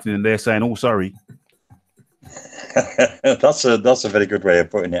is farting and they're saying, "Oh, sorry." That's a very good way of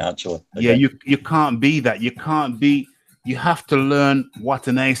putting it, actually. Yeah, you can't be that. You have to learn what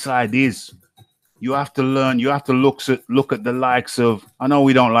an A side is. You have to learn. You have to look at the likes of. I know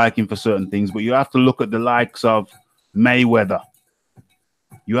we don't like him for certain things, but you have to look at the likes of Mayweather.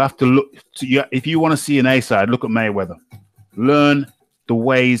 You have to look. If you want to see an A side, look at Mayweather. Learn the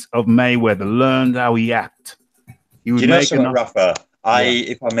ways of Mayweather. Learn how he act. He would make enough. Rafa?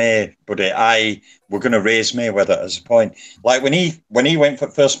 If I may, buddy, we're going to raise Mayweather as a point. Like when he went for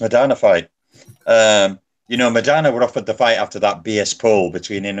the first Madonna fight, you know, Madonna were offered the fight after that BS poll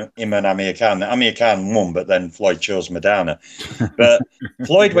between him and Amir Khan. Amir Khan won, but then Floyd chose Madonna. But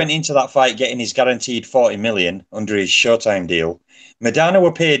Floyd went into that fight getting his guaranteed 40 million under his Showtime deal. Madonna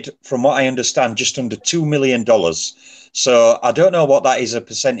were paid, from what I understand, just under $2 million. So I don't know what that is a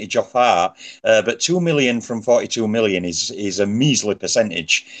percentage of her, but 2 million from 42 million is a measly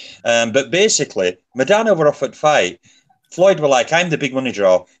percentage. But basically, Madonna were offered fight. Floyd were like, "I'm the big money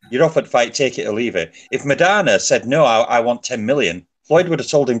draw. You're offered fight, take it or leave it." If Madonna said, "No, I want 10 million, Floyd would have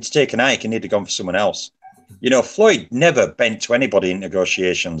told him to take an hike and he'd have gone for someone else. You know, Floyd never bent to anybody in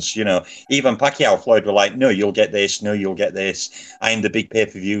negotiations. You know, even Pacquiao, Floyd were like, "No, you'll get this. No, you'll get this. I'm the big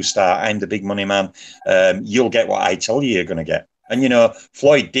pay-per-view star. I'm the big money man. You'll get what I tell you you're going to get." And, you know,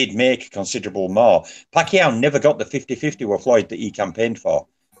 Floyd did make considerable more. Pacquiao never got the 50-50 with Floyd that he campaigned for,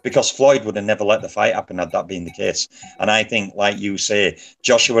 because Floyd would have never let the fight happen had that been the case. And I think, like you say,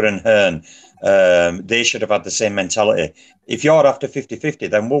 Joshua and Hearn, they should have had the same mentality. If you're after 50-50,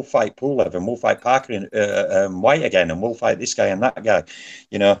 then we'll fight Pulev and we'll fight Parker and White again, and we'll fight this guy and that guy.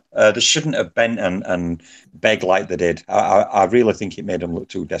 You know, they shouldn't have bent and begged like they did. I really think it made them look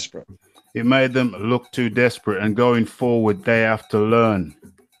too desperate. It made them look too desperate, and going forward, they have to learn.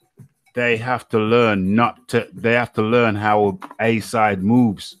 They have to learn they have to learn how A side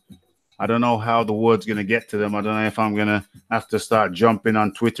moves. I don't know how the word's going to get to them. I don't know if I'm going to have to start jumping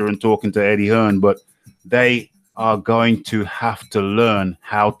on Twitter and talking to Eddie Hearn, but they are going to have to learn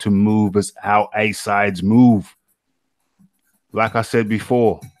how to move as how A sides move. Like I said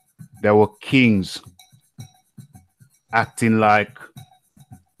before, there were kings acting like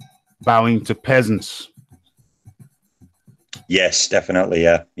bowing to peasants. Yes, definitely.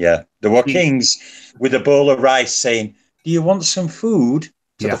 Yeah. There were kings with a bowl of rice saying, "Do you want some food?"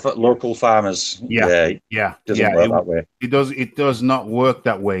 to the local farmers. It doesn't work that way. It does not work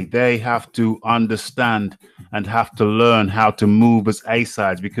that way. They have to understand and have to learn how to move as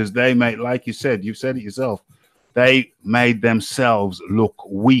A-sides, because they made, like you said, you've said it yourself, they made themselves look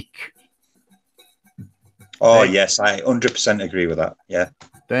weak. Oh, yes, I 100% agree with that. Yeah.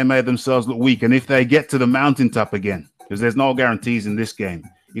 They made themselves look weak. And if they get to the mountaintop again, because there's no guarantees in this game,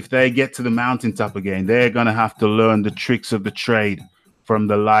 if they get to the mountaintop again, they're going to have to learn the tricks of the trade from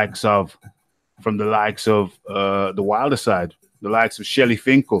the likes of the Wilder side, the likes of Shelley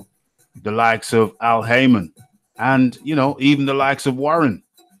Finkel, the likes of Al Heyman, and, you know, even the likes of Warren,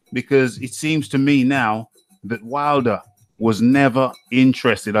 because it seems to me now that Wilder was never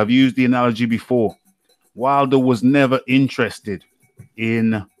interested. I've used the analogy before. Wilder was never interested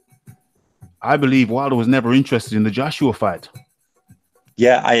in, I believe Wilder was never interested in the Joshua fight.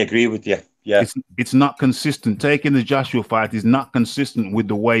 Yeah, I agree with you. Yeah, it's not consistent. Taking the Joshua fight is not consistent with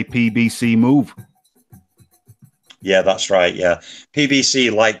the way PBC move. Yeah, that's right. Yeah,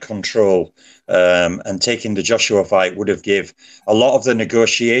 PBC like control, and taking the Joshua fight would have give a lot of the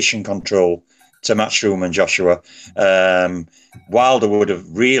negotiation control to Matchroom and Joshua. Wilder would have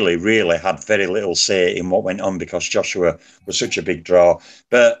really, really had very little say in what went on because Joshua was such a big draw.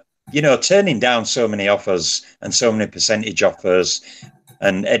 But, you know, turning down so many offers and so many percentage offers,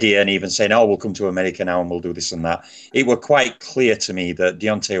 and Eddie and even saying, oh, we'll come to America now and we'll do this and that, it were quite clear to me that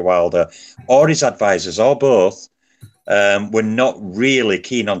Deontay Wilder or his advisors or both were not really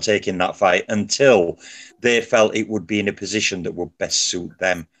keen on taking that fight until they felt it would be in a position that would best suit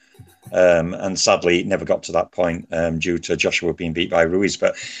them. And sadly, it never got to that point due to Joshua being beat by Ruiz.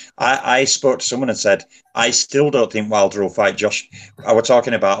 But I spoke to someone and said, I still don't think Wilder will fight Josh. I was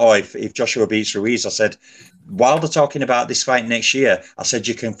talking about, if Joshua beats Ruiz, I said, Wilder talking about this fight next year, I said,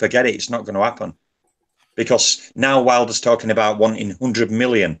 you can forget it. It's not going to happen. Because now Wilder's talking about wanting 100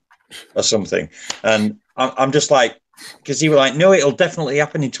 million or something. And I'm just like, because he was like, no, it'll definitely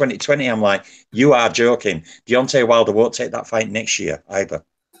happen in 2020. I'm like, you are joking. Deontay Wilder won't take that fight next year either.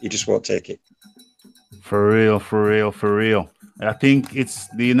 He just won't take it. For real, for real, for real. I think it's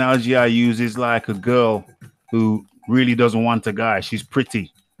the analogy I use is like a girl who really doesn't want a guy. She's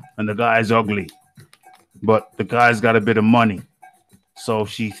pretty and the guy's ugly, but the guy's got a bit of money. So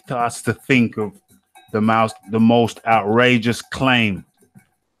she starts to think of the most outrageous claim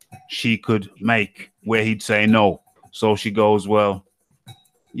she could make where he'd say no. So she goes, well,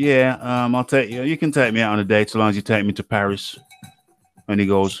 yeah, I'll take you. You can take me out on a date so long as you take me to Paris. And he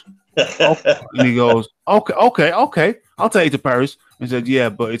goes, okay. And he goes, okay, I'll take you to Paris. And he said, yeah,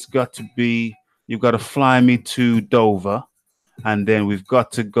 but it's got to be, you've got to fly me to Dover, and then we've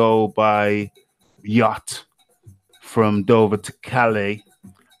got to go by yacht from Dover to Calais,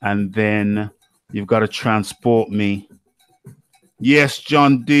 and then you've got to transport me. Yes,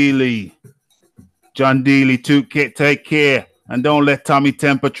 John Dealey, take care, and don't let Tommy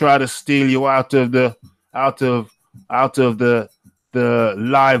Temper try to steal you out of the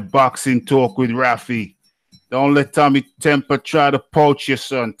live boxing talk with Raphie. Don't let Tommy Temper try to poach your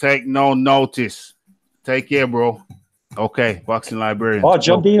son. Take no notice. Take care, bro. Okay, Boxing Librarian. Oh,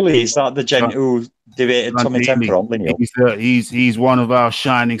 John Dealey, is that the gent who debated Tommy Temper on lineal? He's one of our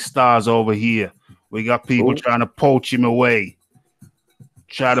shining stars over here. We got people trying to poach him away.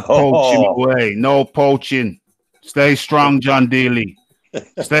 Try to poach him away. No poaching. Stay strong, John Dealey.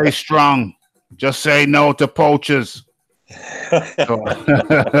 Stay strong. Just say no to poachers.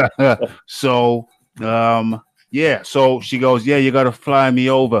 So she goes, yeah, you got to fly me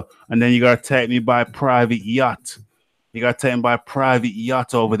over, and then you got to take me by private yacht. You got to take me by private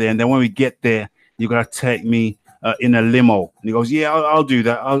yacht over there, and then when we get there, you got to take me in a limo. And he goes, yeah, I'll do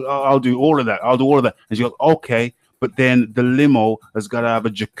that. I'll do all of that. I'll do all of that. And she goes, okay, but then the limo has got to have a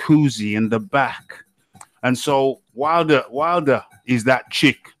jacuzzi in the back. And so Wilder is that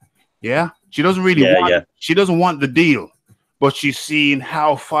chick. Yeah, she doesn't really she doesn't want the deal, but she's seeing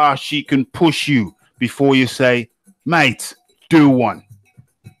how far she can push you before you say, mate, do one.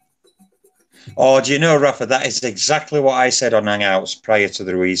 Oh, do you know, Rafa, that is exactly what I said on Hangouts prior to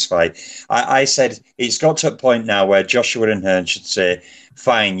the Ruiz fight. I said it's got to a point now where Joshua and Hearn should say,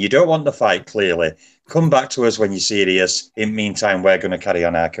 fine, you don't want the fight, clearly. Come back to us when you're serious. In the meantime, we're going to carry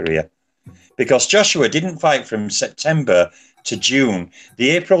on our career. Because Joshua didn't fight from September to June.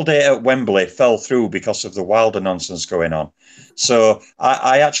 The April date at Wembley fell through because of the Wilder nonsense going on. So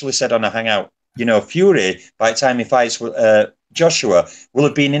I actually said on a Hangout, you know, Fury, by the time he fights Joshua, will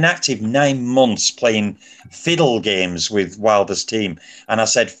have been inactive 9 months playing fiddle games with Wilder's team. And I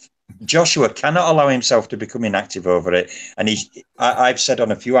said, Joshua cannot allow himself to become inactive over it. And I've said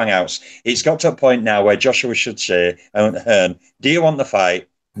on a few Hangouts, it's got to a point now where Joshua should say, do you want the fight?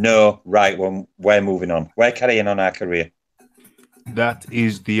 no, right, well, we're moving on. We're carrying on our career. That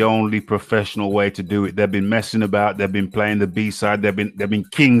is the only professional way to do it. They've been messing about. They've been playing the B-side. They've been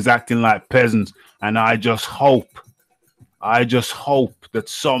kings acting like peasants. And I just hope that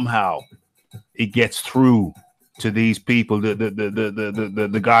somehow it gets through to these people,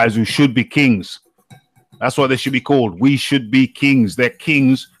 the guys who should be kings. That's what they should be called. We should be kings. They're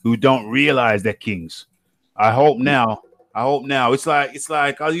kings who don't realize they're kings. I hope now. It's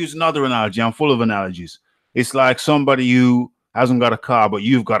like I'll use another analogy. I'm full of analogies. It's like somebody who hasn't got a car, but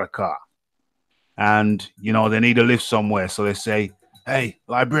you've got a car. And, you know, they need a lift somewhere. So they say, hey,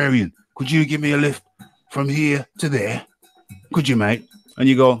 librarian, could you give me a lift from here to there? Could you, mate? And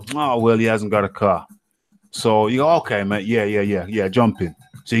you go, oh, well, he hasn't got a car. So you go, okay, mate. Yeah, jump in.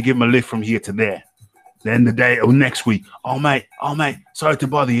 So you give him a lift from here to there. Then the day or next week, oh, mate, sorry to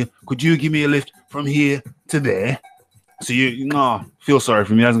bother you. Could you give me a lift from here to there? So you feel sorry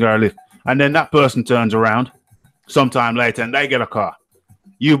for me. He hasn't got a lift. And then that person turns around sometime later and they get a car.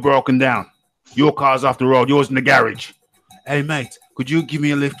 You've broken down. Your car's off the road. Yours in the garage. Hey, mate, could you give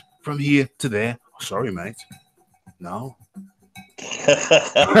me a lift from here to there? Oh, sorry, mate. No.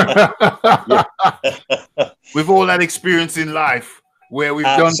 We've all had experience in life where we've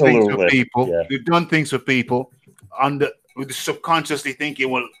done things for people. Yeah. We've done things for people with subconsciously thinking,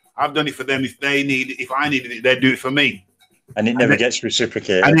 well, I've done it for them. If I needed it, they'd do it for me. And it never gets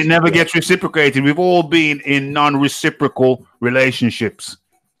reciprocated. Gets reciprocated. We've all been in non-reciprocal relationships.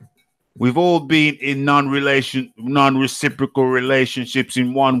 We've all been in non-reciprocal relationships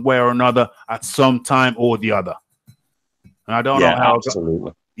in one way or another at some time or the other. And I don't know how.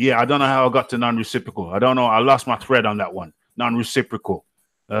 Absolutely. I don't know how I got to non-reciprocal. I don't know. I lost my thread on that one. Non-reciprocal.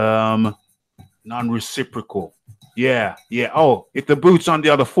 Non-reciprocal. Yeah. Oh, if the boot's on the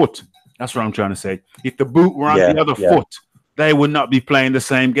other foot, that's what I'm trying to say. If the boot were on the other foot, they would not be playing the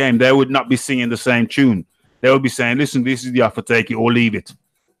same game. They would not be singing the same tune. They would be saying, listen, this is the offer, take it or leave it.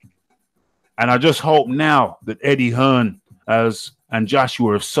 And I just hope now that Eddie Hearn and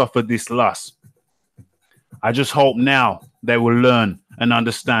Joshua have suffered this loss. I just hope now they will learn and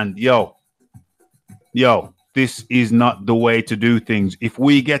understand, yo, this is not the way to do things. If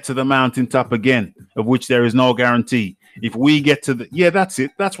we get to the mountaintop again, of which there is no guarantee, if we get to that's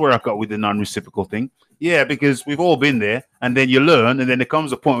it. That's where I got with the non-reciprocal thing. Yeah, because we've all been there, and then you learn, and then there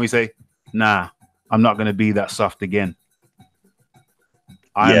comes a point where you say, nah, I'm not going to be that soft again.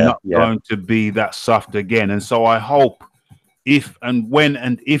 I'm not going to be that soft again. And so I hope if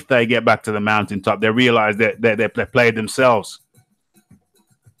they get back to the mountaintop, they realize that they played themselves.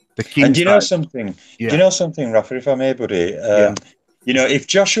 And do you know something? Yeah. Do you know something, Raphie, if I may, buddy? You know, if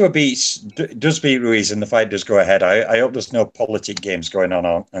Joshua does beat Ruiz and the fight does go ahead, I hope there's no politic games going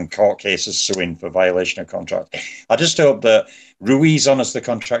on and court cases suing for violation of contract. I just hope that Ruiz honors the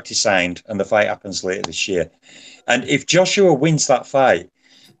contract he signed and the fight happens later this year. And if Joshua wins that fight,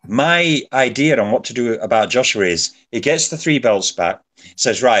 my idea on what to do about Joshua is he gets the 3 belts back,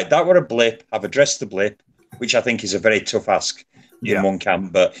 says, right, that were a blip. I've addressed the blip, which I think is a very tough ask. In one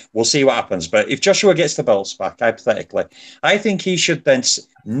camp, but we'll see what happens. But if Joshua gets the belts back, hypothetically, I think he should then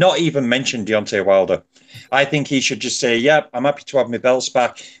not even mention Deontay Wilder. I think he should just say, yep, I'm happy to have my belts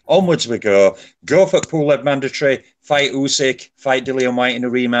back. Onwards we go. Go for pool-led mandatory, fight Usyk, fight Dillian White in a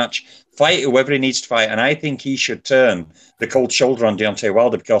rematch, fight whoever he needs to fight. And I think he should turn the cold shoulder on Deontay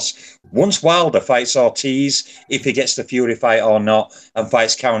Wilder, because once Wilder fights Ortiz, if he gets the Fury fight or not, and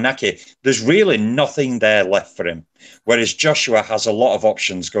fights Kawanaki, there's really nothing there left for him. Whereas Joshua has a lot of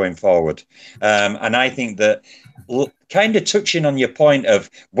options going forward. And I think that kind of touching on your point of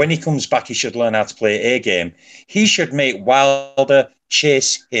when he comes back, he should learn how to play A game. He should make Wilder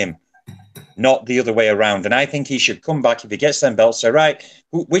chase him, not the other way around. And I think he should come back if he gets them belts, say, right,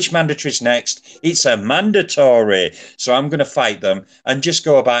 which mandatory's next? It's a mandatory. So I'm going to fight them, and just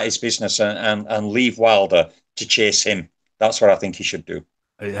go about his business and leave Wilder to chase him. That's what I think he should do.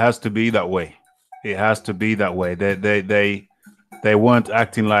 It has to be that way. It has to be that way. They weren't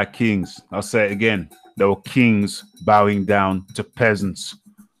acting like kings. I'll say it again. They were kings bowing down to peasants.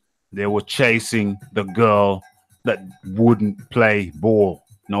 They were chasing the girl that wouldn't play ball.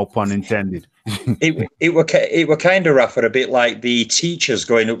 No pun intended. it were kind of rough, a bit like the teachers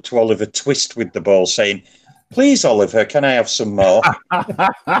going up to Oliver Twist with the ball saying, please, Oliver, can I have some more?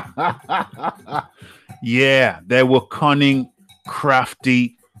 Yeah, they were cunning,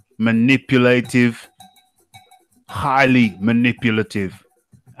 crafty, manipulative, highly manipulative,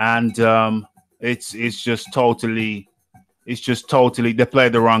 and it's just totally they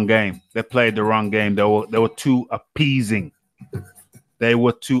played the wrong game. They played the wrong game. They were too appeasing.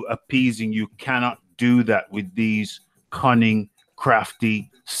 You cannot do that with these cunning,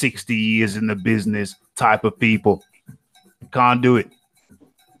 crafty, 60 years in the business type of people. Can't do it.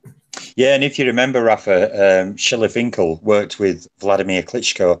 Yeah, and if you remember, Rafa, Shelley Finkel worked with Vladimir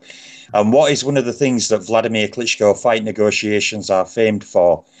Klitschko. And what is one of the things that Vladimir Klitschko fight negotiations are famed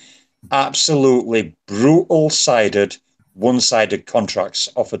for? Absolutely brutal-sided, one-sided contracts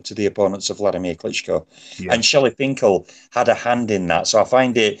offered to the opponents of Vladimir Klitschko. Yeah. And Shelley Finkel had a hand in that. So I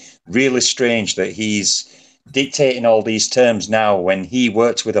find it really strange that he's dictating all these terms now when he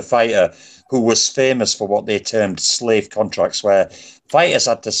worked with a fighter who was famous for what they termed slave contracts, where fighters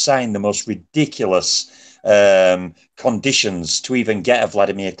had to sign the most ridiculous conditions to even get a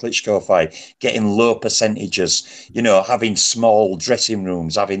Vladimir Klitschko fight, getting low percentages, you know, having small dressing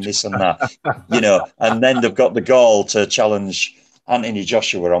rooms, having this and that, you know, and then they've got the gall to challenge Anthony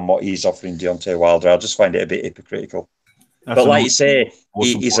Joshua on what he's offering Deontay Wilder. I just find it a bit hypocritical. But like you say,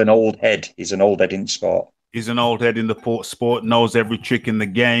 he's an old head. He's an old head in sport. He's an old head in the sport, knows every trick in the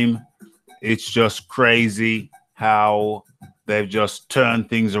game. It's just crazy how they've just turned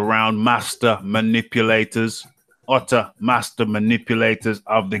things around. Master manipulators, utter master manipulators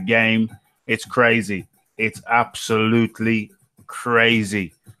of the game. It's crazy. It's absolutely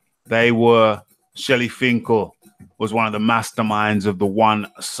crazy. Shelley Finkel was one of the masterminds of the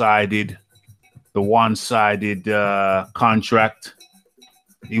one-sided contract.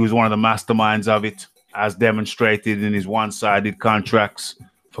 He was one of the masterminds of it, as demonstrated in his one-sided contracts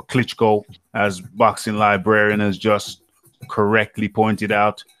for Klitschko, as Boxing Librarian has just correctly pointed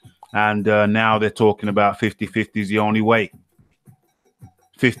out. And now they're talking about 50-50 is the only way.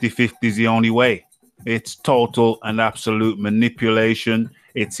 50-50 is the only way. It's total and absolute manipulation.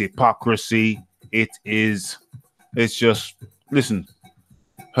 It's hypocrisy. It's just, listen,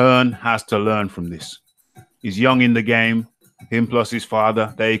 Hearn has to learn from this. He's young in the game. Him plus his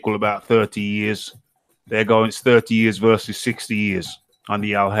father, they equal about 30 years. They're going, it's 30 years versus 60 years on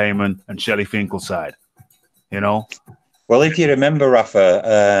the Al Heyman and Shelley Finkel side, you know? Well, if you remember,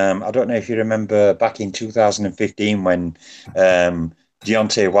 Rafa, I don't know if you remember back in 2015 when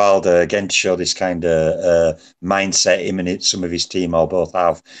Deontay Wilder, again to show this kind of mindset him and some of his team or both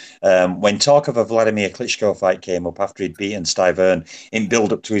have, when talk of a Vladimir Klitschko fight came up after he'd beaten Steve Hearn in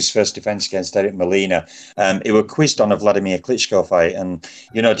build-up to his first defence against Eric Molina, he were quizzed on a Vladimir Klitschko fight. And,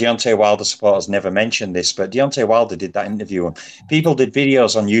 you know, Deontay Wilder supporters never mentioned this, but Deontay Wilder did that interview. And people did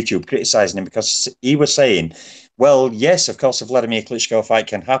videos on YouTube criticising him because he was saying, well, yes, of course, a Vladimir Klitschko fight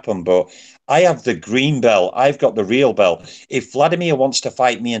can happen, but I have the green belt. I've got the real belt. If Vladimir wants to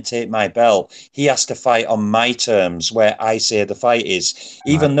fight me and take my belt, he has to fight on my terms, where I say the fight is,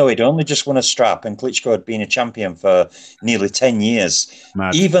 even though he'd only just won a strap and Klitschko had been a champion for nearly 10 years.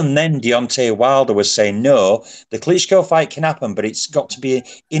 Mad. Even then, Deontay Wilder was saying, no, the Klitschko fight can happen, but it's got to be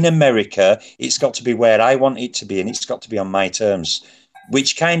in America. It's got to be where I want it to be, and it's got to be on my terms,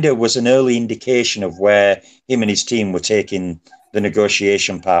 which kind of was an early indication of where him and his team were taking the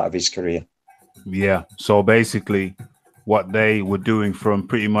negotiation part of his career. Yeah. So basically what they were doing from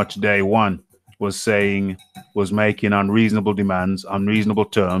pretty much day one was making unreasonable demands, unreasonable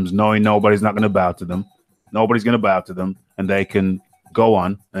terms, knowing nobody's not going to bow to them. Nobody's going to bow to them, and they can go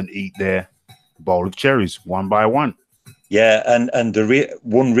on and eat their bowl of cherries one by one. Yeah, and the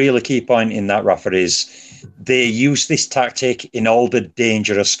one really key point in that, Rafa, is they use this tactic in all the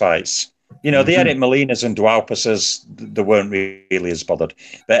dangerous fights. You know, the Eric Molinas and Dualpasas, they weren't really as bothered.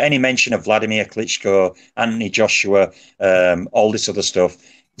 But any mention of Vladimir Klitschko, Anthony Joshua, all this other stuff,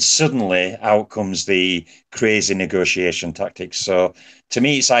 suddenly out comes the crazy negotiation tactics. So to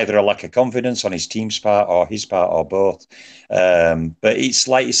me, it's either a lack of confidence on his team's part or his part or both. But it's,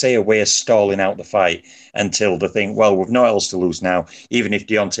 like you say, a way of stalling out the fight until they think, well, we've no else to lose now. Even if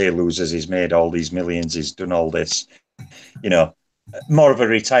Deontay loses, he's made all these millions, he's done all this, you know. More of a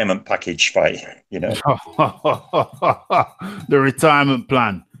retirement package fight, you know. The retirement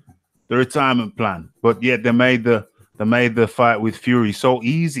plan. But yet they made the fight with Fury so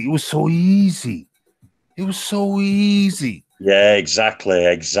easy. It was so easy. Yeah, exactly.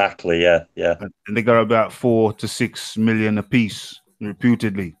 Yeah. And they got about 4 to 6 million apiece,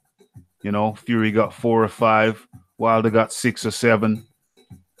 reputedly. You know, Fury got 4 or 5, Wilder got 6 or 7.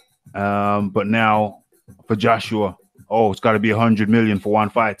 But now for Joshua, it's got to be 100 million for one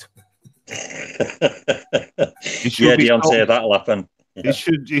fight. Deontay, that'll happen. Yeah.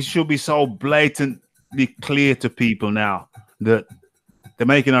 It should be so blatantly clear to people now that they're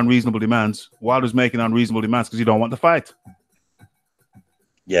making unreasonable demands. Wilder's making unreasonable demands because you don't want the fight.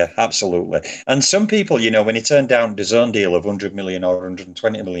 Yeah, absolutely. And some people, you know, when he turned down the zone deal of 100 million or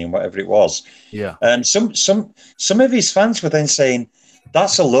 120 million, whatever it was, yeah, and some of his fans were then saying,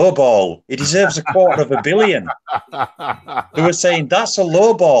 that's a low ball. He deserves $250 million. They were saying that's a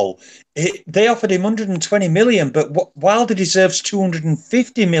low ball. They offered him 120 million, but Wilder deserves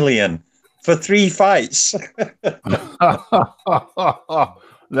 250 million for 3 fights.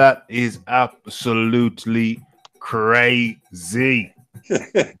 That is absolutely crazy.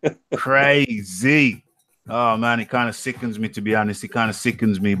 Crazy. Oh man, it kind of sickens me, to be honest. It kind of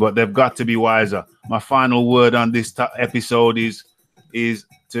sickens me, but they've got to be wiser. My final word on this episode is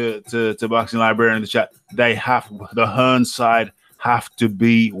to Boxing Librarian in the chat. The Hearn side have to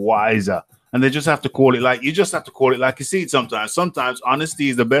be wiser, and they just have to call it like you see it sometimes. Sometimes honesty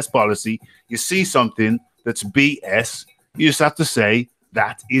is the best policy. You see something that's BS, you just have to say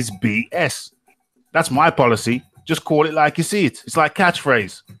that is BS. That's my policy. Just call it like you see it. It's like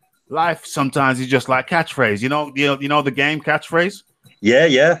catchphrase. Life sometimes is just like catchphrase. You know the game Catchphrase?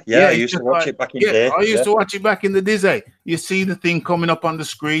 Yeah. I used to watch it back in the day. I used to watch it back in the day. You see the thing coming up on the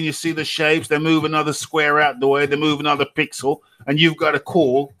screen. You see the shapes. They move another square out the way. They move another pixel, and you've got to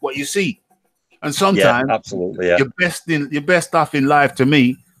call what you see. And sometimes, absolutely, yeah. Your best stuff in life, to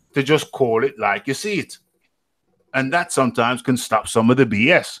me, to just call it like you see it, and that sometimes can stop some of the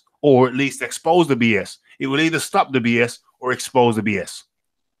BS, or at least expose the BS. It will either stop the BS or expose the BS.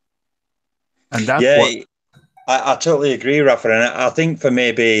 And that's what I totally agree, Rafa. And I think for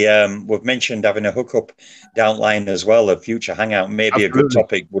maybe we've mentioned having a hookup down line as well, a future hangout. Maybe absolutely. A good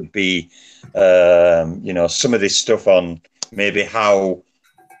topic would be, some of this stuff on maybe how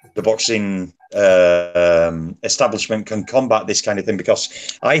the boxing establishment can combat this kind of thing,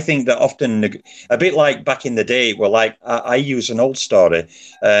 because I think that often, a bit like back in the day, I use an old story.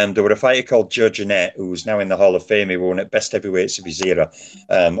 There were a fighter called Joe Jeanette, who's now in the Hall of Fame. He won at best heavyweights of his era,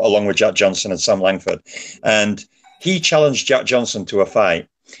 along with Jack Johnson and Sam Langford, and he challenged Jack Johnson to a fight.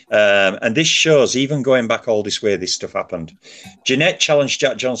 And this shows, even going back all this way, this stuff happened. Jeanette challenged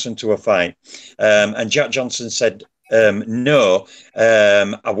Jack Johnson to a fight, and Jack Johnson said, no,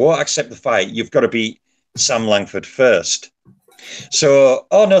 I won't accept the fight. You've got to beat Sam Langford first. So,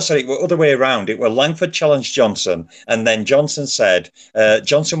 other way around. It was Langford challenged Johnson, and then Johnson said,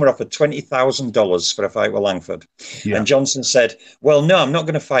 Johnson were offered $20,000 for a fight with Langford. Yeah. And Johnson said, well, no, I'm not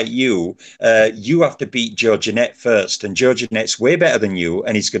going to fight you. You have to beat Joe Jeanette first, and Joe Jeanette's way better than you,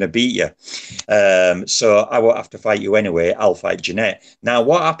 and he's going to beat you. So I won't have to fight you anyway. I'll fight Jeanette. Now,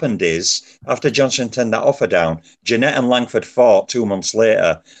 what happened is, after Johnson turned that offer down, Jeanette and Langford fought 2 months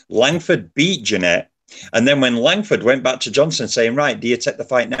later. Langford beat Jeanette. And then when Langford went back to Johnson saying, right, do you take the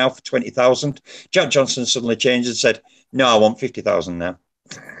fight now for 20,000? Jack Johnson suddenly changed and said, no, I want 50,000 now.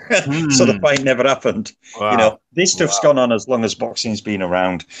 So the fight never happened. Wow. This stuff's gone on as long as boxing's been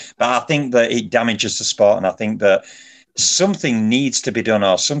around. But I think that it damages the sport, and I think that something needs to be done,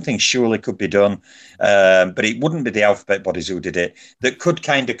 or something surely could be done. But it wouldn't be the alphabet bodies who did it, that could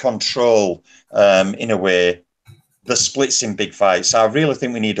kind of control, in a way, the splits in big fights. I really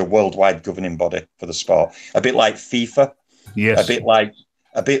think we need a worldwide governing body for the sport, a bit like FIFA. Yes.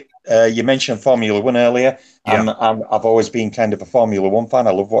 You mentioned Formula One earlier. Yeah. I've always been kind of a Formula One fan.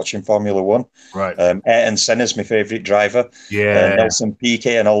 I love watching Formula One. Right. Ayrton Senna's my favourite driver. Yeah. Nelson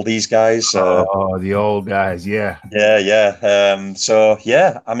Piquet and all these guys. The old guys. Yeah. Yeah.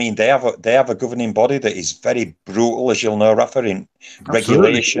 I mean, they have a governing body that is very brutal, as you'll know, Rafa, in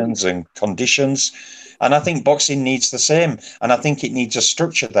regulations and conditions. And I think boxing needs the same. And I think it needs a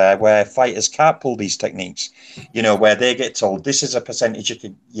structure there where fighters can't pull these techniques, where they get told, this is a percentage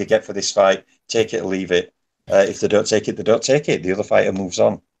you get for this fight, take it or leave it. If they don't take it, they don't take it. The other fighter moves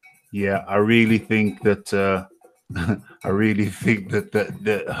on. Yeah, I really think that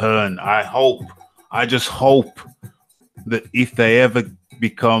that Hearn, I just hope that if they ever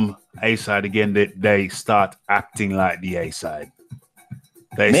become A-side again, that they start acting like the A-side.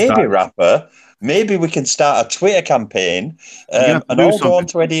 Rafa. Maybe we can start a Twitter campaign and all go on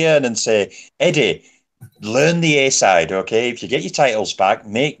to Eddie Hearn and say, Eddie, learn the A-side, okay? If you get your titles back,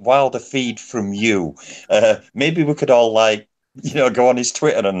 make Wilder feed from you. Maybe we could all, go on his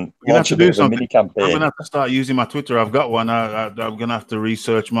Twitter and launch a bit of a mini campaign. I'm going to have to start using my Twitter. I've got one. I'm going to have to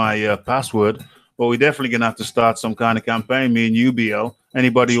research my password. But we're definitely going to have to start some kind of campaign, me and you, BL.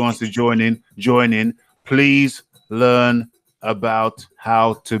 Anybody who wants to join in. Please learn about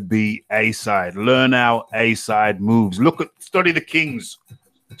how to be A-side. Learn how A-side moves. Study the kings.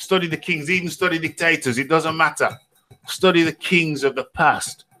 Study the kings. Even study dictators. It doesn't matter. Study the kings of the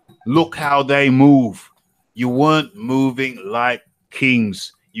past. Look how they move. You weren't moving like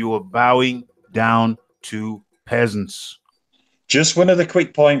kings. You were bowing down to peasants. Just one other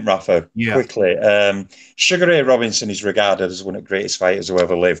quick point, Rafa, quickly. Sugar Ray Robinson is regarded as one of the greatest fighters who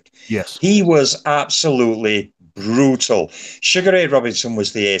ever lived. Yes. He was absolutely brutal. Sugar Ray Robinson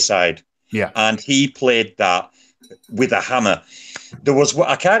was the A side. Yeah. And he played that with a hammer. There was,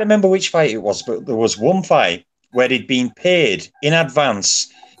 I can't remember which fight it was, but there was one fight where he'd been paid in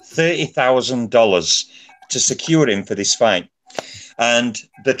advance $30,000 to secure him for this fight. And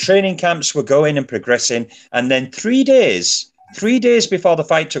the training camps were going and progressing. And then 3 days before the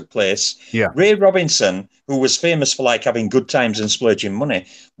fight took place, Ray Robinson, who was famous for like having good times and splurging money,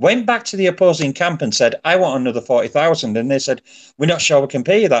 went back to the opposing camp and said, I want another 40,000. And they said, we're not sure we can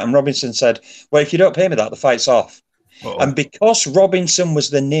pay you that. And Robinson said, well, if you don't pay me that, the fight's off. And because Robinson was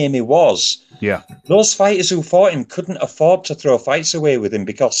the name he was, those fighters who fought him couldn't afford to throw fights away with him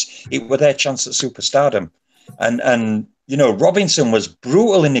because it was their chance at superstardom. And you know, Robinson was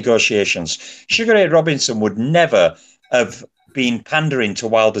brutal in negotiations. Sugar Ray Robinson would never have been pandering to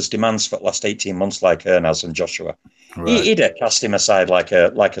Wilder's demands for the last 18 months like Ernaz and Joshua. Right. He'd have cast him aside like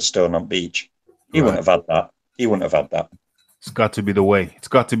a stone on beach. He wouldn't have had that. He wouldn't have had that. It's got to be the way. It's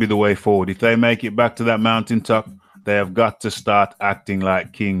got to be the way forward. If they make it back to that mountaintop, they have got to start acting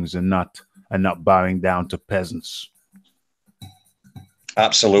like kings and not bowing down to peasants.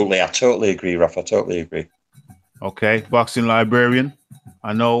 Absolutely. I totally agree, Raph. I totally agree. Okay, Boxing Librarian,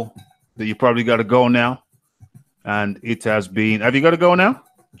 I know that you probably got to go now. And it has been... Have you got to go now?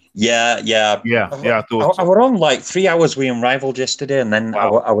 Yeah. I thought I were on like 3 hours we Unrivaled yesterday, and then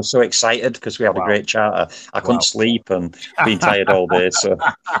I was so excited because we had a great chat. I couldn't sleep and been tired all day. So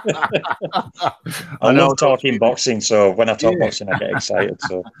I love talking boxing. So when I talk boxing, I get excited.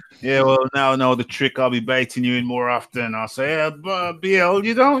 So well, now I know the trick. I'll be baiting you in more often. I'll say, BL,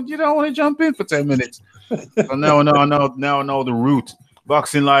 you don't want to jump in for 10 minutes. So now I know the route.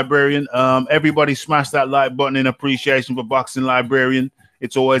 Boxing Librarian. Everybody smash that like button in appreciation for Boxing Librarian.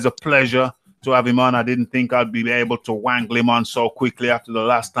 It's always a pleasure to have him on. I didn't think I'd be able to wangle him on so quickly after the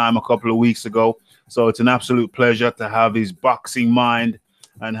last time a couple of weeks ago. So it's an absolute pleasure to have his boxing mind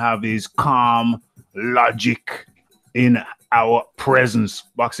and have his calm logic in our presence.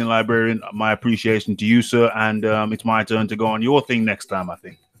 Boxing Librarian, my appreciation to you, sir. And it's my turn to go on your thing next time, I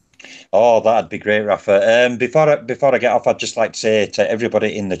think. Oh, that'd be great, Rafa. Before I get off, I'd just like to say to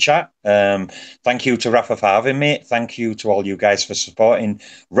everybody in the chat, thank you to Rafa for having me. Thank you to all you guys for supporting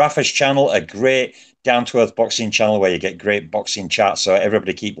Rafa's channel, a great down-to-earth boxing channel where you get great boxing chat. So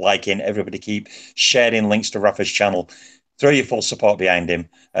everybody keep liking, everybody keep sharing links to Rafa's channel. Throw your full support behind him,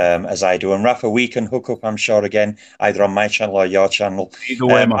 as I do. And Rafa, we can hook up, I'm sure, again, either on my channel or your channel. Either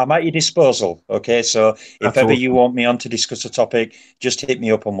way, I'm at your disposal, okay? So if ever you want me on to discuss a topic, just hit me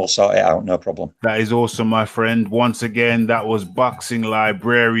up and we'll sort it out, no problem. That is awesome, my friend. Once again, that was Boxing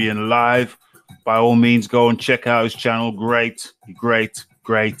Librarian Live. By all means, go and check out his channel. Great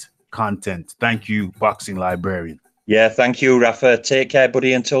content. Thank you, Boxing Librarian. Yeah, thank you, Rafa. Take care,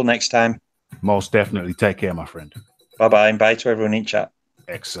 buddy. Until next time. Most definitely. Take care, my friend. Bye-bye, and bye to everyone in chat.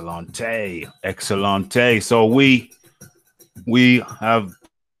 Excellente. So we have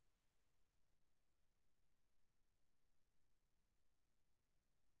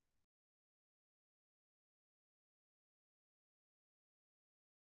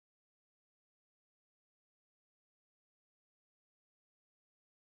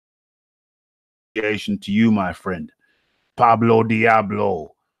to you, my friend. Pablo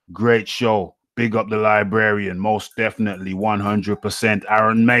Diablo, great show. Big up the Librarian, most definitely, 100%.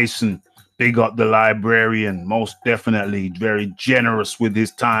 Aaron Mason, big up the Librarian, most definitely, very generous with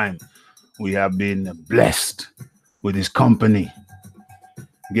his time. We have been blessed with his company.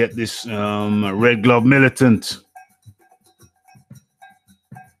 Get this Red Glove Militant.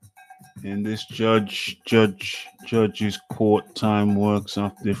 In this judge's court time works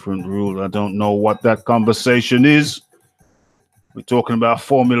off different rules. I don't know what that conversation is. We're talking about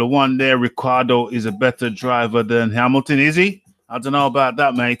Formula One there. Ricardo is a better driver than Hamilton, is he? I don't know about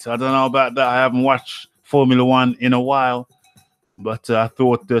that, mate. I don't know about that. I haven't watched Formula One in a while. But I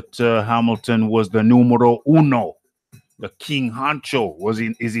thought that Hamilton was the numero uno, the king honcho.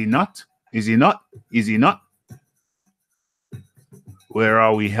 Is he not? Is he not? Is he not? Where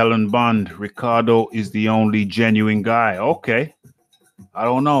are we? Helen Bond. Ricardo is the only genuine guy. Okay. I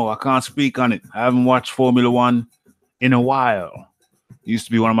don't know. I can't speak on it. I haven't watched Formula One in a while. Used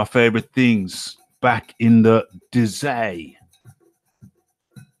to be one of my favorite things back in the day.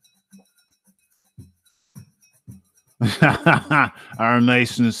 Aaron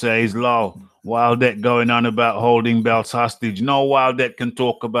Mason says, "Low, Wildette going on about holding belts hostage. No Wildette can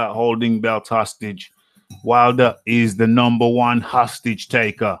talk about holding belts hostage. Wilder is the #1 hostage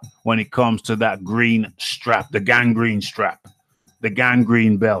taker when it comes to that green strap, the gangrene strap, the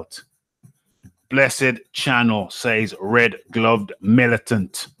gangrene belt." Blessed Channel says red gloved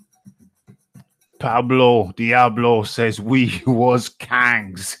militant. Pablo Diablo says we was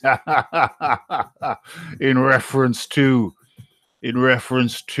Kangs in reference to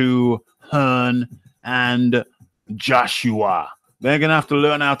Hearn and Joshua. They're gonna have to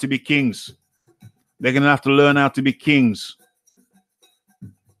learn how to be kings. They're gonna have to learn how to be kings.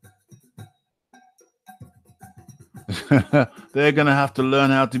 They're gonna have to learn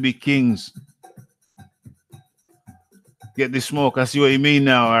how to be kings. Get this smoke. I see what you mean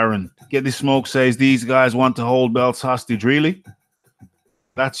now, Aaron. Get this smoke says these guys want to hold belts hostage. Really?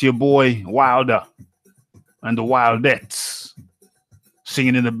 That's your boy Wilder and the Wildettes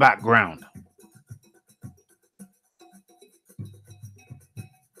singing in the background.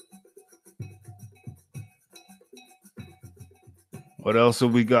 What else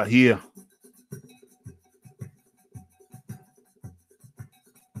have we got here?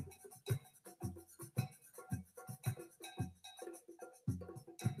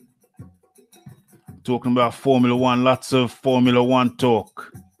 Talking about Formula One, lots of Formula One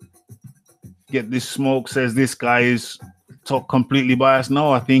talk. Get this smoke says this guy is completely biased.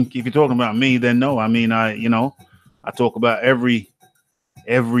 No, I think if you're talking about me, then no. I mean, I talk about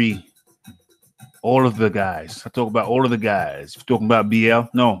all of the guys. I talk about all of the guys. If you're talking about BL,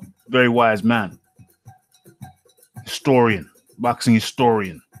 no, very wise man. Historian, boxing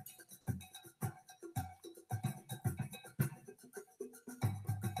historian.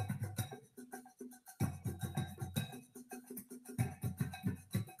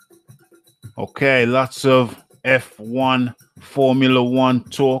 Okay, lots of F1 Formula One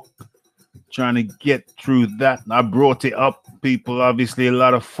talk. Trying to get through that. I brought it up, people. Obviously, a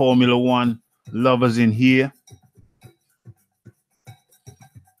lot of Formula One lovers in here.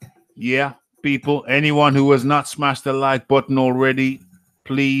 Yeah, people. Anyone who has not smashed the like button already,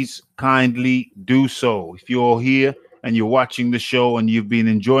 please kindly do so. If you're here and you're watching the show and you've been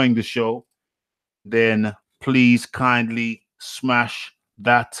enjoying the show, then please kindly smash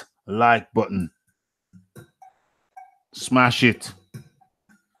that like button. Smash it.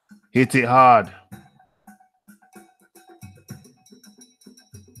 Hit it hard.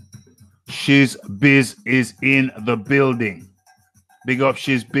 Shiz Biz is in the building. Big up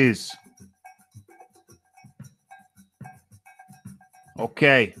Shiz Biz.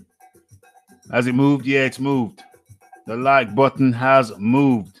 Okay. Has it moved? Yeah, it's moved. The like button has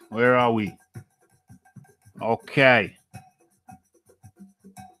moved. Where are we? Okay.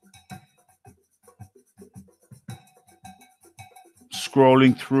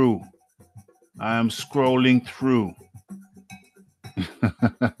 Scrolling through. I am scrolling through.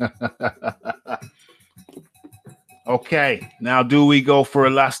 Okay, now do we go for a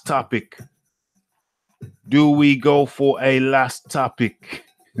last topic? Do we go for a last topic?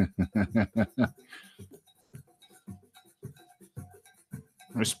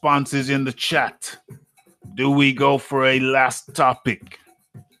 Responses in the chat. Do we go for a last topic?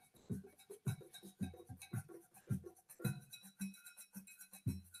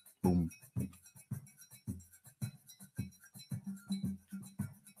 Boom.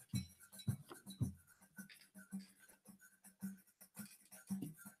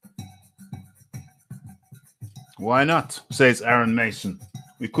 Why not? Says Aaron Mason.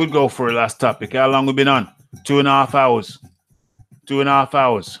 We could go for a last topic. How long have we been on? 2.5 hours. 2.5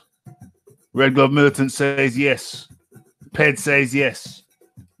 hours. Red Glove Militant says yes. Ped says yes.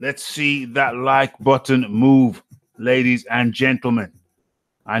 Let's see that like button move, ladies and gentlemen.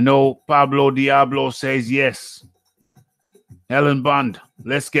 I know Pablo Diablo says yes. Helen Bond,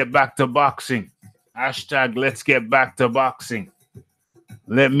 let's get back to boxing. Hashtag let's get back to boxing.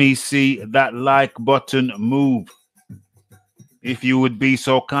 Let me see that like button move. If you would be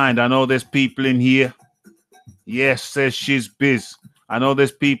so kind. I know there's people in here. Yes, says Shiz Biz. I know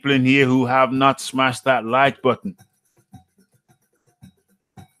there's people in here who have not smashed that like button.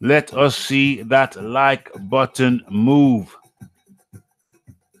 Let us see that like button move.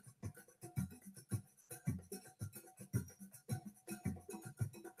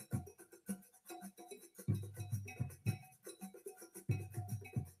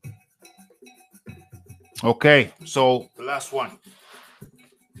 Okay, so the last one.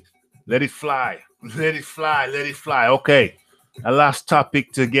 Let it fly. Let it fly. Let it fly. Okay, a last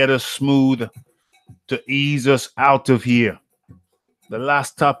topic to get us smooth, to ease us out of here. The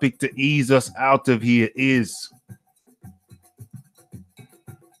last topic to ease us out of here is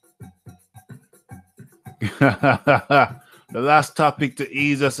the last topic to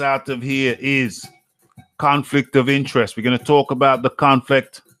ease us out of here is conflict of interest. We're going to talk about the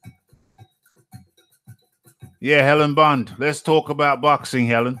conflict. Yeah, Helen Bond. Let's talk about boxing,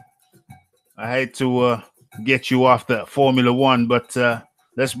 Helen. I hate to get you off the Formula One, but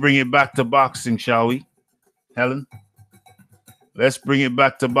Let's bring it back to boxing, shall we, Helen? Let's bring it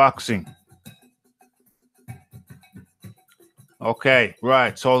back to boxing. Okay,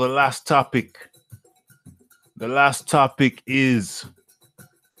 right. So the last topic is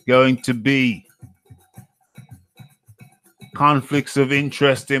going to be conflicts of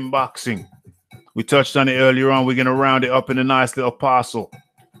interest in boxing. We touched on it earlier on. We're going to round it up in a nice little parcel.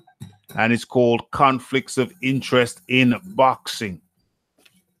 And it's called conflicts of interest in boxing.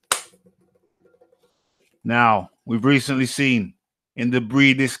 Now, we've recently seen in the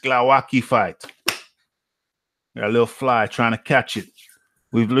Briedis Glowacki fight. Got a little fly trying to catch it.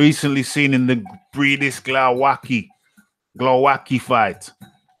 We've recently seen in the Briedis Glowacki fight,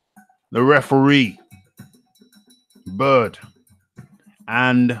 the referee, Bird,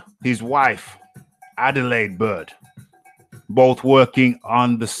 and his wife, Adelaide Bird, both working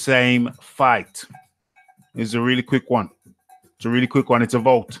on the same fight. It's a really quick one. It's a really quick one. It's a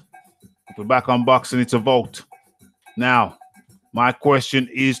vote. If we're back on boxing, it's a vote. Now, my question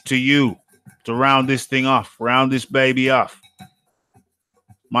is to you to round this thing off, round this baby off.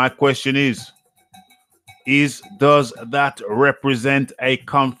 My question is does that represent a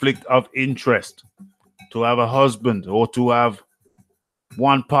conflict of interest to have a husband or to have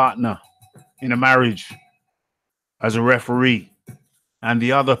one partner in a marriage as a referee and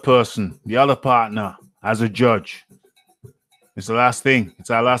the other person, the other partner, as a judge? It's the last thing. It's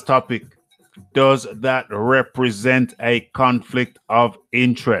our last topic. Does that represent a conflict of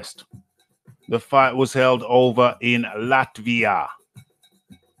interest? The fight was held over in Latvia.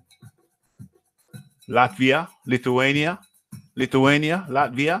 Lithuania,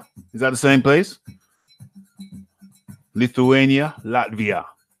 Latvia. Is that the same place? Lithuania, Latvia.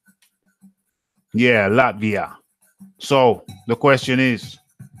 Yeah, Latvia. So the question is,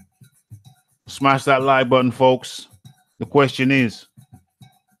 smash that like button, folks. The question is,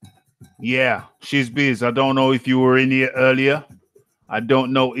 yeah, she's biz. I don't know if you were in here earlier. I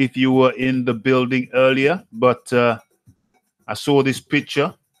don't know if you were in the building earlier, but I saw this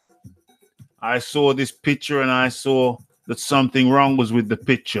picture. And I saw that something wrong was with the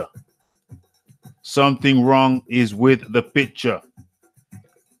picture. Something wrong is with the picture.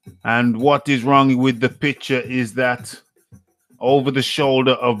 And what is wrong with the picture is that over the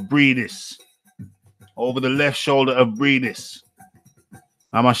shoulder of Briedis, over the left shoulder of Briedis.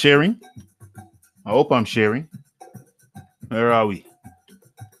 Am I sharing? I hope I'm sharing. Where are we?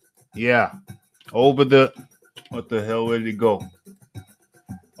 Yeah. Over the, what the hell, where did it go?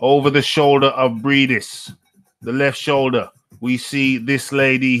 Over the shoulder of Briedis, the left shoulder, we see this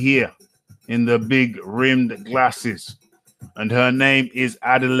lady here in the big rimmed glasses. And her name is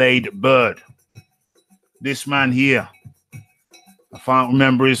Adelaide Bird. This man here, I can't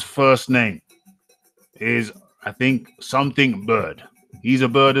remember his first name, is, I think, something Bird. He's a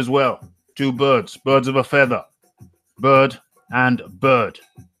bird as well. Two birds, birds of a feather. Bird and bird.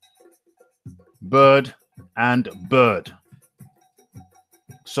 Bird and bird.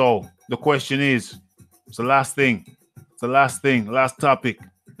 So the question is, it's the last thing. It's the last thing, last topic.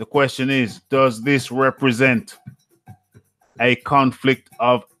 The question is, does this represent a conflict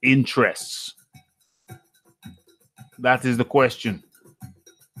of interests? That is the question.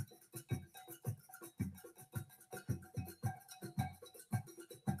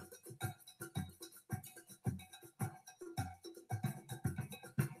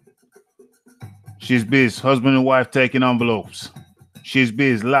 She's biz. Husband and wife taking envelopes. She's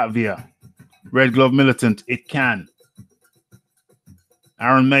biz. Latvia. Red Glove Militant. It can.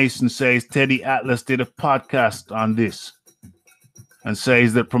 Aaron Mason says Teddy Atlas did a podcast on this and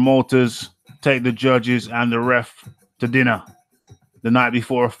says that promoters take the judges and the ref to dinner the night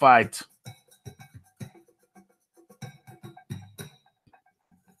before a fight.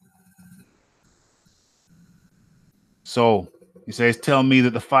 So he says, tell me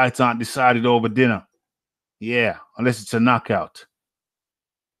that the fights aren't decided over dinner. Yeah, unless it's a knockout.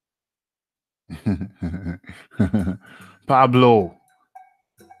 Pablo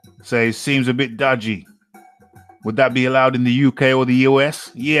says, seems a bit dodgy. Would that be allowed in the UK or the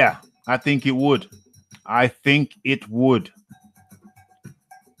US? Yeah, I think it would. I think it would.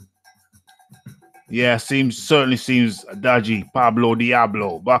 Yeah, certainly seems dodgy. Pablo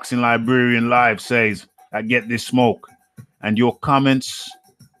Diablo, Boxing Librarian Live says, I get this smoke. And your comments,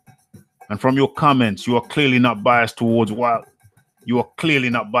 and from your comments, you are clearly not biased towards Wilder. You are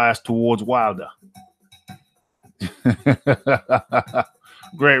clearly not biased towards Wilder.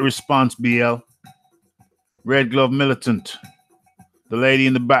 Great response, BL. Red Glove Militant. The lady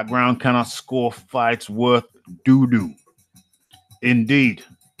in the background cannot score fights worth doo-doo. Indeed.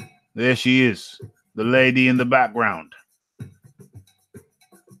 There she is. The lady in the background.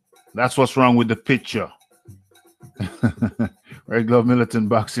 That's what's wrong with the picture. Red Glove Militant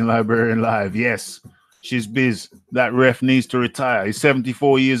Boxing Librarian Live. Yes, she's biz. That ref needs to retire. He's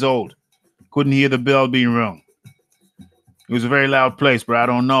 74 years old. Couldn't hear the bell being rung. It was a very loud place, but I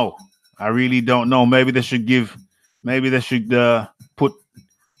don't know. I really don't know. Maybe they should put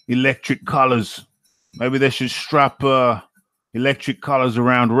electric collars. Maybe they should strap electric collars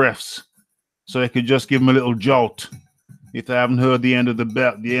around refs so they could just give them a little jolt if they haven't heard the end of the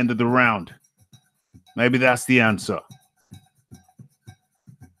bell, the end of the round. Maybe that's the answer.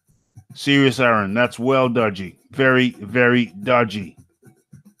 Serious, Aaron. That's well dodgy. Very, very dodgy.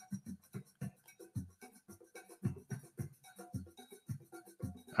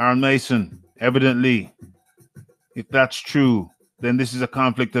 Aaron Mason, evidently, if that's true, then this is a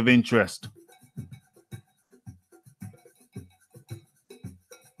conflict of interest.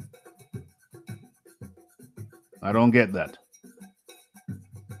 I don't get that.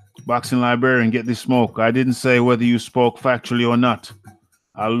 Boxing Librarian, get this smoke. I didn't say whether you spoke factually or not.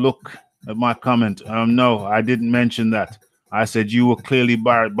 I'll look at my comment. No, I didn't mention that. I said you were clearly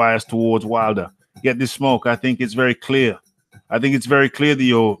biased towards Wilder. Get this smoke. I think it's very clear. I think it's very clear that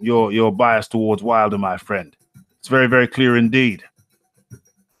you're biased towards Wilder, my friend. It's very, very clear indeed.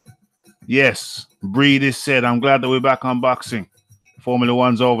 Yes, Briedis said, I'm glad that we're back on boxing. Formula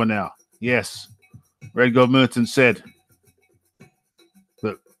One's over now. Yes. Red Glove Militant said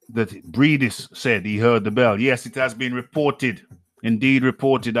that Briedis said he heard the bell. Yes, it has been reported. Indeed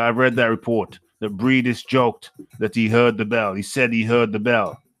reported. I've read that report that Briedis joked that he heard the bell. He said he heard the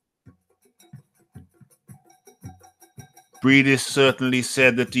bell. Briedis certainly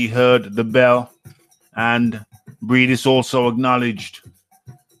said that he heard the bell, and Briedis also acknowledged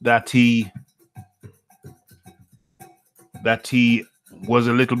that he was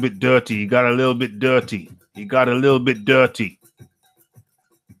a little bit dirty. He got a little bit dirty. He got a little bit dirty.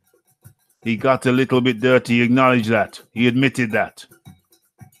 He got a little bit dirty. He acknowledged that. He admitted that.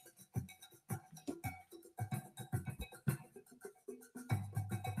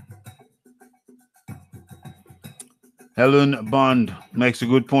 Helen Bond makes a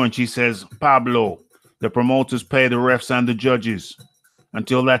good point. She says, Pablo, the promoters pay the refs and the judges.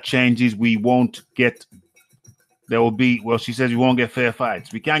 Until that changes, we won't get, there will be, well, she says we won't get fair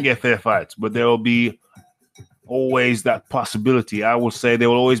fights. We can get fair fights, but there will be always that possibility. I will say there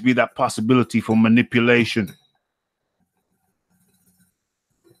will always be that possibility for manipulation.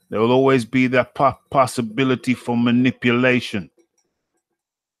 There will always be that possibility for manipulation.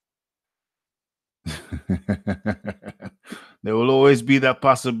 There will always be that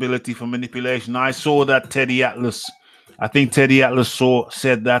possibility for manipulation. I saw that Teddy Atlas. I think Teddy Atlas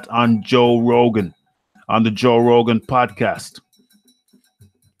said that on Joe Rogan, on the Joe Rogan podcast.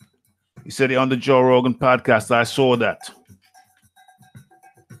 He said it on the Joe Rogan podcast. I saw that.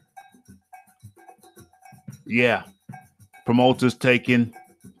 Yeah. Promoters taking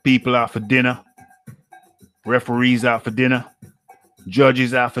people out for dinner. Referees out for dinner.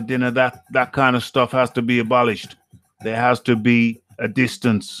 Judges out for dinner. That kind of stuff has to be abolished. There has to be a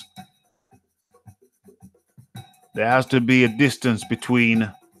distance. There has to be a distance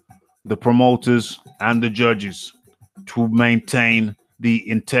between the promoters and the judges to maintain the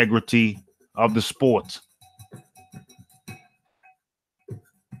integrity of the sport.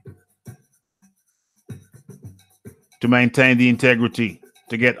 To maintain the integrity,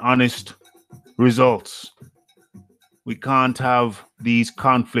 to get honest results. We can't have these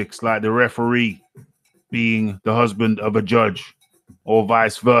conflicts like the referee being the husband of a judge or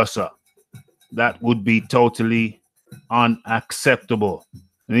vice versa. That would be totally unacceptable.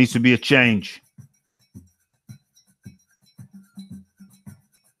 There needs to be a change.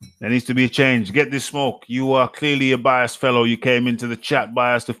 There needs to be a change. Get this smoke. You are clearly a biased fellow. You came into the chat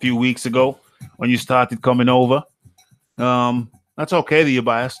biased a few weeks ago when you started coming over. That's okay that you're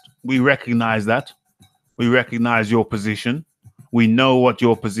biased. We recognize that. We recognize your position. We know what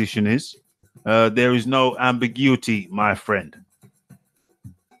your position is. There is no ambiguity, my friend.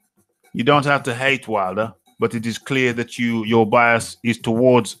 You don't have to hate Wilder, but it is clear that your bias is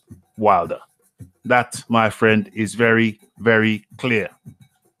towards Wilder. That, my friend, is very, very clear.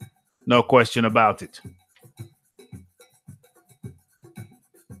 No question about it.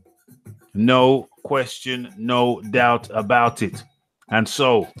 No question, no doubt about it. And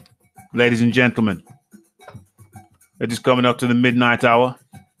so, ladies and gentlemen, it is coming up to the midnight hour.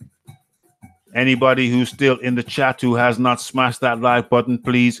 Anybody who's still in the chat who has not smashed that like button,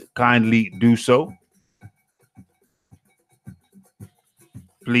 please kindly do so.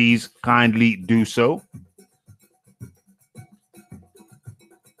 Please kindly do so.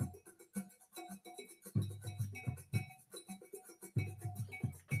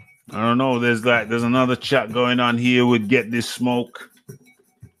 know. There's another chat going on here with Get This Smoke,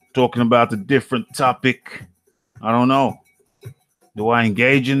 talking about a different topic. I don't know. Do I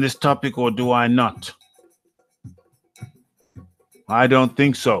engage in this topic or do I not? I don't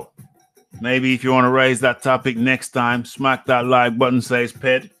think so. Maybe if you want to raise that topic next time, smack that like button, says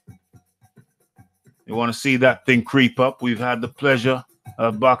Ped. You want to see that thing creep up? We've had the pleasure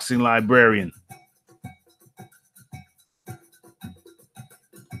of Boxing Librarian.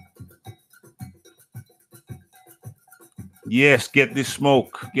 Yes, get this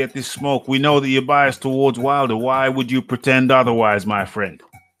smoke. Get this smoke. We know that you're biased towards Wilder. Why would you pretend otherwise, my friend?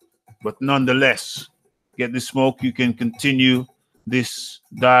 But nonetheless, get this smoke. You can continue this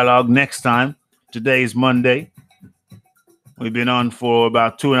dialogue next time. Today is Monday. We've been on for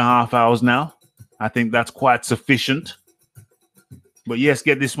about 2.5 hours now. I think that's quite sufficient. But yes,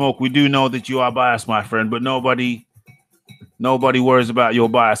 get this smoke. We do know that you are biased, my friend, but nobody worries about your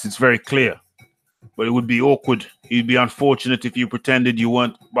bias. It's very clear. But it would be awkward. It'd be unfortunate if you pretended you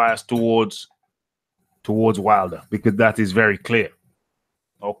weren't biased towards Wilder, because that is very clear.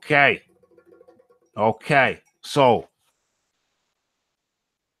 Okay. So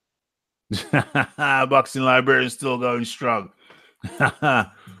Boxing Librarian is still going strong.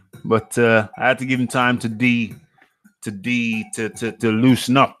 But I had to give him time to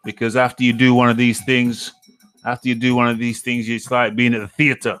loosen up, because after you do one of these things, it's like being at the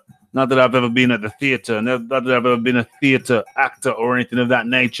theater. Not that I've ever been at the theater, not that I've ever been a theater actor or anything of that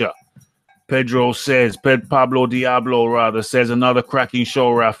nature. Pablo Diablo rather says, another cracking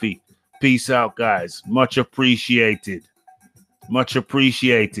show, Raphie. Peace out, guys. Much appreciated. Much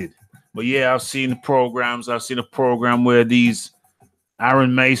appreciated. But yeah, I've seen programs. I've seen a program where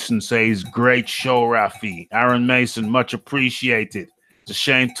Aaron Mason says, great show, Raphie. Aaron Mason, much appreciated. It's a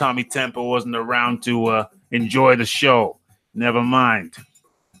shame Tommy Temper wasn't around to enjoy the show. Never mind.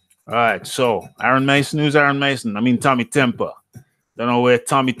 All right, so Aaron Mason, who's Aaron Mason? I mean, Tommy Temper. Don't know where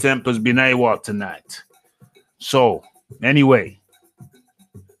Tommy Temper's been AWOL tonight. So, anyway.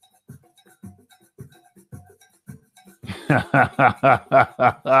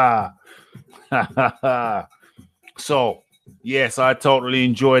 So, yes, I totally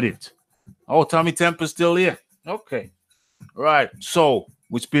enjoyed it. Oh, Tommy Temper's still here. Okay. Right. So,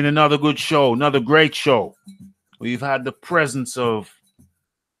 it's been another good show, another great show. We've had the presence of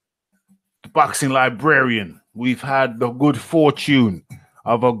the Boxing Librarian. We've had the good fortune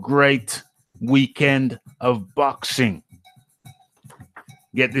of a great weekend of boxing.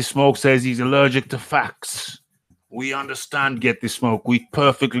 Get This Smoke says he's allergic to facts. We understand, Get This Smoke. We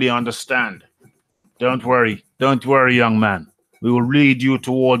perfectly understand. Don't worry. Don't worry, young man. We will lead you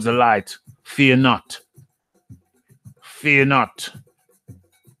towards the light. Fear not. Fear not.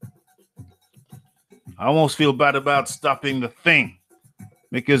 I almost feel bad about stopping the thing,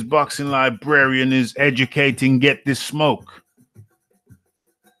 because Boxing Librarian is educating Get This Smoke.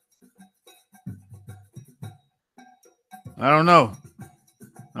 I don't know.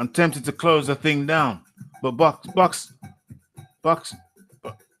 I'm tempted to close the thing down. But Box.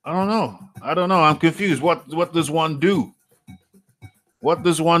 I don't know. I'm confused. What does one do? What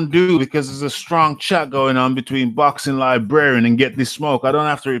does one do? Because there's a strong chat going on between Boxing Librarian and Get This Smoke. I don't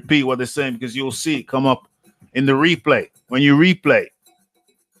have to repeat what they're saying, because you'll see it come up in the replay. When you replay.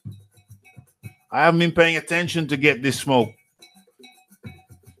 I haven't been paying attention to Get This Smoke.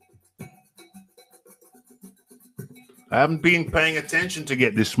 I haven't been paying attention to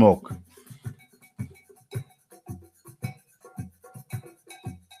Get This Smoke.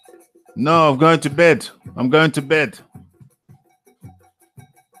 No, I'm going to bed. I'm going to bed.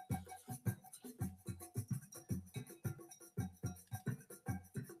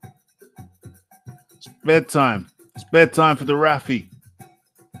 It's bedtime. It's bedtime for the Raphie.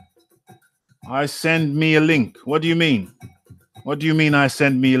 I send me a link. What do you mean? What do you mean I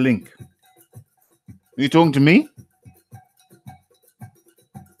send me a link? Are you talking to me?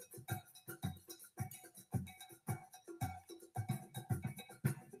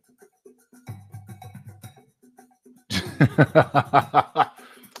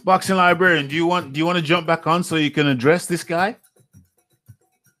 Boxing Librarian, do you want to jump back on so you can address this guy?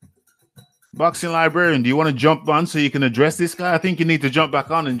 Boxing Librarian, do you want to jump on so you can address this guy? I think you need to jump back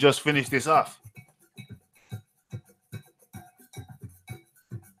on and just finish this off.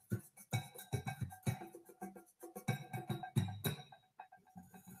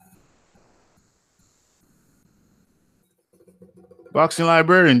 Boxing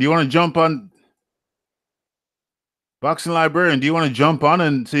Librarian, do you want to jump on? Boxing Librarian, do you want to jump on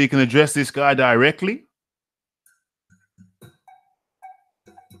and so you can address this guy directly?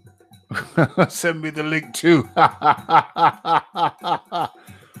 Send me the link too.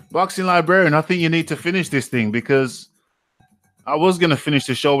 Boxing Librarian, I think you need to finish this thing because I was going to finish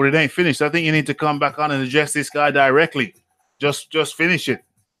the show, but it ain't finished. I think you need to come back on and address this guy directly. Just finish it.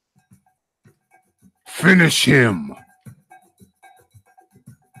 Finish him.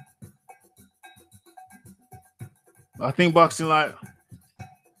 I think Boxing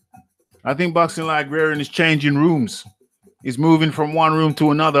Librarian is changing rooms. He's moving from one room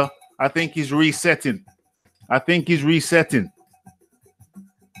to another. I think he's resetting. I think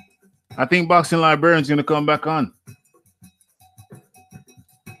Boxing Librarian's going to come back on.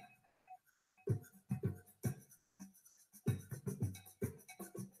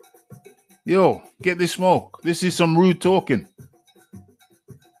 Yo, get this smoke. This is some rude talking.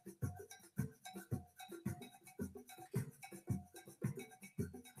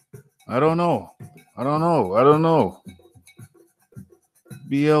 I don't know.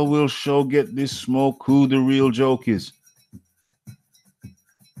 BL will show get this smoke who the real joke is.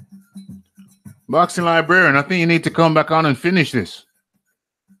 Boxing Librarian, I think you need to come back on and finish this.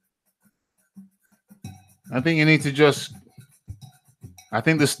 I think you need to just... I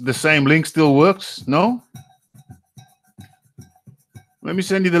think the same link still works, no? Let me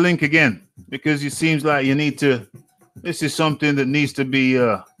send you the link again because it seems like you need to... This is something that needs to be...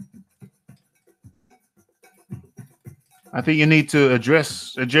 I think you need to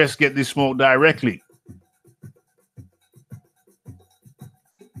address get this smoke directly.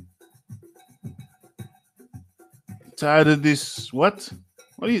 Tired of this... What?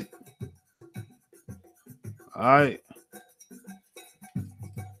 What are you...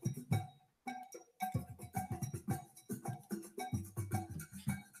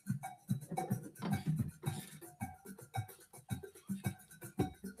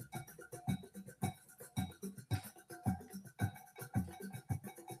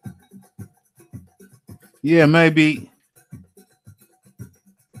 Yeah, maybe.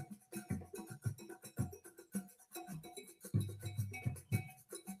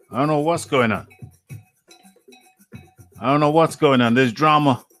 I don't know what's going on. There's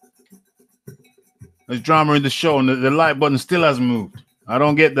drama. There's drama in the show, and the like button still hasn't moved. I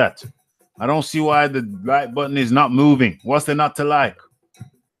don't get that. I don't see why the like button is not moving. What's there not to like?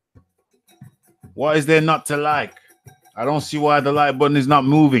 What is there not to like? I don't see why the like button is not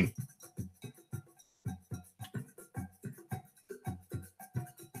moving.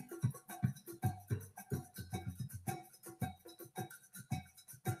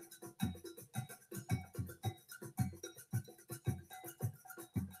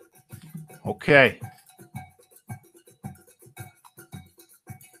 Okay.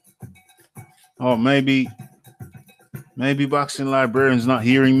 Oh, maybe Boxing Librarian's not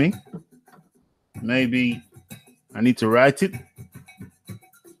hearing me. Maybe I need to write it.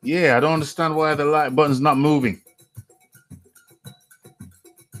 Yeah, I don't understand why the like button's not moving.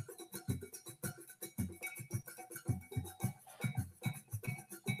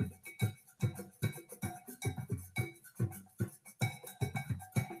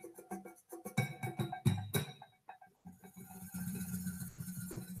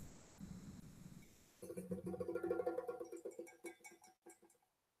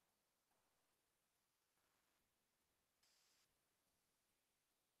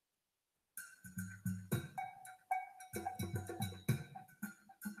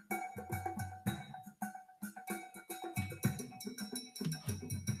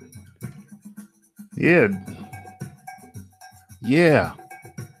 Yeah.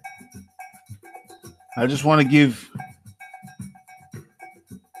 I just want to give.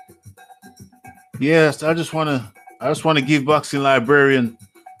 Yes, I just want to give Boxing Librarian.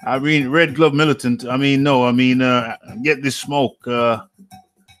 I mean, Red Glove Militant. Get this smoke. I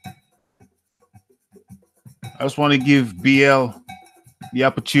just want to give BL the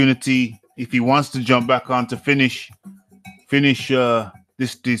opportunity, if he wants to jump back on, to finish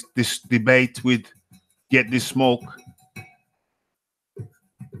this debate with Get This Smoke.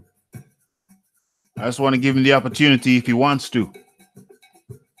 I just want to give him the opportunity if he wants to.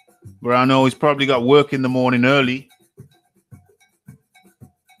 But I know he's probably got work in the morning early.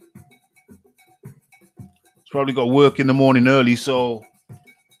 So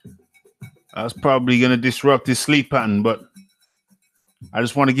that's probably going to disrupt his sleep pattern, but I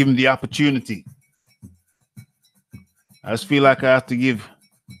just want to give him the opportunity. I just feel like I have to give.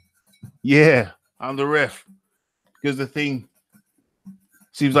 Yeah, I'm the ref. Because the thing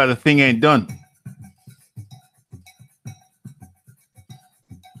seems like the thing ain't done.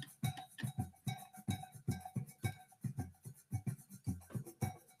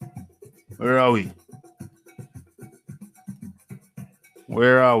 Where are we?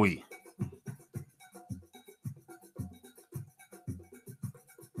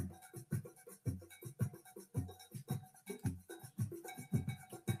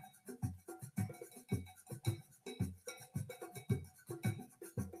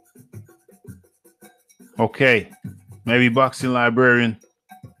 Okay, maybe Boxing Librarian.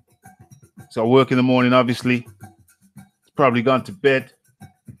 So work in the morning, obviously. He's probably gone to bed.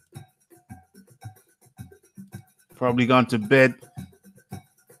 Probably gone to bed.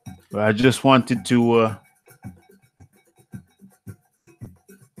 But I just wanted to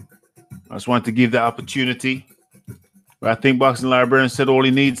give the opportunity. But I think Boxing Librarian said all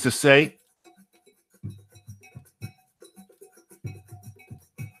he needs to say.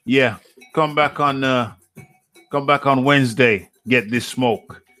 Yeah, come back on Wednesday. Get this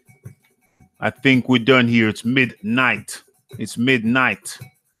smoke. I think we're done here. It's midnight. It's midnight.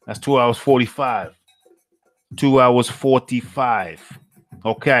 That's 2 hours 45. 2 hours 45.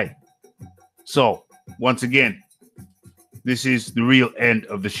 Okay. So, once again, this is the real end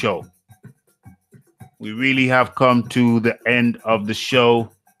of the show. We really have come to the end of the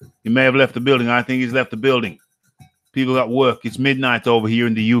show. He may have left the building. I think he's left the building. People got work. It's midnight over here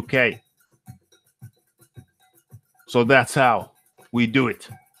in the UK. So that's how we do it.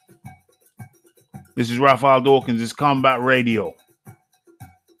 This is Raphael Dawkins. It's Combat Radio.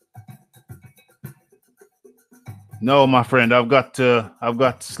 No, my friend, I've got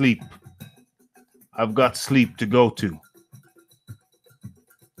sleep. I've got sleep to go to.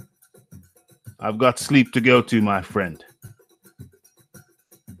 I've got sleep to go to, my friend.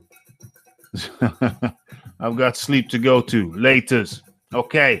 I've got sleep to go to. Laters.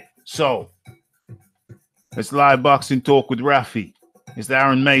 Okay, so it's live boxing talk with Raphie. It's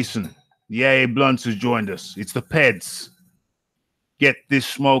Aaron Mason. The AA Blunts has joined us. It's the Peds. Get This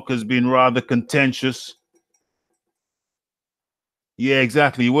Smoke has been rather contentious. Yeah,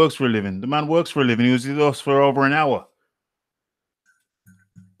 exactly. He works for a living. The man works for a living. He was with us for over an hour.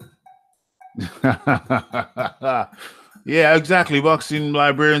 Yeah, exactly. Boxing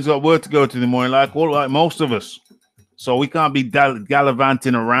Librarians got work to go to in the morning, like most of us. So we can't be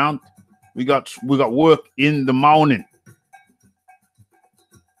gallivanting around. We got work in the morning.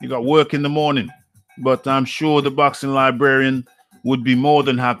 You got work in the morning. But I'm sure the Boxing Librarian would be more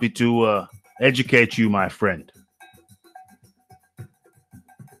than happy to educate you, my friend.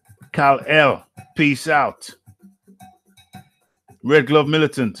 Cal L, peace out. Red Glove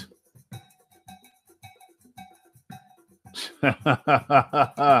Militant.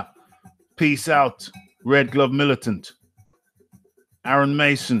 Peace out, Red Glove Militant. Aaron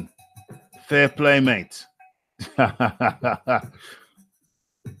Mason, fair play, mate.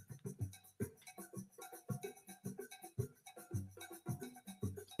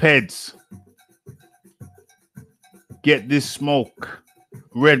 Peds, Get This Smoke.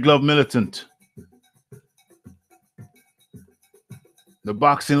 Red Glove Militant. The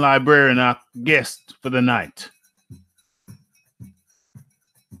Boxing Librarian, our guest for the night.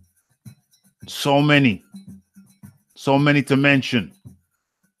 So many to mention.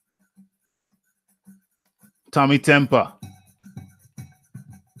 Tommy Temper.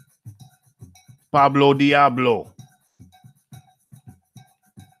 Pablo Diablo.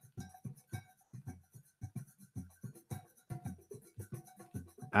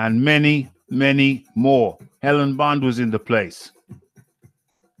 And many, many more. Helen Bond was in the place.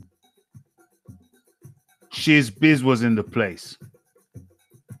 Shiz Biz was in the place.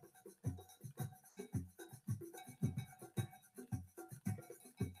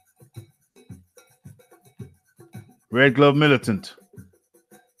 Red Glove Militant.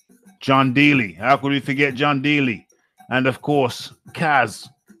 John Dealey. How could we forget John Dealey? And of course, Kaz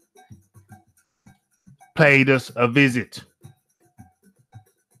paid us a visit.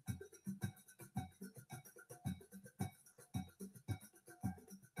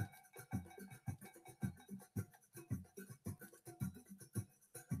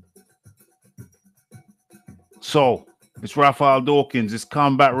 So, it's Raphael Dawkins. It's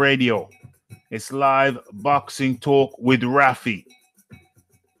Combat Radio. It's live boxing talk with Raphie.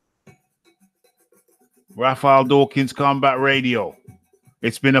 Raphael Dawkins, Combat Radio.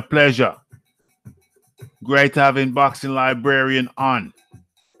 It's been a pleasure. Great having Boxing Librarian on.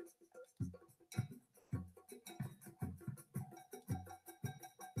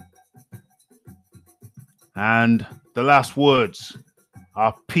 And the last words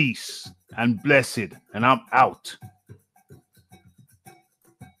are peace and blessed. And I'm out.